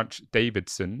Branch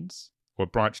Davidsons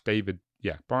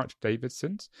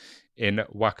in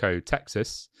Waco,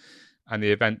 Texas, and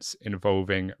the events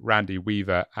involving Randy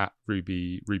Weaver at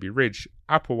Ruby Ridge,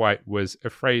 Applewhite was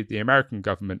afraid the American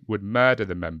government would murder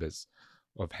the members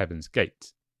of Heaven's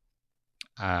Gate.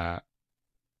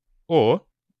 Or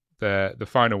the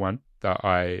final one that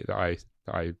I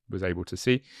was able to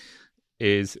see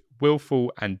is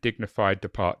willful and dignified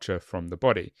departure from the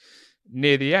body.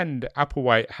 Near the end,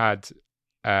 Applewhite had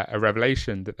a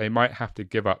revelation that they might have to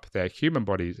give up their human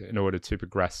bodies in order to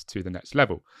progress to the next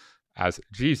level, as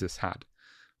Jesus had.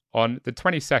 On the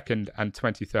 22nd and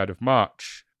 23rd of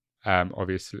March,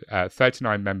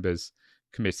 39 members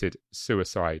committed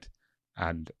suicide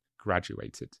and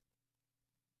graduated.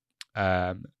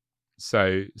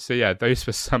 So yeah, those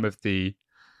were some of the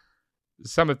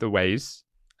ways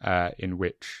in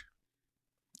which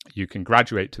you can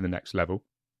graduate to the next level,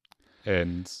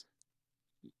 and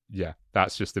yeah,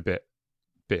 that's just a bit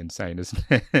insane, isn't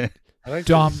it?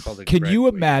 Dom, can you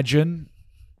imagine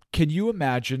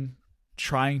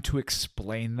trying to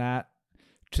explain that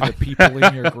to the people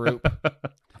in your group?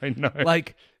 I know.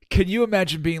 Like, can you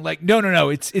imagine being like, no,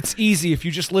 it's easy if you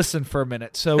just listen for a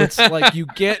minute. So it's like you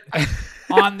get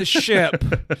on the ship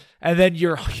and then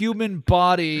your human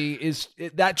body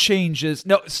that changes.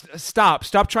 No,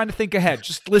 stop trying to think ahead.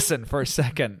 Just listen for a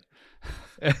second.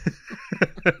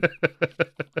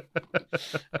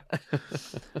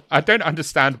 I don't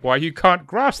understand why you can't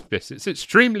grasp this. It's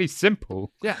extremely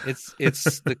simple. Yeah,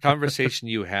 it's the conversation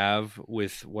you have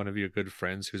with one of your good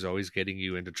friends who's always getting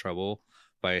you into trouble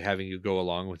by having you go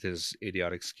along with his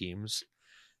idiotic schemes.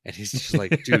 And he's just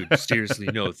like, dude, seriously,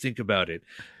 no, think about it.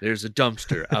 There's a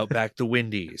dumpster out back the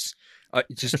Wendy's.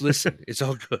 Just listen. It's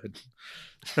all good.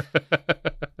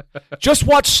 Just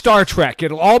watch Star Trek.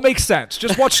 It'll all make sense.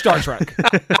 Just watch Star Trek.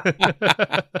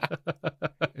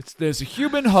 There's a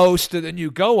human host, and then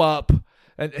you go up,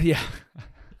 and yeah.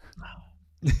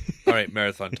 All right,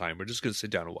 marathon time. We're just going to sit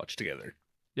down and watch together.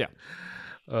 Yeah.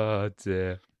 Oh,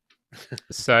 dear.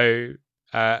 So,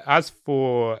 as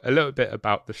for a little bit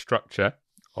about the structure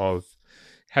of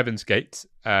Heaven's Gate,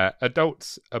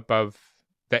 adults above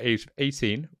the age of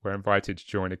 18 were invited to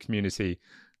join a community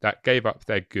that gave up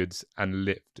their goods and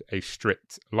lived a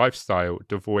strict lifestyle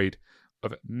devoid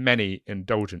of many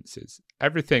indulgences.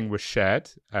 Everything was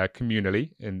shared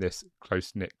communally in this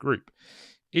close-knit group.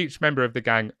 Each member of the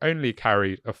gang only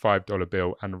carried a $5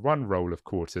 bill and one roll of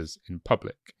quarters in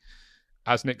public.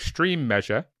 As an extreme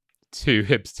measure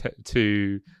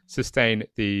to sustain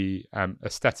the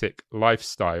aesthetic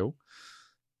lifestyle,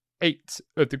 8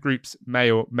 of the group's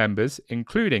male members,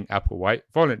 including Applewhite,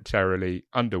 voluntarily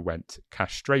underwent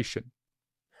castration.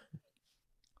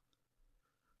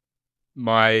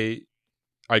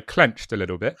 I clenched a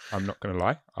little bit, I'm not going to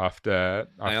lie, after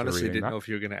I honestly reading didn't that. know if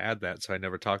you were going to add that, so I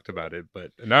never talked about it.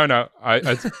 But No.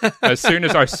 As soon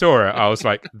as I saw it, I was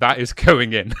like, that is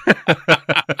going in.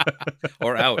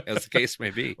 or out, as the case may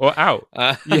be. Or out.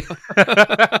 Yeah.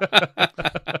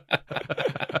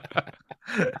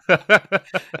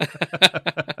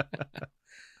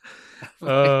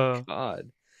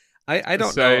 God. I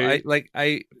don't know.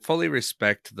 I fully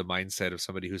respect the mindset of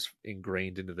somebody who's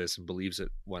ingrained into this and believes it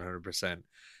 100%,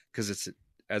 because it's,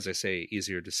 as I say,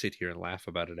 easier to sit here and laugh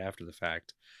about it after the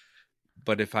fact.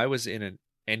 But if I was in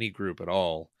any group at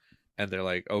all and they're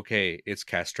like, okay, it's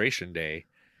castration day,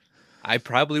 I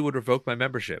probably would revoke my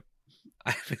membership.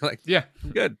 I'd be like, yeah,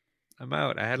 I'm good. I'm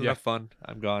out. I had enough fun.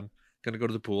 I'm gone. Gonna go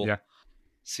to the pool. Yeah.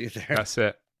 See you there. That's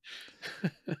it.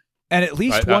 And at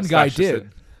least Right, one guy that's just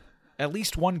did. At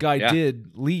least one guy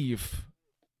did leave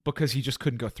because he just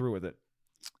couldn't go through with it.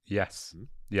 Yes,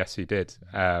 he did.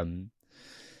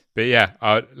 But yeah,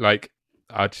 I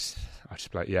just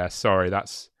be like, yeah, sorry,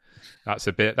 that's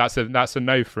a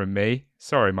no from me.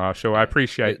 Sorry, Marshall. I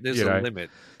appreciate. There's a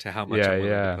limit to how much I'm willing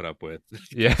to put up with.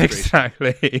 Yeah,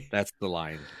 exactly. That's the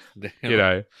line. You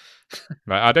know,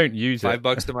 like, I don't use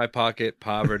 $5 to my pocket.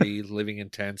 Poverty, living in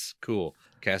tents. Cool.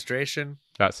 Castration.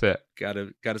 That's it.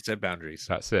 Gotta set boundaries.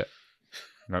 That's it.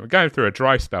 Right, we're going through a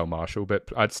dry spell, Marshall, but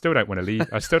I still don't want to leave.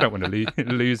 I still don't want to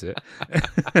lose it.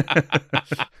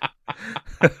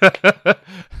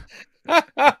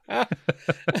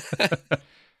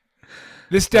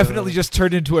 This definitely just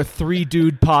turned into a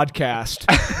 3-dude podcast.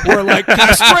 We're like,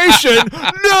 castration,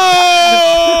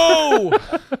 no!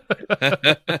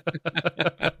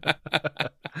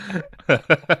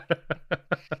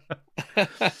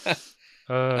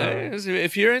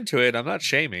 If you're into it, I'm not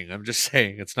shaming. I'm just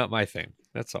saying it's not my thing.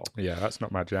 That's all. Yeah, that's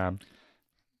not my jam.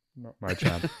 Not my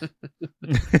jam.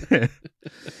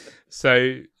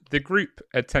 So the group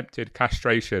attempted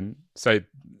castration. So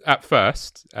at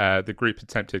first, the group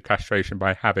attempted castration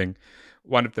by having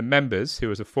one of the members, who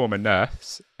was a former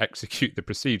nurse, execute the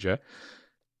procedure.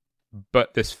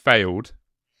 But this failed,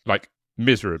 like,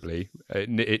 miserably. It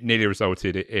nearly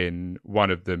resulted in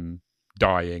one of them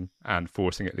dying and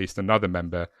forcing at least another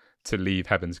member to leave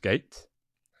Heaven's Gate,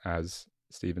 as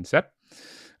Stephen said.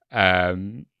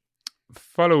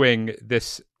 Following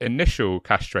this initial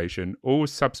castration, all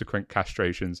subsequent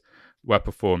castrations were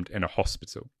performed in a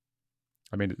hospital.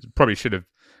 I mean, it probably should have.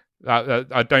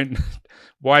 I don't.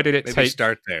 Why did it maybe take?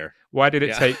 Start there. Why did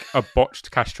it take a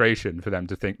botched castration for them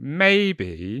to think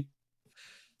maybe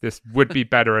this would be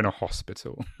better in a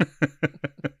hospital?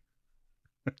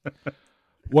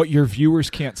 What your viewers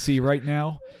can't see right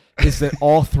now is that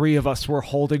all 3 of us were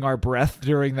holding our breath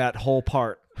during that whole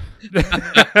part.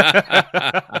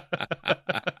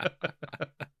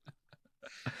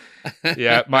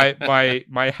 Yeah,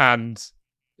 my hand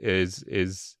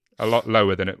is a lot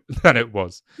lower than it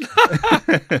was.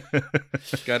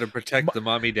 Got to protect the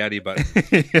mommy daddy button.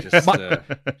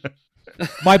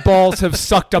 My balls have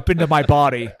sucked up into my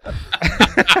body.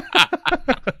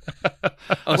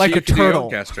 Like a turtle.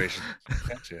 Castration.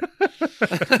 Gotcha.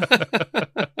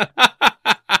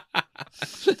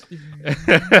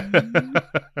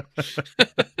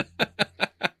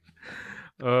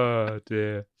 Oh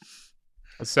dear.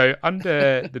 So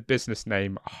under the business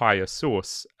name Higher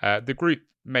Source, the group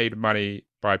made money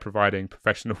by providing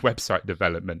professional website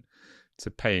development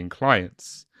to paying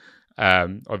clients.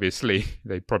 Obviously,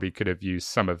 they probably could have used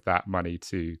some of that money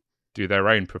to do their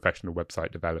own professional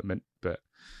website development, but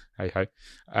hey ho.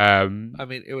 I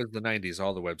mean, it was the 90s.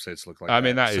 All the websites look like that. I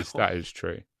mean, that is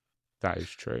true. That is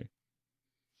true.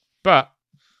 But,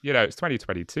 you know, it's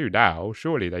 2022 now.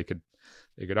 Surely they could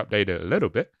update it a little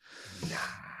bit. Nah.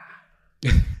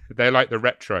 They like the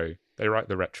retro. They like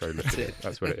the retro look.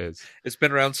 That's what it is. It's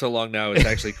been around so long now, it's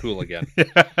actually cool again.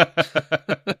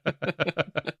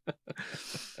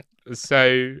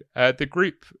 So the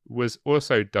group was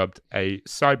also dubbed a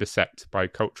cyber sect by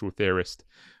cultural theorist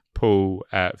Paul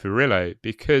Virillo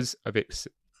because of its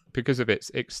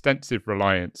extensive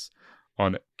reliance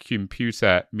on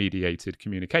computer-mediated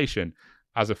communication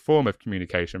as a form of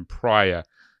communication prior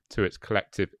to its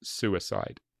collective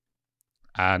suicide.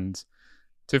 And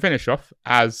To finish off,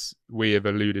 as we have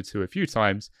alluded to a few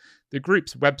times, the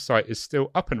group's website is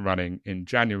still up and running in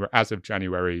January, as of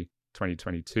January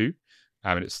 2022,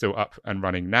 and it's still up and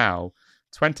running now,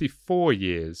 24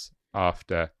 years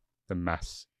after the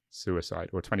mass suicide,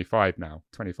 or 25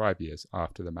 years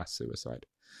after the mass suicide.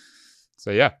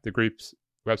 So yeah, the group's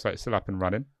website is still up and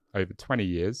running over 20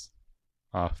 years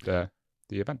after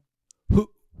the event. Who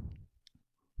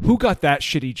got that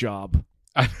shitty job?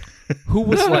 Who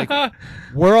was like,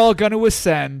 we're all going to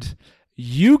ascend.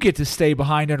 You get to stay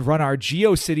behind and run our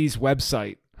GeoCities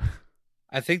website.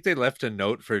 I think they left a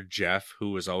note for Jeff,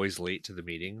 who was always late to the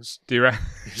meetings. Do you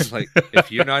He's like,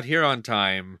 if you're not here on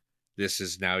time, this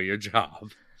is now your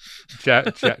job.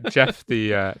 Jeff,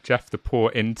 the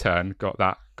poor intern, got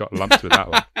lumped with that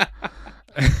one.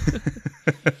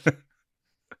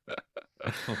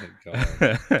 Oh my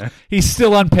god. He's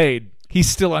still unpaid. Yeah.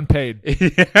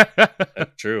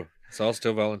 True. It's all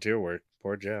still volunteer work.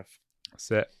 Poor Jeff.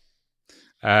 That's it.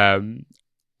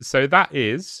 So that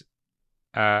is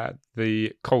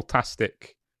the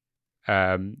cultastic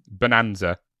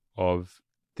bonanza of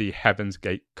the Heaven's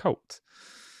Gate cult.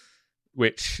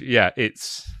 Which, yeah,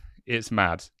 it's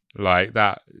mad. Like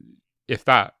that. If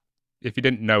you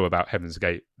didn't know about Heaven's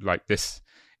Gate, like this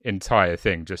entire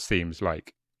thing just seems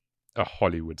like a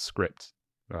Hollywood script.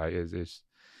 Right? It's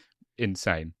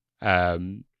insane.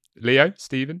 Leo,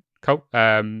 Stephen, cult,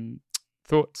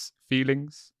 thoughts,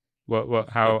 feelings.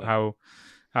 How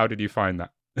did you find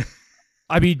that?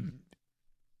 I mean,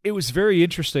 it was very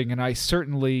interesting, and I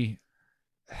certainly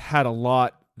had a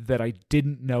lot that I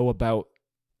didn't know about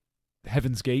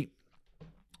Heaven's Gate.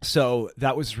 So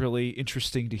that was really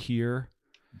interesting to hear.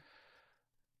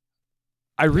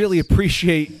 I really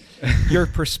appreciate your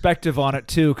perspective on it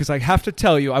too, because I have to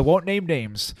tell you, I won't name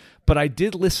names, but I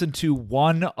did listen to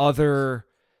one other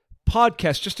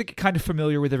podcast just to get kind of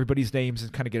familiar with everybody's names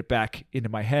and kind of get it back into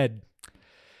my head.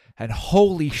 And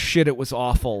holy shit, it was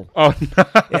awful. Oh no.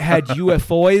 It had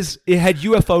UFOs. It had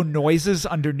UFO noises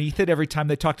underneath it every time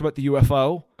they talked about the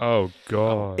UFO. Oh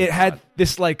god. It had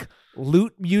this like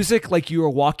lute music, like you were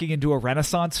walking into a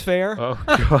Renaissance fair. Oh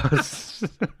god.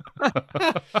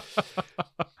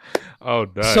 Oh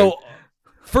no. So,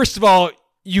 first of all,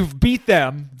 you've beat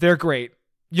them. They're great.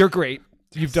 You're great.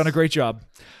 You've done a great job.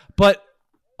 But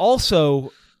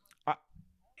also,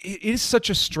 it is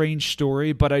such a strange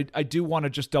story, but I do want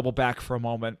to just double back for a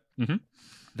moment. Mm-hmm.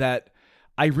 That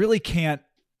I really can't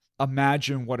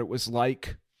imagine what it was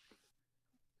like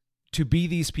to be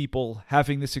these people,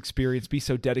 having this experience, be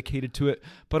so dedicated to it,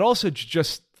 but also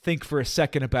just think for a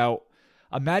second about,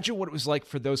 imagine what it was like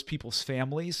for those people's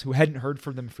families who hadn't heard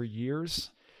from them for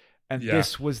years, and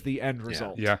this was the end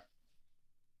result. Yeah.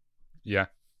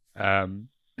 And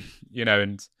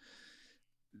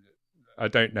I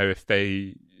don't know if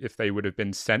they would have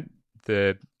been sent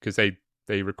because they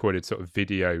recorded sort of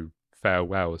video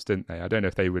farewells, didn't they? I don't know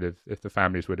if the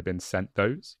families would have been sent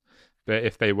those, but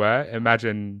if they were,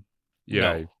 imagine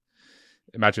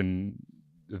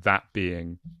that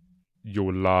being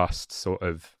your last sort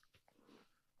of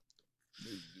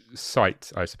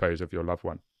sight, I suppose, of your loved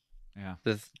one. Yeah.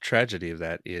 The tragedy of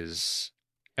that is,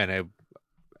 and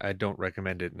I don't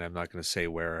recommend it, and I'm not going to say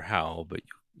where or how, but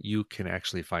you can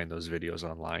actually find those videos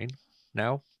online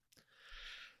now.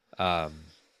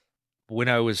 When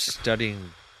I was studying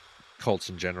cults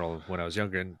in general when I was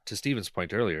younger, and to Stephen's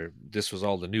point earlier, this was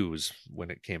all the news when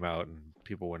it came out, and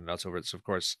people went nuts over it. So of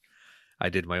course, I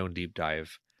did my own deep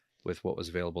dive with what was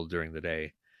available during the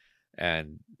day,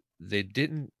 and they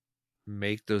didn't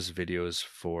make those videos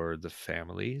for the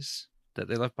families that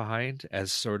they left behind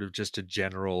as sort of just a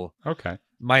general, okay,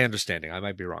 my understanding, I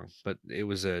might be wrong, but it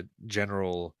was a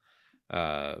general,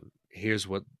 here's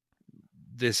what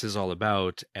this is all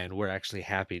about, and we're actually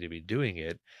happy to be doing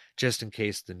it, just in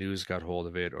case the news got hold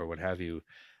of it or what have you,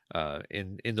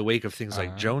 in the wake of things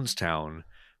like Jonestown,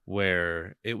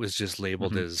 where it was just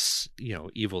labeled as,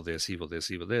 evil this, evil this,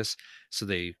 evil this. So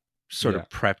they sort of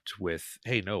prepped with,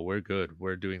 hey, no, we're good.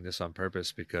 We're doing this on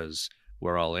purpose because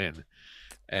we're all in.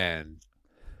 And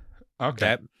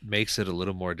that makes it a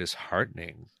little more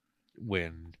disheartening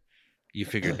when you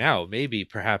figure now,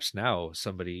 perhaps now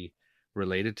somebody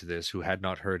related to this who had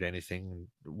not heard anything,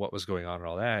 what was going on and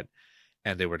all that,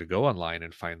 and they were to go online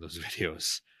and find those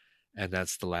videos, and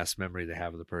that's the last memory they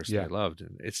have of the person they loved.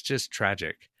 And it's just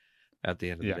tragic at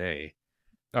the end of the day.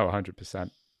 Oh,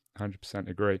 100%. 100%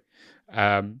 agree.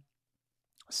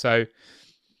 So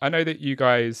I know that you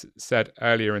guys said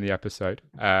earlier in the episode,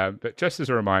 but just as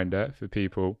a reminder for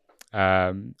people,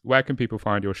 where can people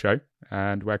find your show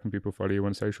and where can people follow you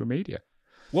on social media?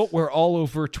 Well, we're all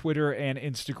over Twitter and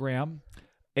Instagram.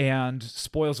 And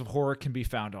Spoils of Horror can be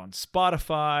found on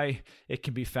Spotify. It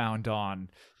can be found on,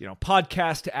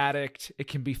 Podcast Addict. It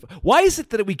can be. Why is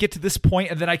it that we get to this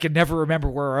point and then I can never remember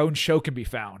where our own show can be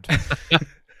found?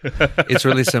 It's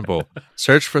really simple.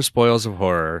 Search for Spoils of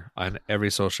Horror on every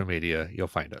social media. You'll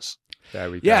find us. There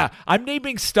we go. Yeah, I'm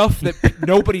naming stuff that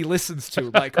nobody listens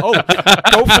to. Like,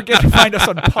 don't forget to find us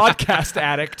on Podcast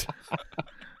Addict.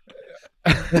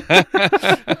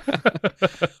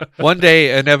 One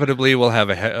day, inevitably, we'll have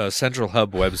a central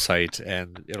hub website,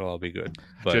 and it'll all be good.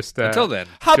 But Just, until then,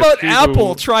 how about Google...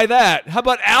 Apple? Try that. How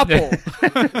about Apple?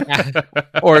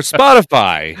 or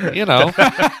Spotify?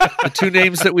 The two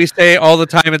names that we say all the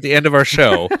time at the end of our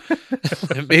show.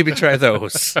 Maybe try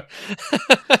those.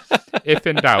 If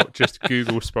in doubt, just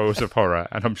Google Spoils of Horror,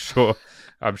 and I'm sure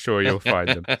you'll find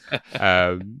them.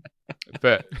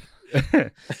 But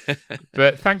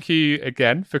thank you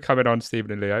again for coming on,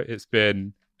 Stephen and Leo. It's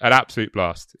been an absolute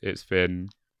blast. It's been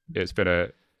a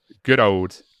good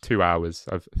old 2 hours.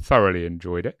 I've thoroughly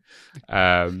enjoyed it.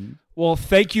 Well,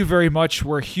 thank you very much.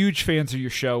 We're huge fans of your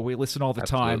show. We listen all the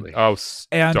Absolutely. Oh, time.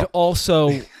 And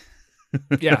also,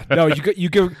 yeah, no, you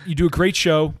do a great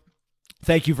show.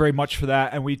 Thank you very much for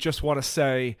that. And we just want to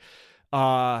say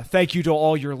thank you to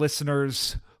all your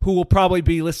listeners who will probably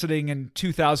be listening in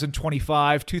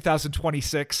 2025,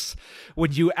 2026,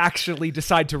 when you actually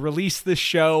decide to release this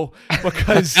show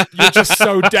because you're just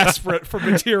so desperate for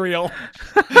material.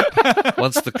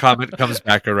 Once the comet comes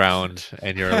back around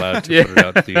and you're allowed to put it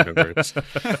out to the universe.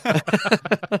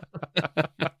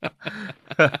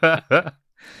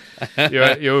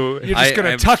 You're just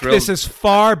going to tuck this as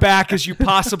far back as you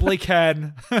possibly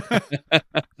can.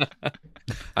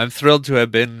 I'm thrilled to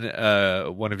have been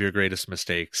one of your greatest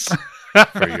mistakes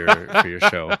for your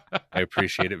show. I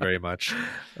appreciate it very much.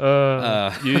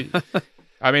 If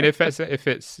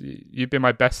it's you've been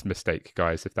my best mistake,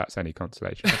 guys. If that's any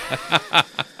consolation.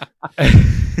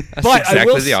 That's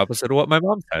exactly the opposite of what my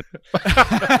mom said.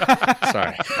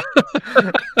 Sorry.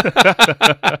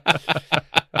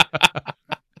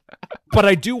 But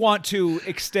I do want to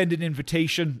extend an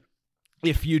invitation.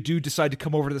 If you do decide to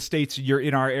come over to the States and you're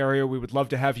in our area, we would love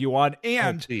to have you on.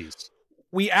 And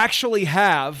we actually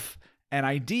have an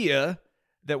idea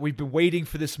that we've been waiting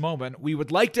for this moment. We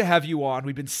would like to have you on.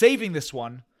 We've been saving this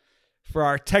one for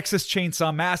our Texas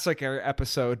Chainsaw Massacre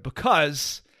episode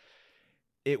because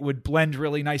it would blend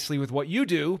really nicely with what you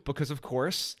do because, of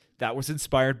course, that was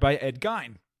inspired by Ed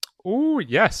Gein. Oh,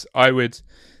 yes.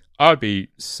 I'd be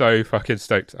so fucking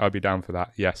stoked. I'd be down for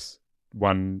that. Yes.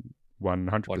 100%.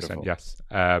 Yes.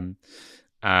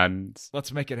 And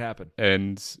let's make it happen.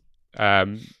 And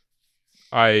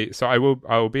I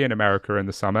will be in America in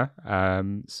the summer.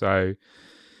 So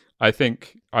I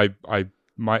think I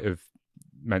might have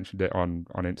mentioned it on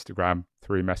Instagram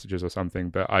through messages or something,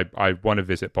 but I want to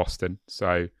visit Boston.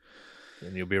 So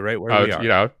and you'll be right where we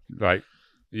are. Like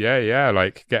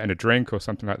getting a drink or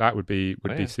something like that would be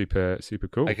super super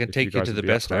cool. I can take you to the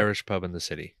best Irish pub in the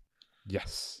city.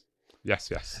 Yes.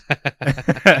 Yes.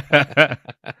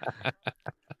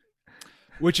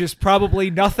 Which is probably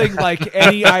nothing like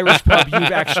any Irish pub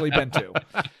you've actually been to.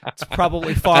 It's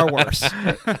probably far worse.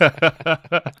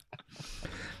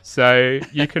 So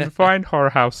you can find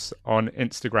Horror House on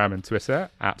Instagram and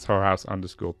Twitter at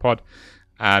horrorhouse_pod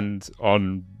and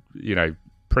on,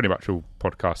 pretty much all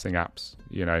podcasting apps,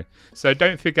 So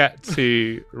don't forget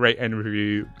to rate and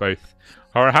review both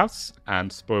Horror House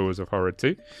and Spoils of Horror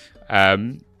 2.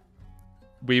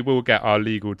 We will get our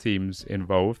legal teams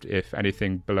involved if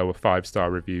anything below a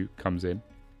 5-star review comes in.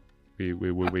 We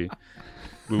will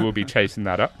be chasing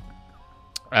that up.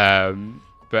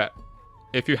 But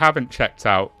if you haven't checked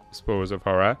out Spoils of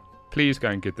Horror, please go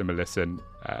and give them a listen.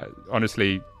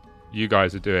 Honestly, you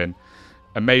guys are doing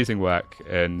amazing work,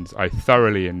 and I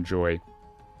thoroughly enjoy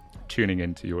tuning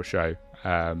into your show.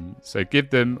 So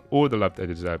give them all the love they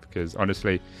deserve, because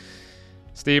honestly,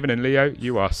 Stephen and Leo,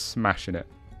 you are smashing it.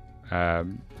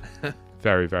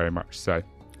 Very, very much so.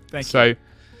 Thank you.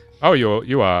 Oh,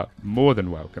 you are more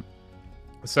than welcome.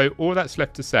 So all that's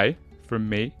left to say from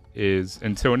me is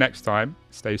until next time,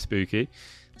 stay spooky.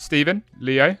 Stephen,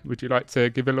 Leo, would you like to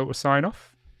give a little sign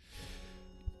off?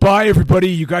 Bye, everybody.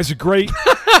 You guys are great.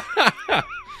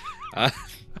 I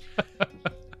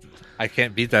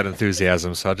can't beat that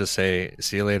enthusiasm, so I'll just say,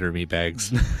 see you later,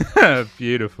 meatbags.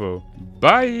 Beautiful.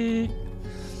 Bye.